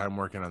all my time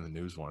working on the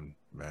news one,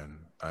 man.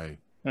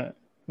 Well,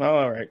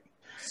 all right.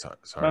 Sorry.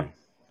 Well,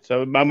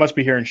 so I must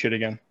be hearing shit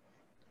again.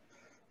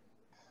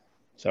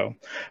 So,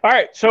 all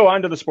right. So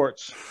on to the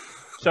sports.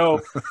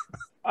 So,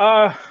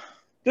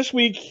 this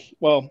week,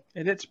 well,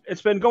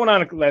 it's been going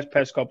on the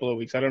past couple of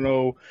weeks. I don't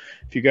know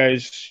if you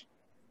guys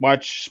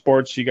watch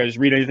sports, you guys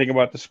read anything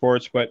about the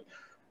sports, but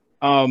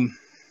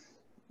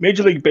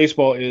Major League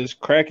Baseball is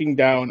cracking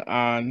down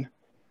on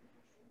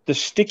the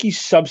sticky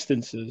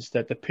substances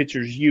that the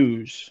pitchers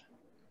use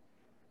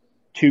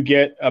to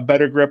get a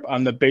better grip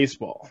on the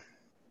baseball.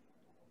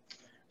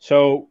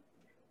 So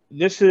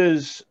this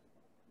is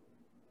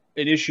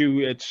an issue.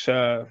 It's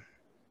I've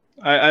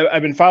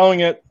been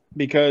following it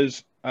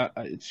because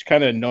it's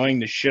kind of annoying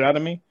the shit out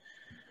of me.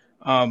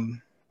 How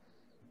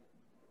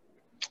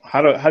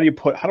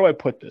do I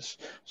put this?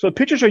 So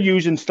pitchers are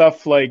using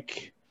stuff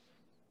like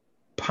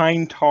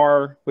pine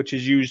tar, which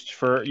is used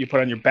for you put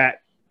on your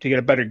bat to get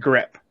a better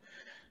grip.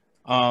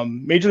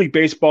 Major League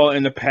Baseball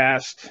in the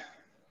past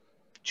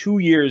 2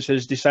 years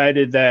has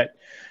decided that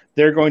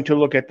they're going to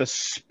look at the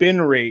spin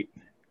rate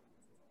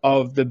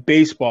of the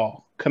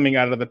baseball coming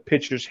out of the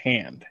pitcher's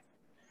hand.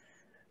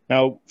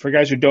 Now, for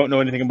guys who don't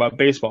know anything about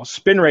baseball,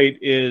 spin rate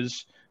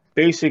is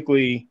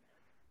basically,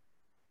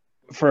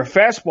 for a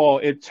fastball,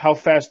 it's how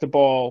fast the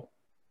ball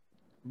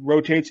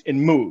rotates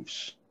and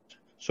moves.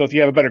 So if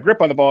you have a better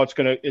grip on the ball,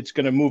 it's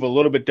gonna move a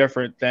little bit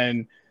different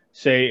than,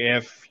 say,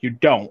 if you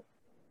don't.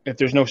 If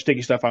there's no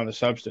sticky stuff on the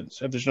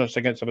substance, if there's no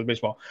sticky stuff on the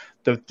baseball.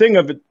 The thing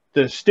of it,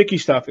 the sticky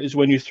stuff is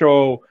when you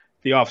throw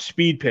the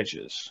off-speed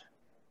pitches.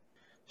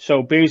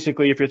 So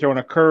basically, if you're throwing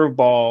a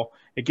curveball,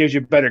 it gives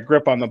you better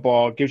grip on the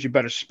ball, it gives you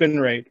better spin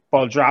rate,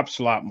 ball drops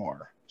a lot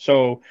more.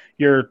 So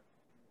your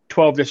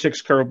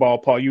 12-6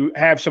 curveball, Paul, you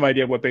have some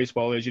idea of what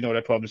baseball is. You know what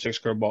a 12-6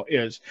 curveball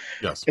is.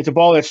 Yes. It's a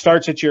ball that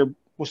starts at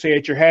we'll say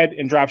at your head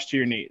and drops to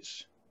your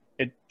knees.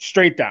 It's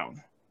straight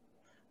down.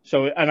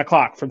 So on a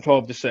clock from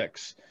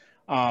 12-6.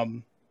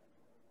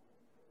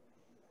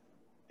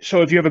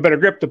 So if you have a better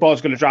grip, the ball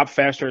is going to drop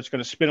faster. It's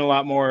going to spin a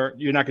lot more.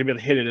 You're not going to be able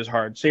to hit it as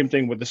hard. Same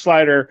thing with the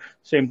slider.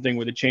 Same thing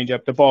with the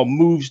changeup. The ball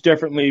moves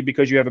differently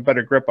because you have a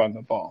better grip on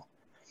the ball.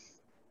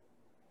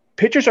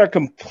 Pitchers are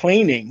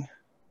complaining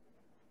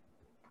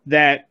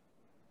that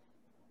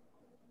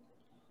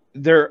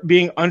they're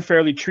being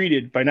unfairly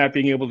treated by not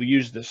being able to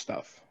use this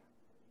stuff.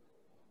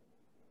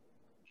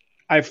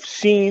 I've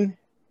seen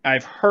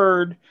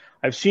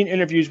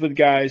interviews with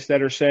guys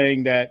that are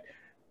saying that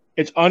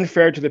it's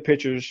unfair to the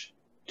pitchers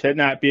to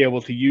not be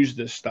able to use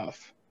this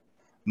stuff.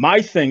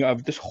 My thing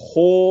of this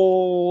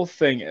whole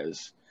thing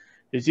is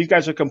these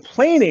guys are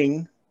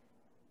complaining.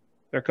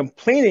 They're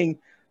complaining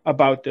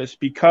about this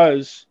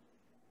because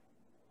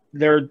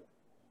they're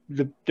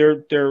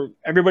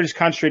everybody's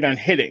concentrated on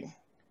hitting.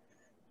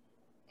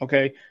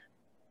 Okay,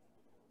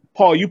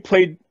 Paul,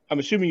 I'm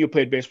assuming you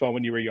played baseball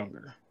when you were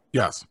younger.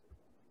 Yes.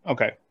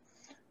 Okay.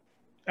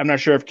 I'm not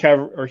sure if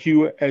Kev or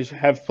Hugh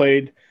have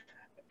played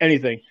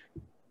anything.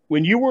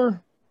 When you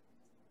were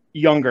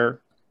younger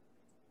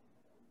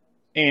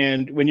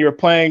and when you were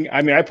playing,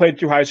 I mean, I played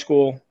through high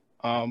school.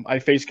 I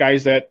faced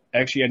guys that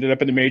actually ended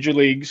up in the major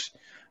leagues.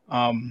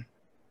 You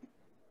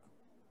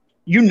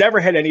never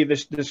had any of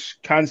this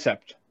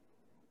concept.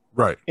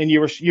 Right. And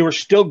you were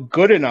still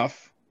good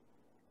enough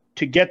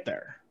to get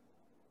there.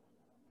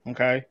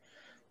 Okay.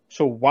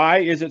 So why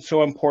is it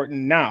so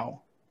important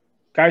now?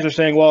 Guys are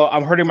saying, well,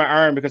 I'm hurting my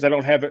arm because I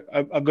don't have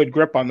a good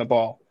grip on the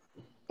ball.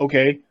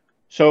 Okay.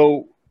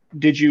 So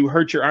did you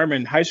hurt your arm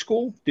in high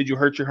school? Did you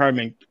hurt your arm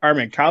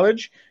in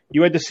college?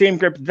 You had the same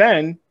grip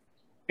then,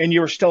 and you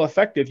were still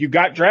effective. You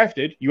got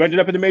drafted. You ended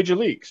up in the major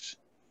leagues.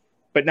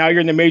 But now you're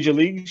in the major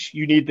leagues.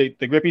 You need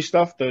the grippy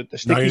stuff, the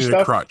sticky now you need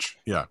stuff. A crutch.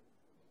 Yeah.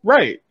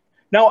 Right.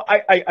 Now,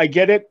 I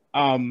get it.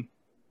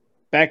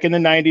 Back in the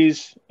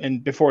 90s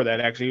and before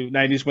that, actually,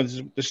 90s was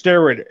the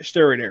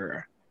steroid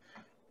era.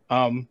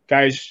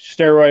 Guys,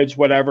 steroids,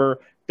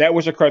 whatever. That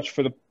was a crutch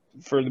for the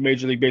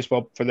Major League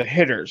Baseball for the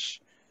hitters.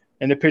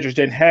 And the pitchers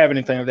didn't have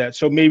anything of that.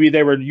 So maybe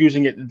they were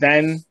using it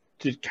then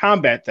to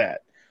combat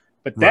that.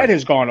 But that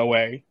has gone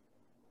away.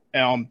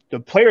 The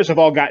players have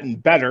all gotten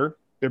better.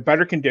 They're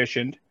better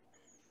conditioned.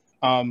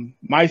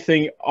 My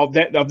thing of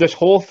this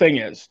whole thing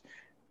is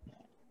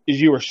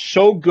you were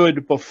so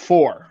good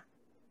before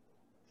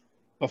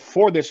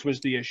this was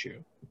the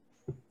issue.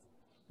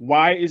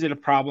 Why is it a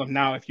problem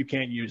now if you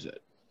can't use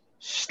it?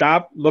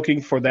 Stop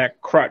looking for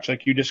that crutch,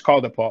 like you just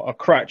called it, Paul, a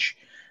crutch,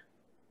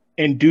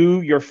 and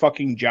do your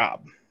fucking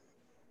job.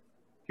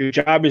 Your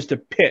job is to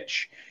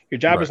pitch. Your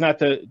job is not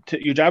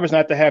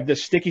to have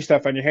this sticky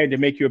stuff on your hand to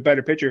make you a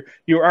better pitcher.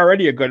 You're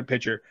already a good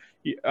pitcher.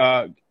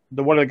 One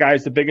of the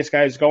guys, the biggest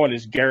guys going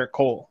is Garrett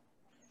Cole.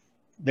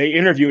 They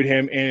interviewed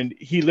him, and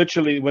he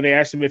literally, when they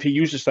asked him if he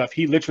used the stuff,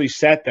 he literally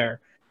sat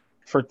there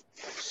for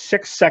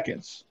 6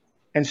 seconds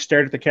and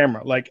stared at the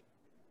camera. Like,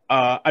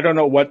 I don't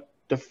know what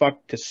the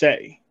fuck to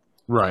say.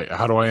 Right.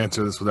 How do I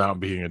answer this without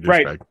being a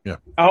douchebag? Right. Yeah.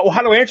 Well,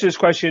 how do I answer this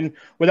question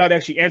without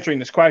actually answering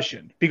this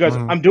question? Because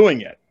I'm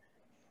doing it.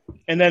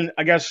 And then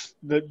I guess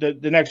the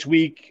next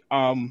week,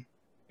 one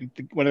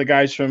of the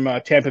guys from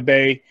Tampa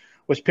Bay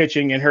was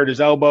pitching and hurt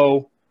his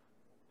elbow.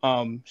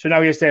 So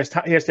now he has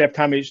to have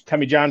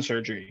Tommy John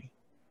surgery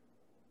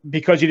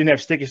because he didn't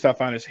have sticky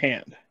stuff on his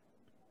hand.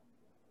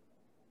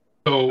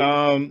 So,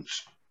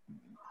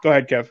 go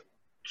ahead, Kev.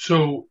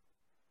 So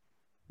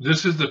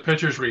this is the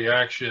pitcher's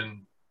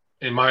reaction,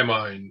 in my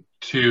mind,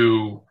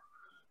 to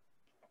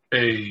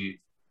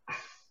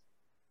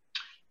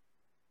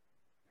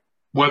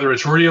whether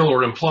it's real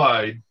or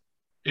implied,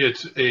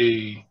 it's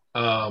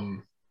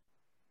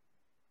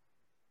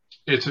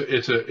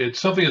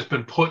something that's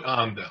been put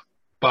on them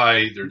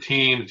by their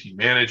team, the team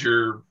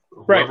manager,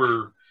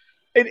 whoever,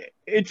 whatever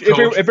what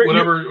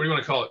do you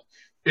want to call it?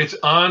 It's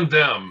on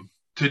them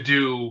to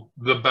do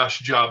the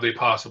best job they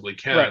possibly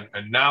can,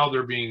 and now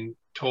they're being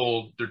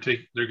told they're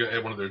going to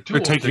have one of their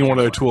tools. They're taking one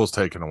of their tools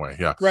taken away.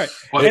 Yeah, right.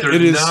 But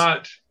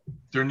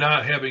they're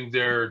not having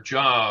their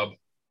job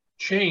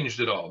changed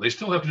at all. They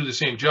still have to do the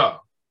same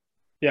job.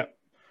 Yeah,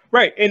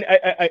 right. And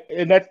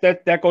and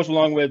that goes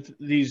along with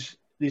these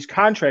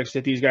contracts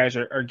that these guys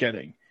are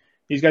getting.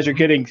 These guys are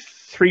getting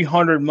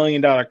 $300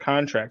 million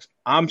contracts.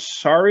 I'm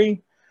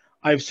sorry,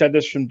 I've said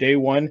this from day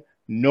one.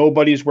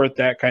 Nobody's worth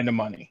that kind of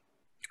money.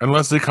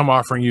 Unless they come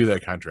offering you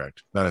that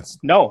contract.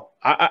 No.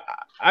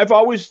 I've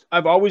always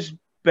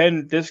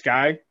been this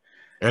guy.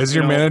 As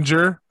your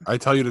manager, I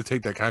tell you to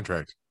take that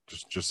contract.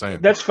 Just saying.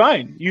 That's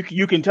fine.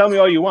 You can tell me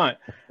all you want.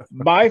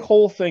 My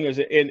whole thing is,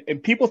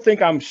 and people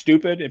think I'm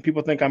stupid and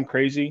people think I'm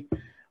crazy.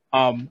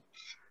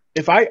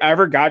 If I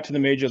ever got to the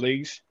major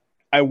leagues,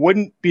 I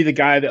wouldn't be the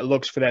guy that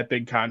looks for that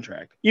big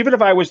contract, even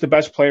if I was the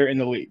best player in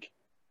the league.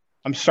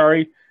 I'm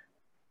sorry.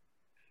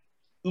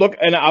 Look,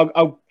 and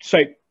I'll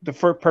cite the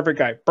perfect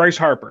guy, Bryce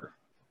Harper.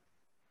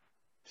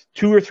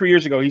 2 or 3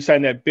 years ago, he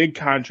signed that big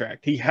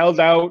contract. He held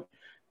out,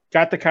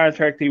 got the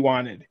contract he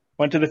wanted,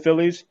 went to the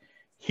Phillies.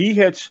 He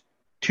hits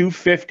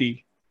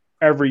 $250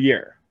 every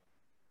year.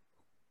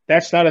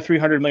 That's not a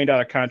 $300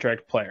 million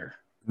contract player.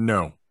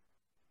 No.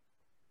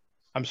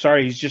 I'm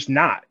sorry, he's just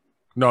not.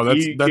 No,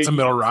 that's a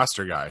middle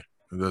roster guy.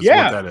 That's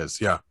what that is.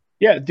 Yeah.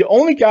 Yeah, the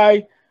only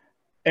guy,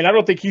 and I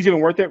don't think he's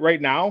even worth it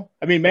right now.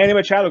 I mean, Manny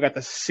Machado got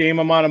the same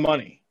amount of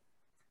money.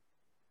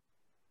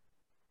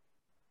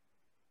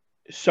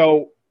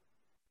 So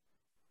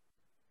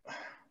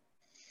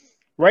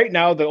right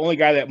now, the only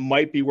guy that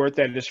might be worth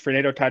that is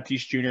Fernando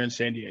Tatis Jr. in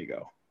San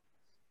Diego.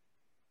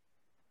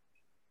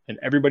 And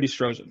everybody's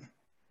frozen.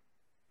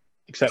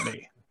 Except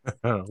me.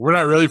 We're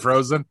not really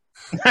frozen.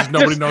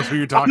 Nobody knows who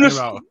you're talking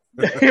about.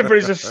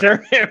 Everybody's just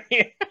staring at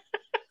me.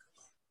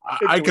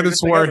 I could have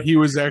swore he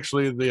was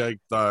actually the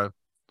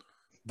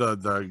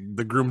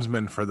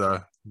groomsman for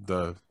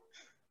the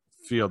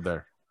field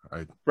there.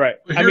 Right.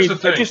 But here's the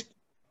thing.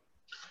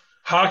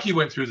 Hockey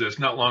went through this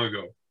not long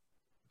ago.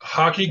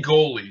 Hockey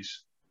goalies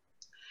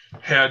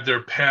had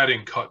their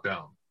padding cut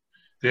down.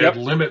 They had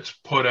limits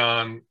put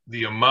on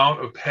the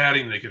amount of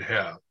padding they could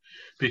have,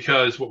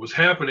 because what was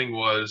happening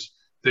was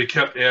they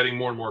kept adding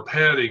more and more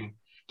padding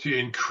to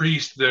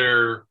increase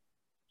their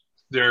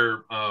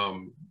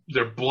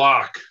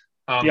block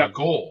on the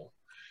goal.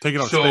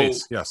 Taking up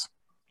space, yes.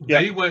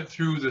 They went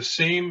through the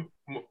same,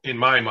 in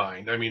my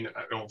mind. I mean,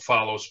 I don't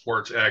follow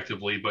sports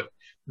actively, but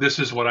this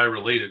is what I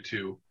relate it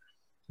to.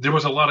 There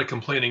was a lot of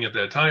complaining at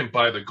that time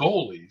by the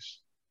goalies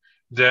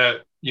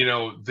that,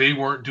 they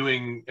weren't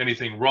doing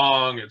anything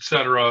wrong,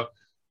 etc.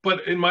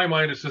 But in my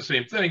mind, it's the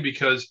same thing,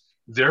 because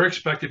they're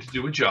expected to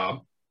do a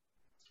job.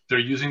 They're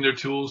using their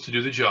tools to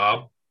do the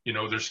job,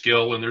 their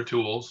skill and their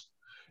tools,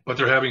 but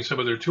they're having some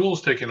of their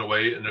tools taken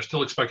away and they're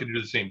still expected to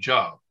do the same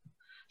job.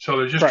 So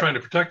they're just trying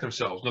to protect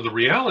themselves. Now, the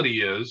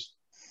reality is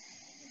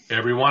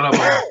every one of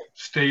them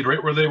stayed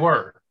right where they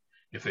were.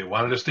 If they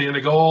wanted to stay in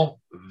the goal,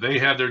 they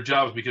had their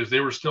jobs because they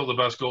were still the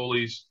best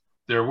goalies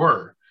there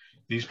were.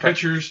 These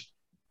pitchers,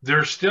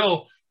 they're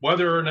still,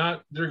 whether or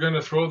not they're going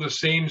to throw the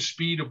same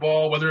speed of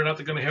ball, whether or not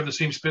they're going to have the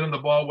same spin on the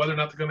ball, whether or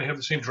not they're going to have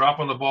the same drop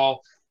on the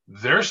ball,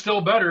 they're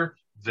still better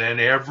than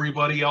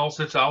everybody else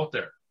that's out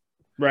there.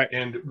 Right.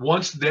 And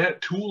once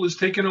that tool is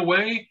taken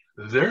away,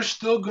 they're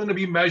still going to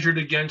be measured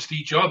against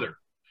each other,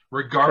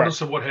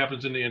 regardless of what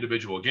happens in the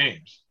individual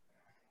games.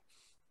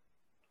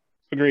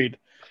 Agreed.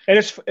 And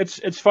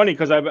it's funny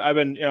because I've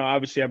been,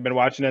 obviously I've been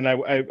watching, and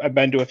I've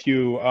been to a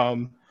few.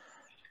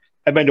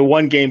 I've been to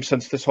one game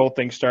since this whole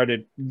thing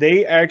started.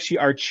 They actually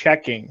are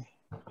checking,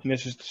 and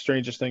this is the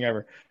strangest thing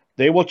ever.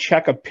 They will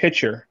check a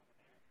pitcher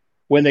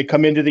when they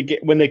come into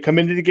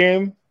the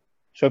game.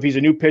 So if he's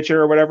a new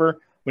pitcher or whatever,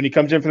 when he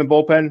comes in from the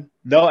bullpen,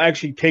 they'll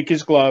actually take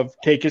his glove,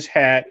 take his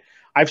hat.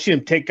 I've seen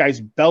him take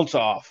guys' belts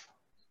off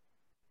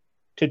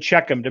to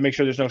check them to make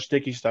sure there's no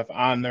sticky stuff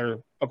on their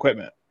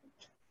equipment.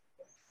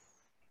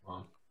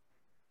 Wow.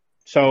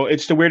 So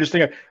it's the weirdest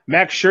thing.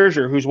 Max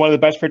Scherzer, who's one of the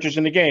best pitchers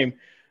in the game,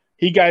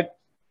 he got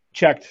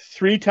checked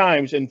 3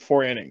 times in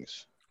 4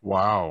 innings.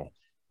 Wow.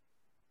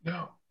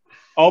 No.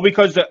 All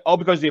because the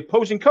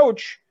opposing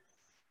coach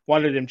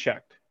wanted him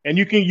checked. And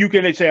you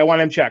can say, I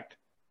want him checked.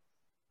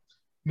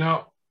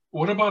 Now,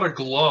 what about a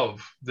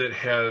glove that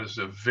has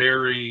a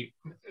very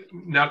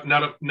not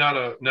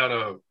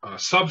a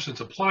substance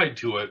applied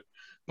to it,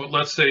 but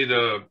let's say in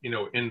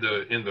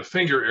the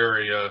finger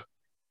area,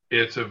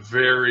 it's a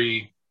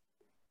very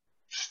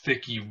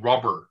sticky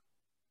rubber.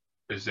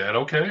 Is that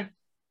okay?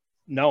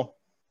 No.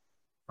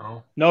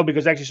 Oh. No,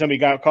 because actually somebody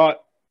got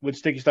caught with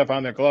sticky stuff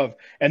on their glove,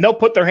 and they'll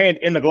put their hand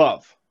in the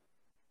glove.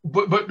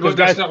 But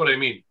that's not what I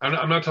mean.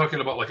 I'm not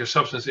talking about like a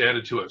substance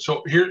added to it.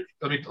 So here,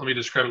 let me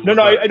describe it. No,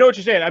 I know what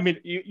you're saying. I mean,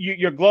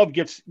 your glove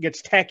gets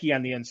tacky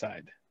on the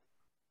inside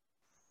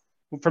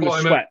from the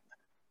sweat.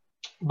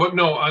 But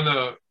no,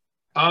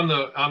 on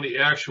the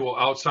actual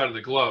outside of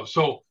the glove.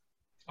 So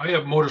I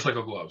have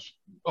motorcycle gloves,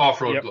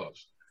 off-road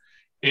gloves,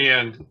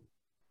 and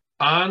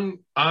on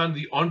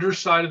the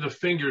underside of the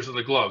fingers of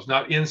the gloves,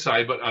 not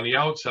inside but on the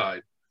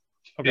outside,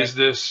 is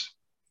this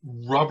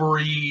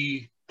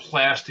rubbery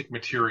plastic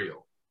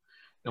material.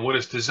 And what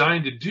it's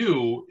designed to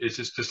do is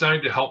it's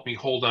designed to help me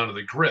hold on to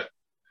the grip.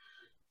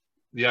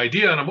 The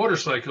idea on a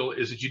motorcycle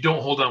is that you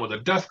don't hold on with a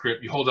death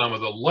grip, you hold on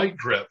with a light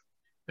grip.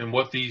 And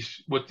what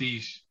this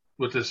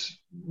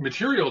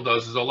material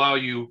does is allow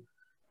you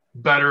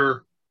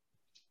better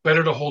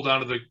to hold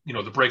on to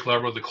the brake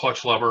lever, the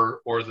clutch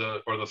lever, or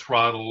the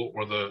throttle,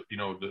 or the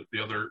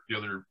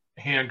other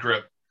hand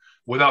grip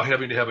without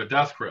having to have a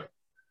death grip.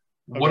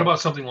 Okay. What about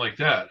something like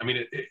that? I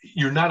mean,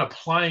 you're not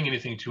applying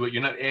anything to it.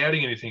 You're not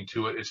adding anything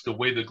to it. It's the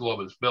way the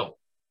glove is built.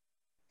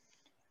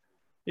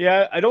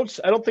 Yeah, I don't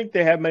think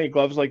they have many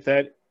gloves like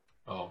that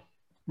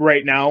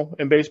right now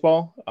in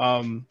baseball.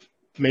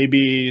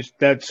 Maybe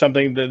that's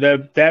something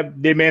that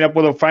they may end up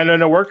with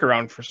finding a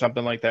workaround for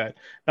something like that.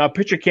 Now, a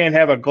pitcher can't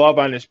have a glove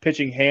on his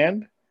pitching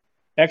hand.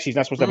 Actually, he's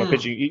not supposed to have a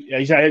pitching.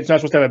 He's not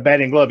supposed to have a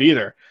batting glove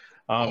either.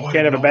 Can't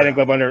have a batting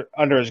glove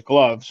under his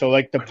glove. So,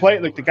 like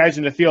the guys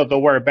in the field,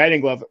 they'll wear a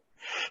batting glove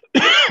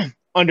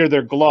under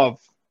their glove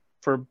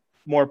for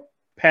more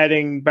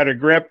padding, better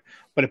grip.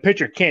 But a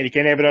pitcher can't. He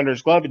can't have it under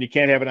his glove, and he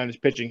can't have it on his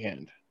pitching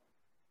hand.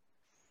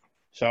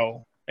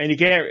 So, and you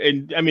can't.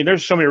 And I mean,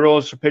 there's so many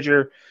rules for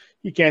pitcher.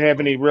 He can't have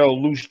any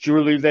real loose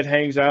jewelry that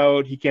hangs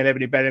out. He can't have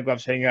any batting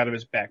gloves hanging out of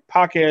his back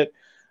pocket.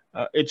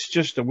 It's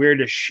just the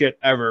weirdest shit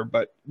ever.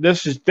 But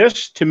this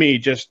to me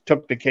just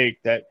took the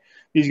cake that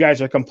these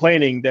guys are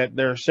complaining that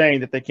they're saying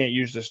that they can't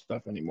use this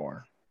stuff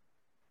anymore.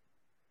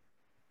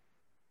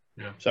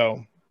 Yeah.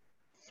 So.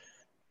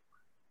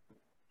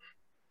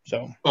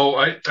 Oh,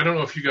 I don't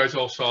know if you guys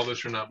all saw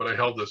this or not, but I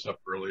held this up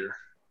earlier.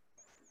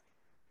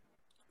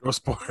 Go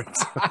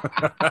Sports.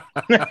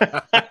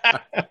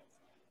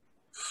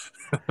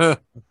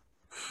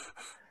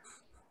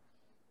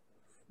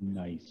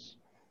 Nice.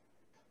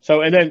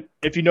 So, and then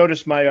if you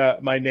notice my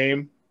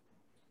name,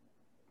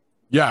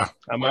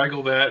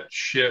 waggle that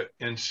shit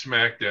and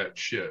smack that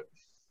shit.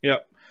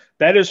 Yep,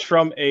 that is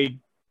from a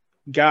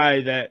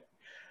guy that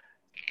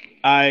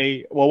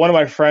one of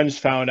my friends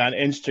found on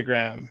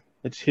Instagram.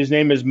 His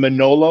name is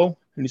Manolo,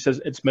 and he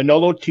says it's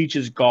Manolo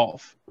Teaches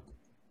Golf.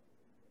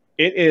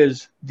 It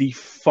is the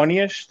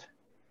funniest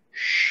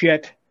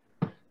shit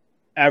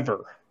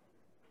ever.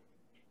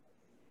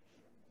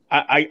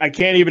 I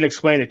can't even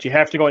explain it. You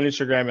have to go on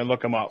Instagram and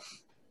look him up.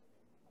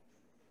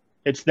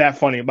 It's that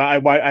funny.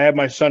 I have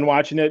my son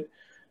watching it.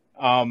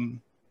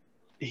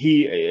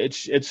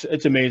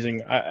 It's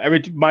amazing.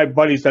 My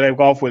buddies that I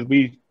golf with,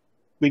 we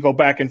go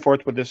back and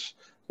forth with this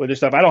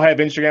stuff. I don't have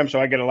Instagram, so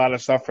I get a lot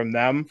of stuff from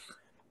them.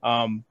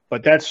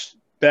 But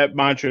that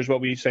mantra is what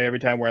we say every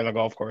time we're on the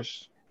golf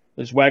course.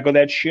 Is waggle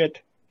that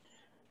shit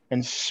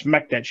and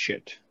smack that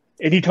shit.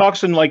 And he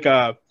talks in like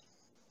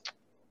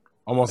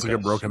almost like a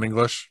broken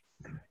English.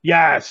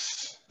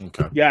 Yes.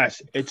 Okay.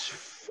 Yes, it's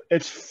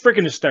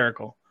freaking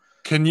hysterical.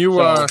 Can you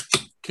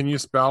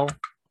spell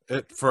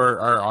it for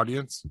our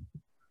audience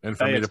and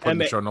for me to put in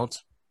the show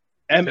notes?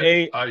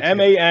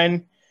 Manelo,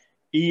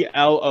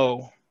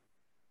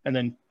 and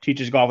then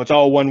Teaches Golf. It's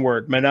all one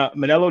word.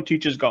 Manelo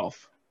Teaches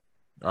Golf.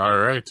 All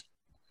right,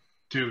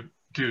 dude,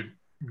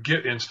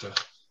 get Insta.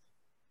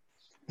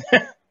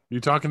 You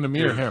talking to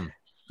me or him?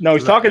 No,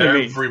 he's talking to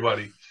me.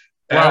 Everybody.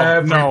 Well,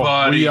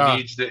 everybody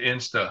needs the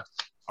Insta.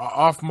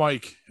 Off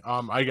mic,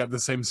 I got the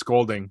same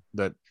scolding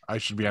that I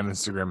should be on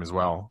Instagram as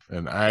well,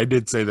 and I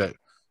did say that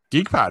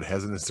GeekPod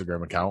has an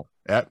Instagram account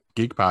at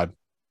GeekPod.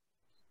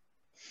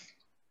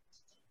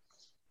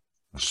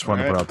 Just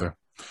want to put out there.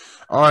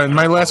 Oh, and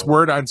my last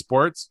word on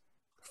sports: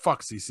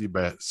 fuck CC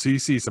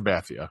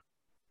Sabathia.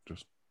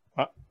 Just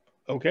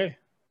okay.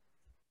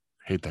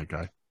 Hate that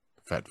guy,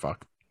 fat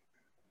fuck.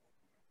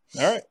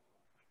 All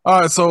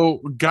right. So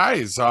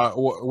guys,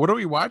 what are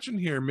we watching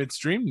here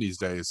midstream these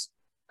days?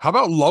 How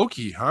about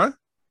Loki, huh?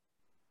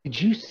 Did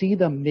you see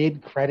the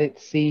mid-credit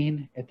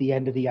scene at the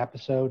end of the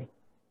episode?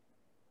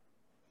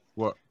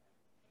 What?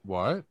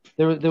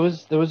 There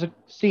was a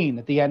scene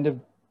at the end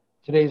of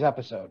today's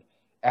episode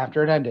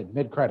after it ended,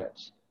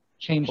 mid-credits.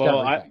 Changed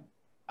everything.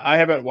 I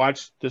haven't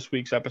watched this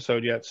week's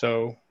episode yet,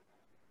 so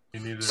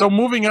So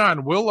moving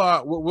on,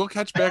 we'll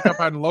catch back up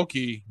on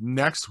Loki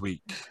next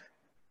week.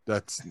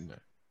 That's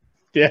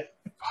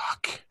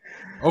fuck.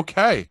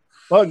 Okay.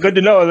 Well, good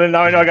to know. Then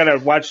now I know I got to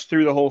watch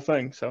through the whole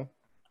thing. So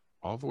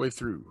all the way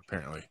through,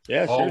 apparently.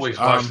 Yeah. Always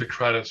watch the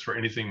credits for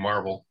anything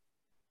Marvel.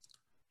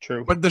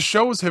 True. But the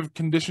shows have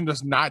conditioned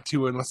us not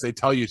to unless they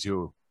tell you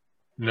to.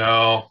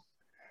 No.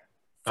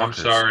 I'm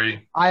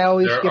sorry. I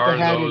always there skip are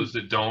ahead. Those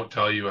that don't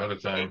tell you ahead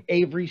of time.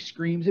 Avery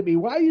screams at me,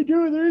 "Why are you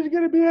doing? There isn't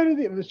going to be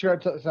anything." The show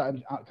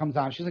comes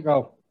on. She's like,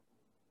 "Oh."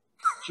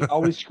 She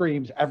always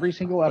screams every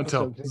single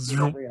episode.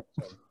 Every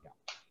episode.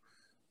 Yeah.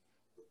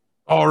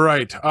 All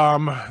right.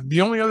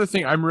 The only other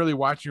thing I'm really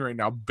watching right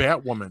now,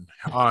 Batwoman.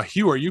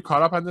 Hugh, are you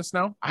caught up on this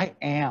now? I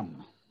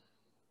am.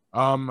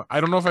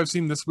 I don't know if I've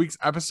seen this week's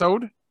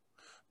episode,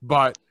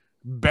 but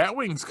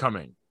Batwing's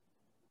coming.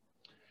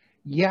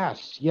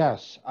 Yes.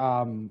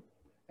 I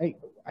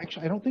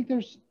don't think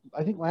there's.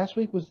 I think last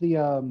week was the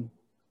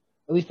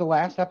at least the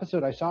last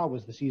episode I saw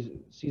was the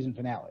season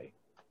finale.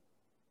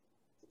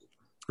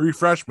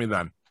 Refresh me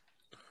then.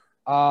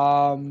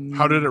 How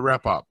did it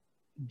wrap up?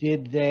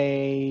 Did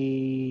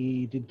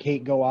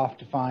Kate go off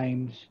to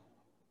find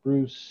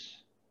Bruce?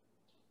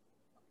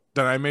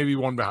 Then I may be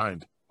one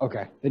behind.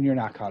 Okay, then you're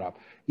not caught up.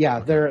 Yeah,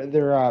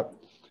 they're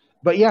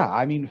but yeah,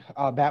 I mean,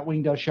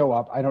 Batwing does show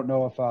up. I don't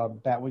know if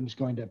Batwing's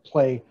going to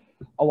play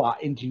a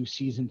lot into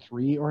season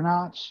 3 or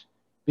not,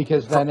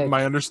 because then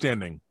my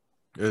understanding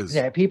is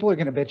people are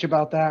going to bitch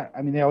about that.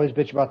 I mean, they always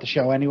bitch about the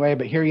show anyway.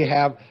 But here you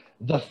have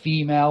the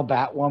female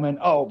Batwoman.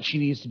 Oh, she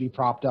needs to be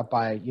propped up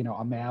by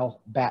a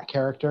male Bat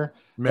character.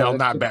 Male,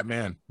 not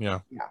Batman. Yeah.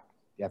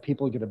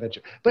 People are going to bitch,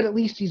 but at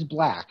least he's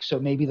black, so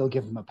maybe they'll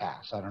give him a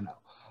pass. I don't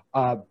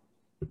know.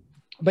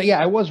 But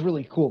yeah, it was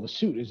really cool. The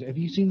suit have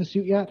you seen the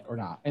suit yet or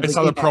not? I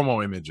saw the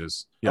promo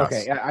images. Yes.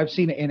 Okay, I've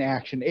seen it in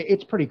action.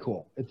 It's pretty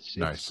cool. It's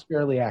nice. It's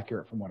fairly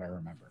accurate from what I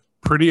remember.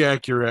 Pretty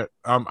accurate.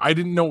 I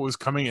didn't know it was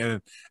coming,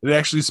 and it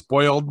actually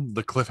spoiled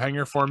the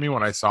cliffhanger for me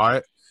when I saw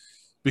it,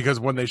 because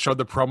when they showed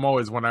the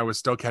promo is when I was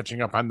still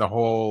catching up on the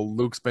whole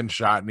Luke's been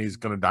shot and he's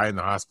going to die in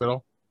the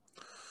hospital.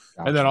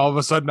 Gotcha. And then all of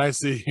a sudden I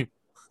see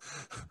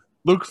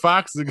Luke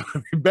Fox is going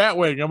to be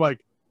Batwing. I'm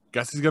like,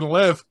 guess he's going to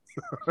live.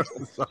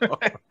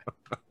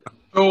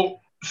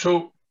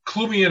 So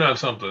clue me in on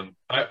something.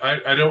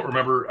 I don't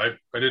remember.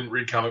 I didn't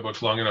read comic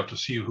books long enough to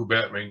see who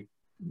Batwing,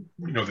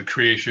 the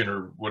creation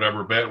or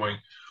whatever Batwing.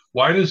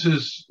 Why does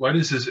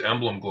his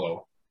emblem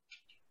glow?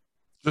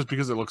 Just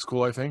because it looks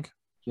cool, I think.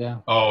 Yeah.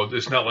 Oh,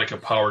 it's not like a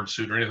powered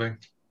suit or anything.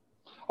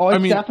 Oh,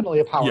 it's definitely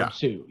a powered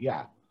suit.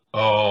 Yeah.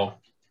 Oh.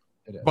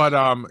 It is.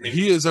 But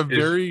he is a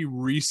very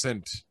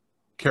recent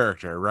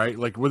character, right?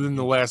 Like within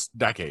the last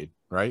decade,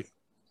 right?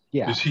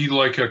 Yeah. Is he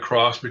like a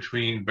cross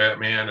between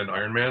Batman and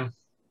Iron Man?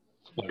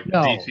 Like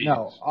no, DC?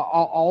 No.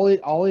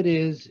 All it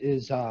is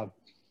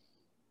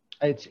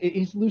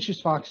it's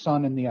Lucius Fox's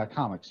son in the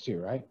comics too,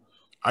 right?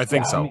 I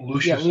think so. I mean,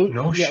 Lucius,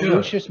 shit.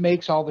 Lucius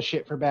makes all the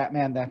shit for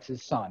Batman. That's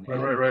his son.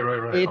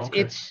 Right.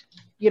 It's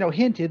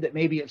hinted that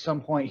maybe at some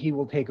point he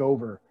will take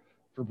over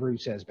for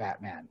Bruce as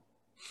Batman.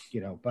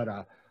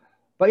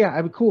 But yeah,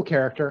 I'm a cool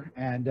character,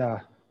 and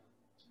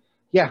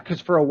because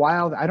for a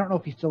while, I don't know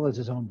if he still has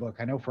his own book.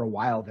 I know for a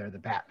while there, the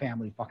Bat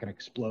family fucking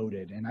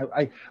exploded, and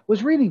I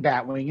was reading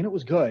Batwing, and it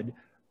was good.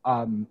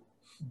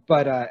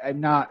 But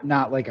I'm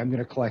not like I'm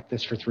going to collect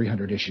this for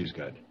 300 issues.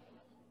 Good.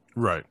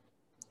 Right.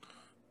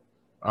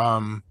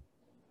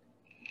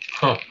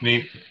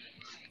 Neat.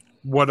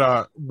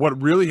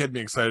 What really had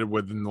me excited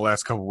within the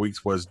last couple of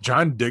weeks was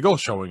John Diggle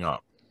showing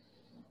up.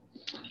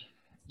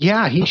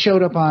 Yeah, he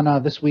showed up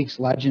on this week's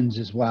Legends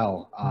as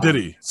well. Did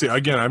he? See,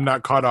 again, I'm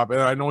not caught up,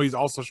 and I know he's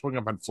also showing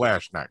up on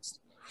Flash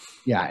next.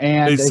 Yeah,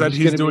 and they said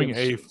he's doing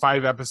a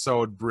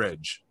 5-episode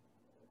bridge,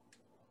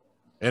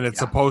 and it's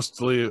supposed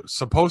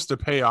to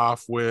pay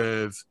off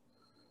with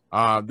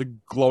the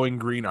glowing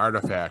green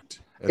artifact.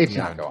 It's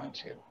not going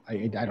to.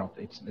 I don't.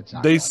 It's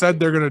not. They said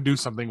they're going to do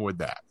something with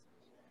that.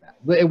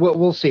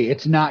 We'll see.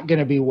 It's not going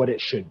to be what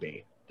it should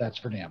be. That's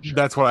for damn sure.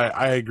 That's what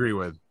I agree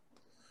with.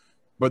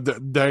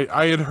 But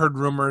I had heard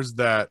rumors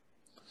that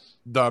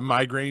the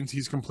migraines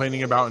he's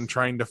complaining about and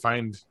trying to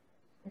find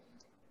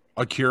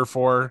a cure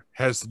for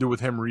has to do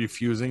with him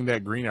refusing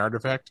that green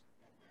artifact.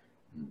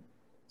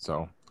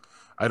 So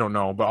I don't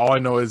know. But all I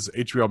know is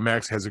HBO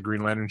Max has a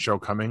Green Lantern show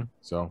coming.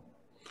 So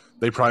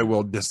they probably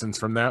will distance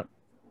from that.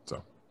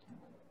 So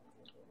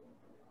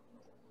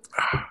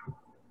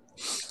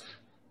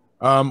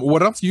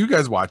what else are you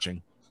guys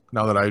watching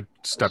now that I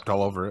stepped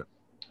all over it?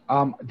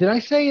 Did I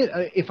say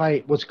if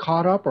I was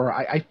caught up or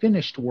I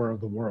finished War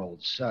of the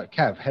Worlds?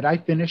 Kev, had I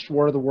finished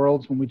War of the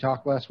Worlds when we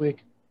talked last week?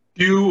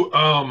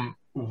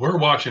 We're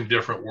watching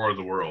different War of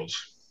the Worlds.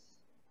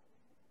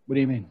 What do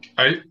you mean?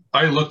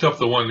 I looked up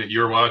the one that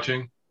you're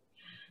watching.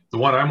 The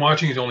one I'm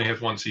watching only has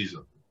one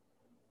season.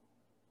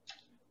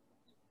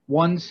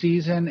 One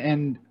season,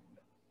 and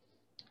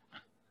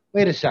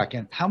wait a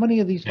second. How many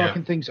of these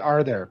fucking things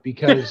are there?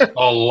 Because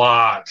a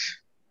lot.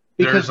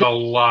 There's a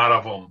lot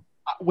of them.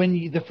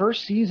 When the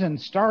first season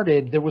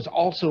started, there was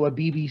also a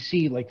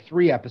BBC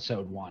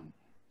 3-episode one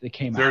that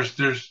came out.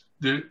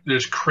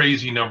 there's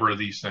crazy number of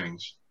these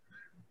things.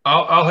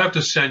 I'll have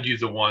to send you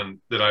the one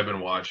that I've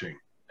been watching.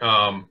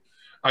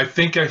 I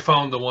think I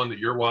found the one that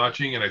you're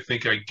watching, and I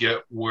think I get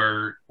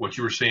what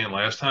you were saying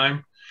last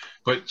time.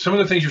 But some of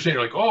the things you're saying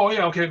are like, oh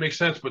yeah, okay, it makes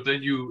sense. But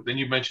then you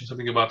mentioned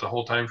something about the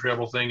whole time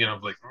travel thing, and I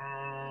was like,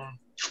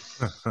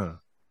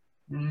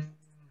 and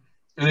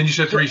then you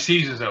said 3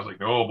 seasons. And I was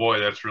like, oh boy,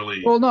 that's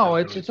really well. No,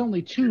 that's it's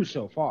only 2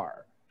 so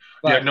far.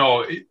 Yeah,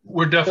 no,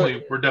 we're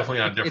definitely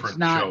on different it's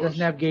not, shows.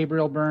 Doesn't have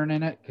Gabriel Byrne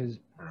in it because.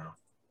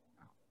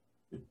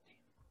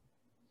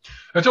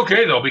 That's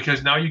okay though,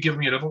 because now you give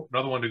me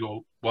another one to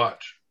go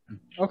watch.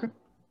 Okay.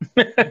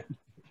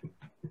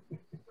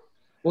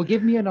 Well,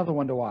 give me another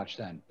one to watch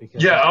then.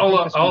 Because yeah,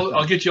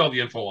 I'll get you all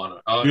the info on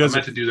it. I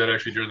meant to do that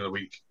actually during the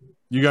week.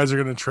 You guys are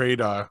gonna trade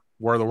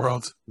War of the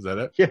Worlds? Is that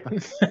it? Yeah.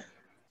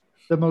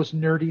 The most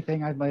nerdy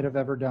thing I might have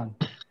ever done.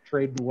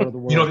 Trade War of the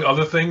Worlds. You know the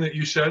other thing that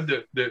you said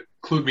that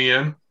clued me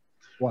in.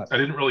 What? I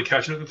didn't really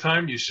catch it at the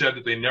time. You said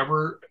that they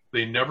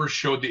never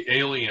showed the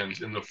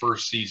aliens in the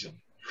first season,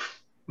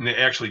 and they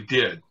actually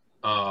did.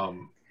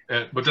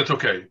 But that's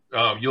okay.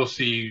 You'll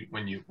see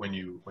when you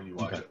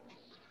watch it.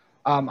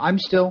 I'm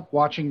still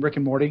watching Rick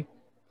and Morty,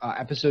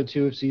 episode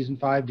 2 of season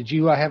 5. Did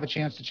you have a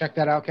chance to check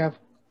that out, Kev?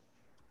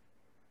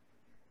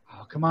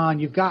 Oh, come on.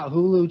 You've got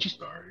Hulu. Just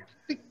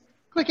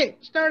click it.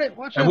 Start it.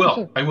 Watch it.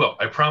 I will.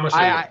 I promise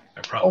I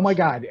promise. Oh, my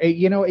God.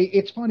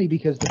 It's funny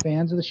because the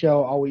fans of the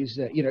show always,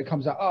 it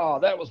comes out, oh,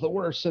 that was the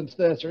worst since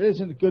this, or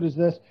isn't as good as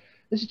this.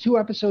 This is 2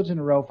 episodes in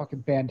a row.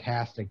 Fucking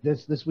fantastic.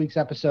 This week's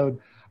episode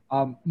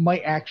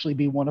might actually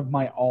be one of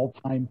my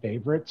all-time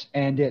favorites,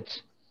 and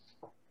it's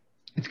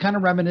kind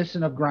of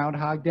reminiscent of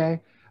Groundhog Day,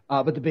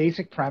 but the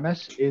basic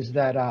premise is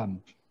that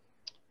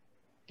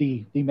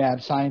the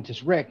mad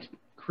scientist Rick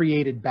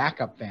created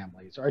backup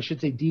families, or I should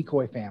say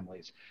decoy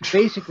families,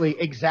 basically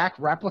exact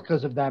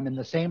replicas of them in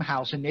the same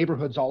house in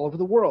neighborhoods all over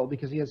the world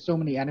because he has so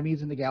many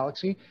enemies in the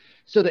galaxy,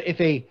 so that if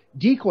a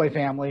decoy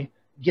family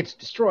gets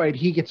destroyed,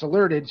 he gets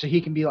alerted so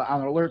he can be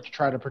on alert to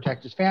try to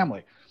protect his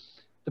family.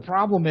 The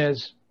problem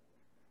is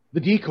the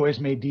decoys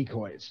made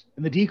decoys,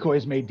 and the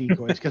decoys made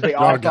decoys because they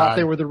all thought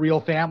they were the real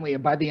family.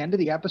 And by the end of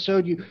the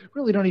episode, you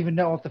really don't even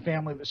know if the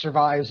family that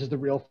survives is the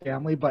real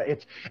family. But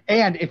if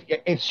at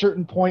a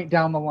certain point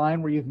down the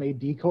line where you've made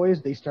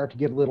decoys, they start to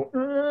get a little,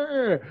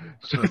 or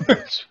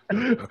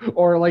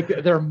like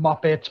they're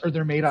Muppets or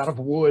they're made out of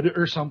wood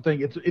or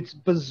something. It's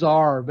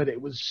bizarre, but it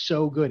was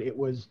so good. It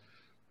was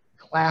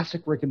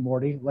classic Rick and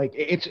Morty. Like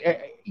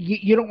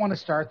you don't want to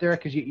start there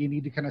because you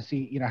need to kind of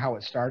see how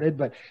it started.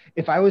 But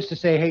if I was to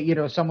say,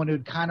 hey, someone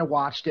who'd kind of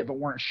watched it but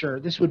weren't sure,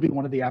 this would be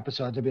one of the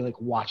episodes. I'd be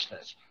like, watch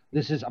this.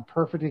 This is a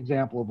perfect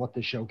example of what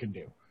this show can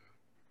do.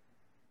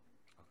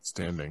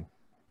 Standing.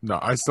 No,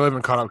 I still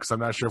haven't caught up because I'm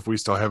not sure if we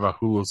still have a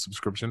Hulu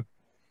subscription.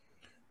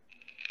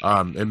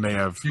 It may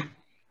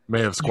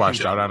have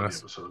squashed out on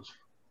us.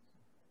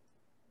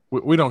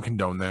 We don't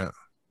condone that.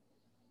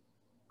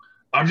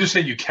 I'm just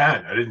saying you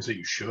can. I didn't say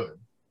you should.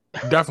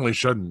 Definitely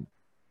shouldn't.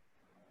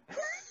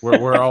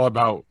 We're all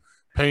about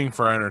paying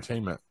for our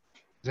entertainment.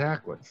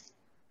 Exactly.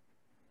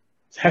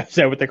 Is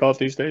that what they call it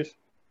these days?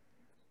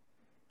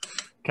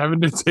 Kevin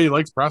did say he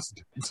likes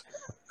prostitutes.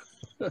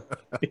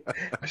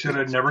 I said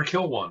I'd never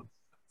kill one.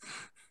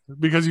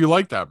 Because you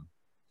like them.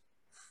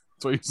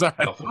 That's what you said.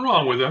 Nothing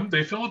wrong with them.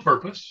 They fill a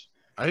purpose.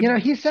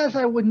 He says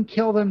I wouldn't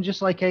kill them,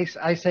 just like I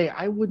say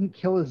I wouldn't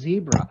kill a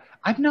zebra.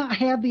 I've not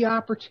had the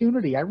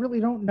opportunity. I really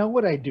don't know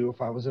what I'd do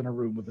if I was in a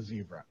room with a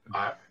zebra.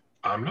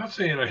 I'm not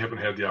saying I haven't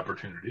had the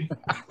opportunity.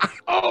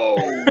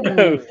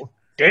 Oh,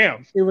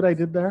 damn. See what I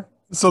did there?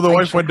 So the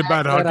wife went to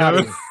bed, huh,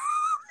 Kevin?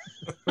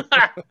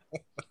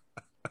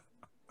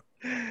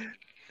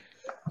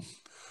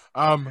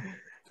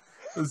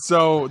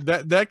 So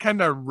that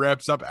kind of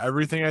wraps up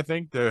everything, I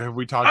think. Have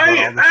we talked about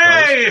all the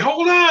shows? Hey,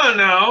 hold on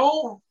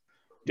now.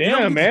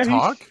 Damn, man.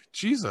 Talk?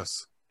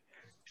 Jesus.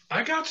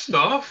 I got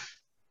stuff.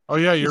 Oh,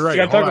 yeah, you're right.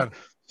 You got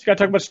to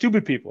talk about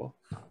stupid people.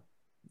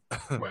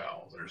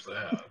 Well, there's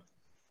that.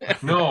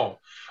 No,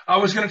 I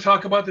was going to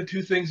talk about the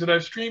 2 things that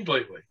I've streamed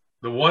lately.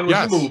 The one was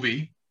a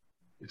movie.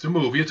 It's a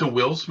movie. It's a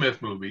Will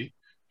Smith movie,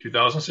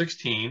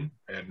 2016.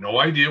 I had no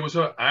idea it was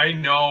I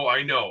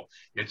know.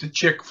 It's a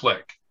chick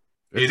flick.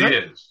 It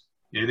is.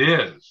 It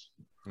is.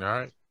 All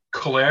right.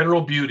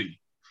 Collateral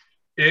Beauty.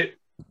 Wait,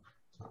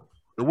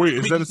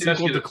 is that a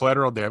sequel to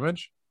Collateral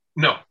Damage?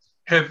 No.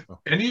 Have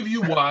any of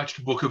you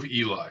watched Book of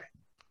Eli?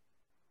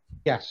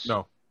 Yes.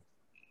 No.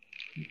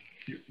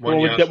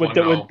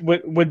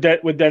 With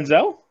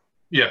Denzel?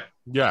 Yeah.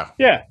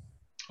 Yeah.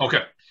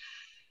 Okay.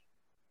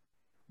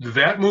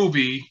 That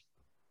movie,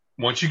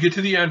 once you get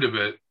to the end of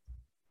it,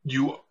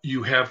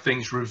 you have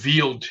things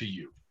revealed to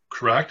you,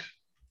 correct?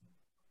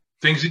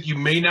 Things that you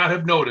may not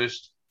have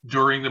noticed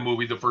during the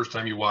movie the first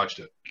time you watched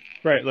it.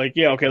 Right. Like,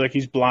 yeah, okay, like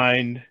he's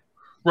blind.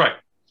 Right.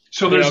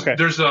 So there's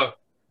the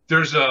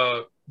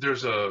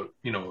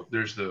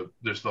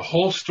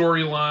whole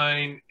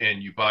storyline,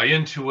 and you buy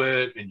into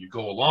it and you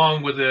go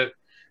along with it,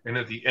 and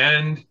at the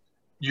end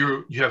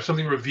you have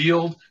something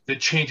revealed that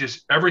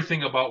changes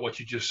everything about what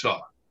you just saw.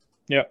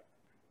 Yeah.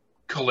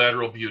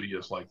 Collateral Beauty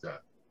is like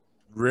that.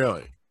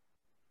 Really?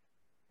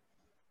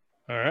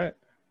 All right.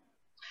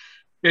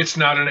 It's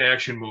not an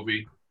action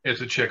movie.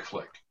 It's a chick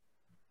flick.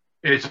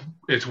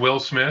 It's Will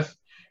Smith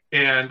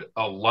and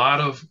a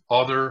lot of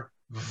other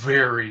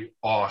very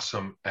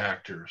awesome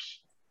actors.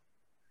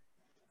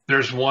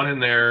 There's one in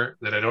there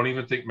that I don't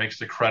even think makes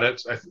the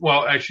credits.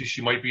 Well, actually,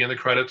 she might be in the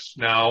credits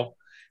now,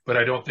 but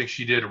I don't think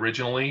she did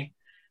originally.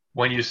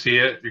 When you see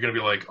it, you're going to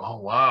be like, oh,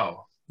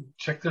 wow,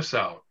 check this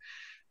out.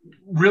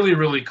 Really,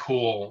 really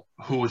cool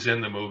who was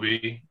in the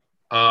movie.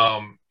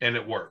 And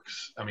it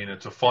works. I mean,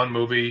 it's a fun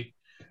movie,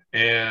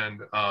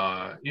 and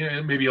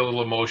maybe a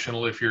little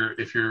emotional if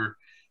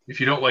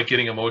you don't like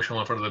getting emotional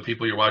in front of the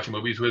people you're watching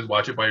movies with.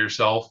 Watch it by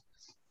yourself.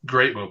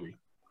 Great movie.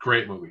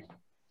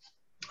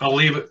 I'll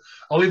leave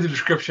the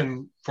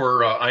description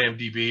for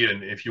IMDb,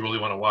 and if you really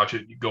want to watch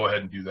it, you go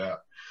ahead and do that.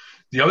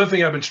 The other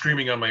thing I've been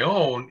streaming on my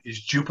own is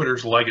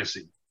Jupiter's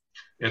Legacy.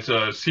 It's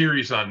a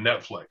series on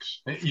Netflix.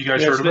 You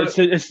guys heard of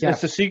it? It's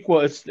the sequel.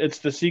 It's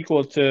the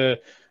sequel to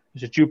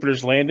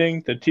Jupiter's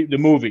Landing, the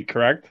movie,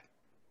 correct?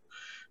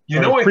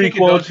 I think it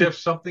does have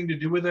something to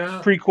do with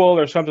that. Prequel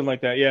or something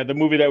like that. Yeah, the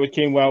movie that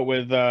came out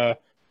with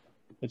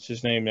what's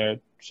his name there?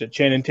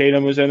 Channing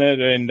Tatum was in it,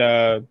 and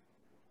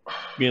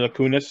Mila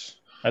Kunis,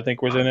 I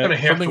think, was in it. I'm gonna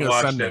have Something to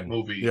watch Ascending. that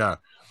movie. Yeah.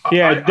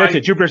 That's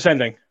it. Jupiter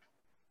Ascending.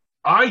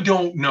 I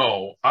don't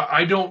know.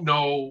 I don't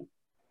know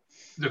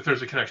if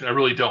there's a connection. I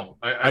really don't.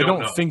 I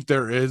don't know. think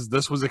there is.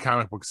 This was a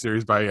comic book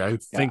series by, I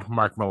think,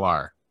 Mark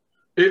Millar.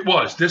 It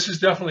was. This is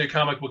definitely a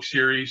comic book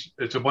series.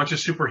 It's a bunch of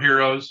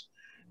superheroes.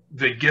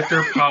 They get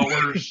their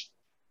powers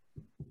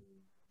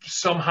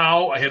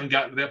somehow. I haven't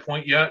gotten to that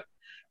point yet.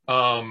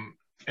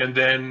 And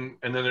then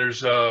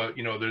there's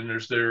then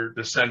there's their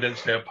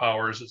descendants that have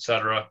powers,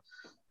 etc.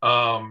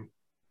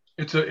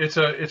 It's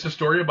a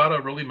story about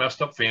a really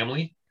messed up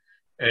family,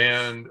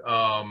 and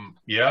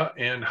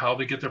and how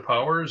they get their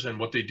powers and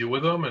what they do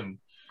with them,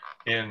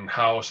 and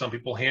how some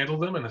people handle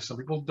them and some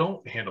people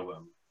don't handle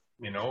them.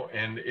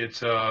 And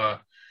it's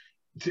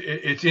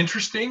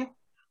interesting.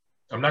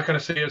 I'm not going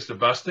to say it's the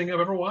best thing I've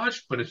ever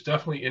watched, but it's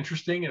definitely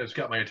interesting and it's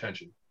got my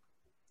attention.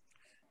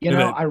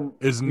 I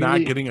is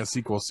not getting a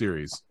sequel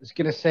series. I was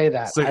going to say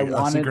that. I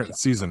wanted secret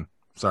season.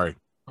 Sorry.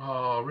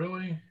 Oh,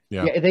 really?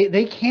 Yeah.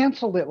 They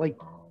canceled it like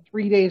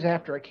 3 days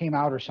after it came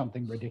out or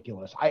something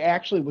ridiculous. I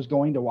actually was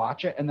going to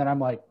watch it, and then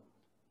I'm like,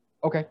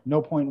 okay,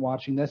 no point in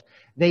watching this.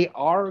 They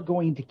are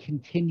going to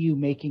continue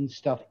making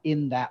stuff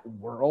in that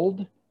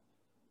world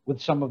with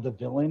some of the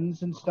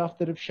villains and stuff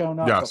that have shown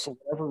up. Yes. But for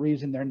whatever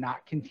reason, they're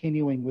not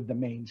continuing with the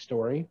main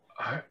story.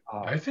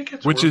 I think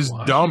it's which is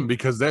watching. dumb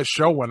because that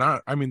show went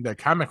on. I mean, that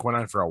comic went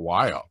on for a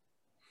while.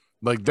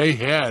 Like they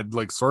had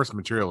source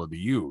material to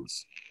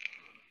use.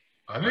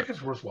 I think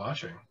it's worth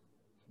watching.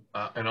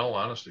 In all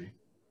honesty.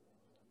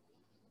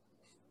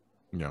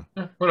 Yeah.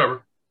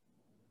 Whatever.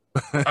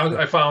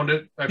 I found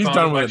it. He's found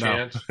done it by with it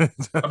chance.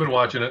 now. I've been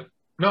watching it.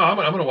 No, I'm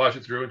going to watch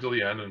it through until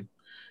the end. And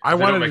I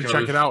wanted to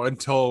check it out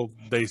until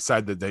they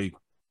said that they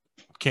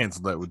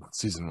canceled it with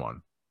season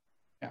 1.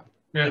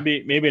 Yeah.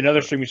 Maybe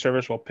another streaming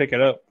service will pick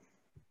it up.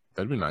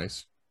 That'd be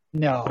nice.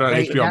 No, Put it on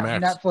HBO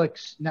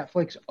Max.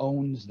 Netflix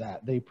owns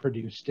that. They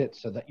produced it,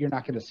 so that you're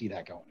not going to see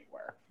that go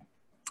anywhere.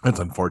 That's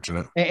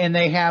unfortunate. And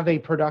they have a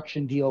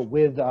production deal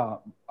with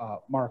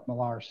Mark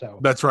Millar, so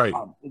that's right.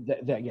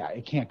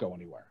 It can't go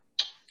anywhere.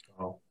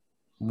 Oh.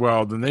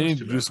 Well, then they need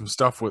to do some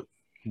stuff with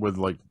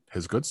like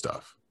his good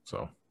stuff.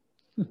 So,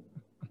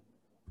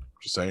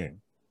 just saying.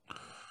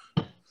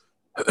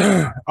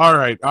 All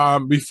right.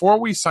 Before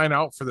we sign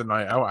out for the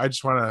night, I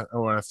just want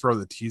to throw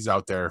the tease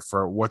out there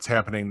for what's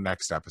happening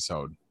next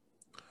episode.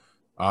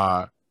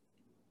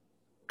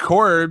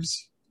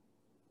 Corbs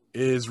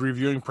is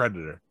reviewing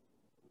Predator.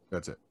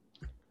 That's it.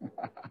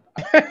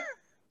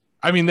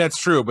 I mean, that's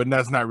true, but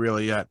that's not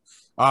really yet.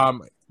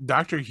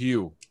 Dr.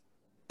 Hugh,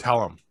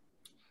 tell him.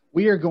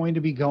 We are going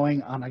to be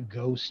going on a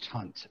ghost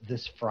hunt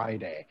this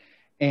Friday.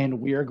 And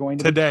we are going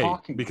to today, be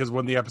talking because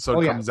when the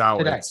episode comes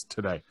out, it's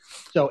today.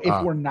 So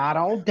if we're not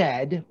all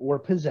dead or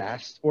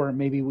possessed, or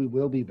maybe we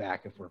will be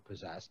back if we're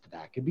possessed,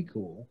 that could be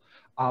cool.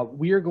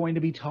 We are going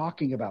to be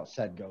talking about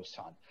said ghost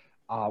hunt.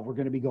 We're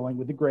going to be going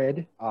with the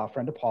Grid,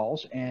 friend of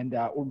Paul's, and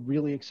we're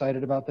really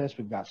excited about this.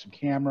 We've got some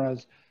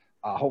cameras.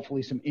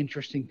 Hopefully some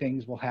interesting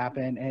things will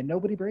happen, and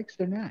nobody breaks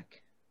their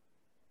neck.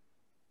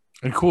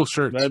 And cool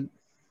shirts.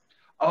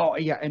 Oh,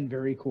 yeah, and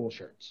very cool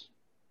shirts.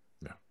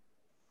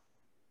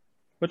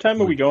 What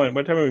time are we going?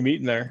 What time are we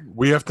meeting there?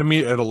 We have to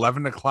meet at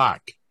 11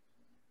 o'clock.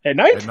 At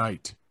night? At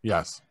night,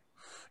 yes.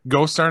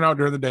 Go starting out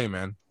during the day,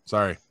 man.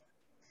 Sorry.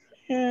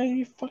 Yeah,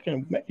 you're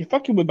fucking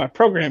with my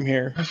program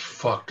here. That's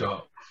fucked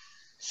up.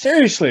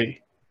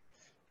 Seriously.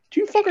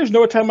 Do you fuckers know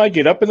what time I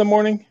get up in the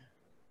morning?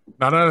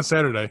 Not on a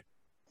Saturday.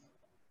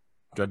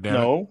 God damn it.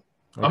 No.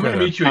 Okay, I'm going to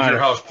meet you at your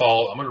house,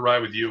 Paul. I'm going to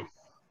ride with you.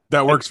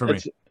 That works for me.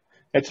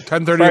 It's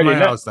 10:30 at my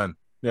house then.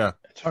 Yeah.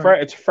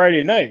 It's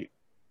Friday night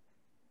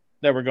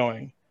that we're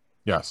going.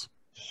 Yes.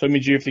 So it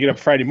means you have to get up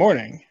Friday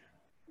morning.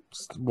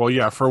 Well,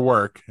 yeah, for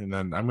work, and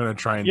then I'm gonna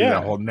try and do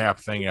that whole nap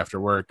thing after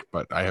work.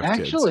 But I have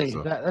actually kids,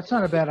 so. that's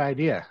not a bad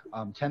idea.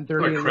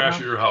 10:30. Crash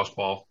at your house,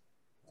 Paul.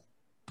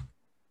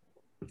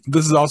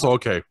 This is also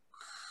okay.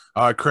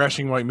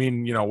 Crashing might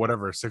mean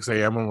whatever 6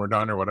 a.m. when we're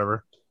done or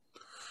whatever.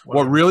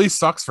 What really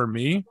sucks for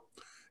me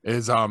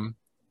is I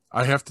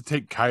have to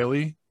take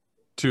Kylie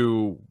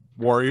to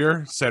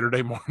Warrior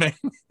Saturday morning.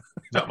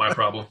 Not my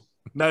problem.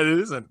 No, it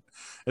isn't.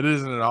 It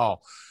isn't at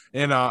all.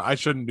 And I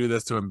shouldn't do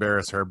this to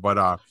embarrass her,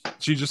 but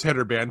she just had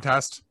her band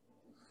test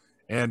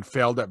and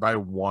failed it by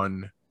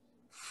 1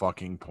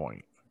 fucking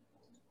point.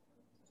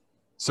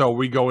 So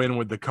we go in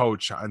with the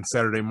coach on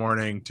Saturday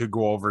morning to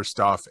go over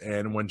stuff,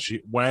 and when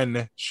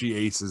she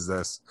aces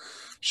this,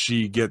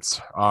 she gets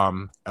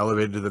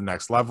elevated to the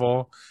next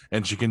level,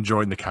 and she can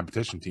join the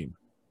competition team.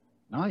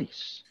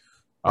 Nice.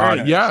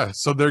 Nice. Yeah,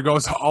 so there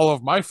goes all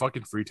of my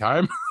fucking free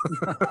time.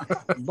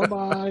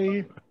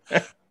 Bye-bye.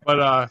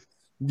 But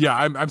yeah,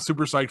 I'm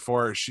super psyched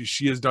for her.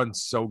 She has done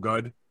so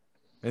good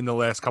in the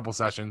last couple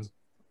sessions.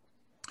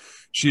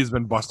 She has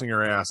been busting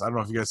her ass. I don't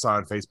know if you guys saw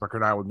on Facebook or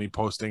not with me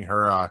posting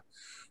her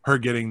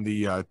getting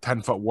the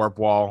 10-foot warp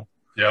wall.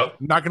 Yep.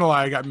 Not gonna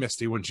lie, I got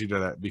misty when she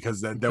did it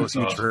because that was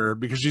huge for her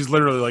because she's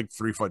literally like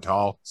 3 foot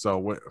tall.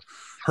 So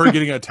her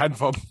getting a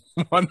 10-foot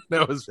one,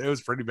 it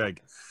was pretty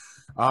big.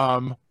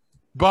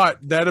 But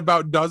that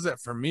about does it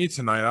for me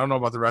tonight. I don't know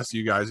about the rest of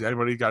you guys.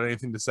 Anybody got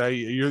anything to say?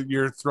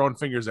 You're throwing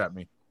fingers at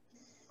me,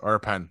 or a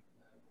pen.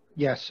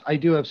 Yes, I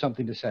do have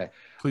something to say.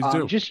 Please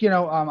do. Just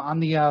on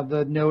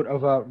the note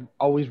of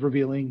always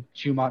revealing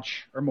too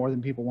much or more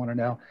than people want to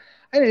know.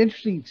 I had an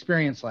interesting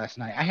experience last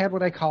night. I had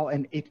what I call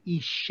an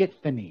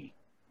it-e-shitphany.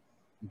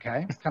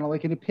 Okay, it's kind of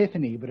like an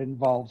epiphany, but it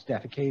involves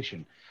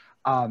defecation.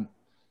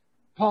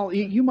 Paul,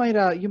 you might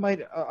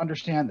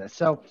understand this.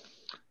 So,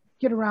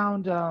 get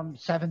around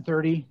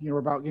 7:30. We're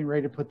about getting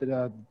ready to put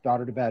the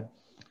daughter to bed.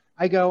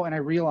 I go and I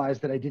realize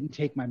that I didn't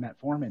take my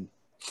metformin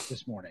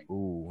this morning.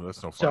 Ooh,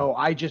 that's no fun. So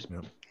I just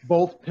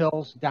both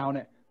pills down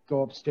it,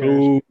 go upstairs.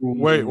 Ooh.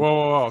 Wait,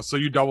 whoa! So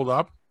you doubled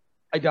up?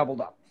 I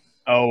doubled up.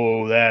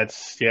 Oh,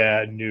 that's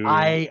new.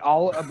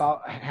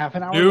 About half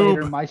an hour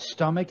later, my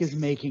stomach is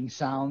making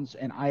sounds,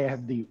 and I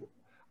have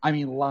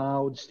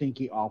loud,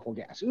 stinky, awful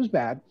gas. It was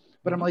bad,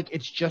 but I'm like,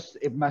 it's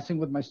messing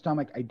with my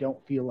stomach. I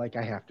don't feel like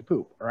I have to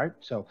poop. All right,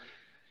 so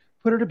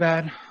put her to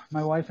bed.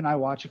 My wife and I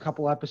watch a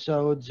couple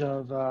episodes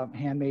of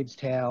Handmaid's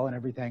Tale and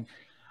everything.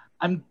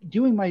 I'm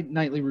doing my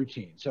nightly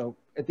routine. So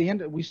at the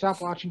end, we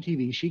stop watching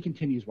TV. She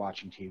continues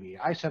watching TV.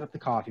 I set up the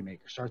coffee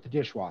maker, start the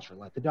dishwasher,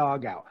 let the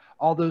dog out,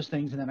 all those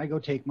things. And then I go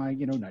take my,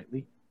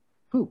 nightly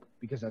poop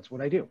because that's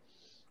what I do.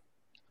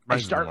 I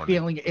start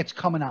feeling it's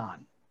coming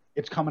on.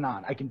 It's coming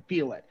on. I can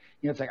feel it.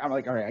 I'm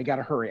like, all right, I got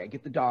to hurry. I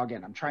get the dog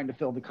in. I'm trying to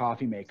fill the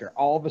coffee maker.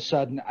 All of a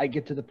sudden, I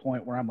get to the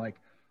point where I'm like,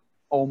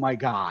 oh my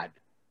God,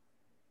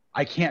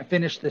 I can't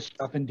finish this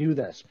stuff and do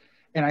this.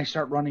 And I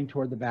start running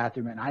toward the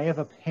bathroom, and I have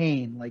a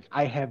pain like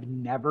I have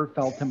never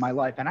felt in my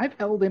life. And I've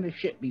held in a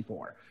shit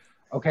before.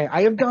 Okay,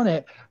 I have done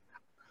it.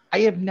 I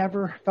have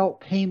never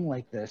felt pain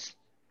like this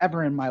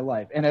ever in my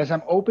life. And as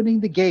I'm opening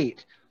the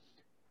gate,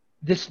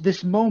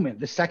 this moment,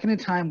 the second in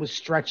time was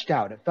stretched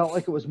out. It felt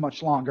like it was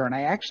much longer. And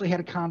I actually had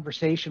a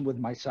conversation with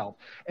myself.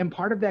 And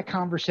part of that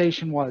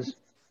conversation was,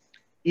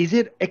 is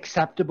it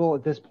acceptable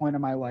at this point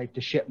in my life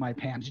to shit my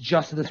pants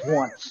just this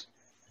once?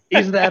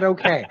 Is that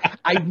okay?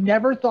 I've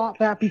never thought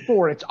that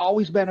before. It's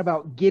always been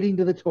about getting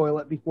to the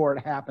toilet before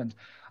it happens.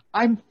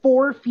 I'm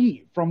 4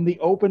 feet from the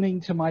opening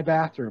to my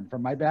bathroom,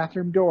 from my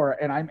bathroom door,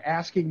 and I'm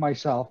asking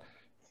myself,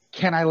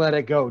 can I let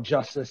it go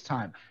just this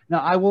time? Now,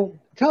 I will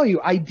tell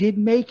you, I did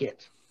make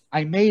it.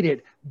 I made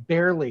it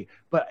barely,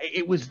 but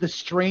it was the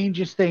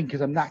strangest thing because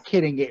I'm not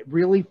kidding. It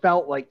really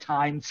felt like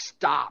time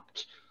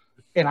stopped,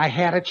 and I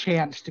had a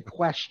chance to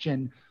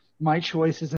question my choices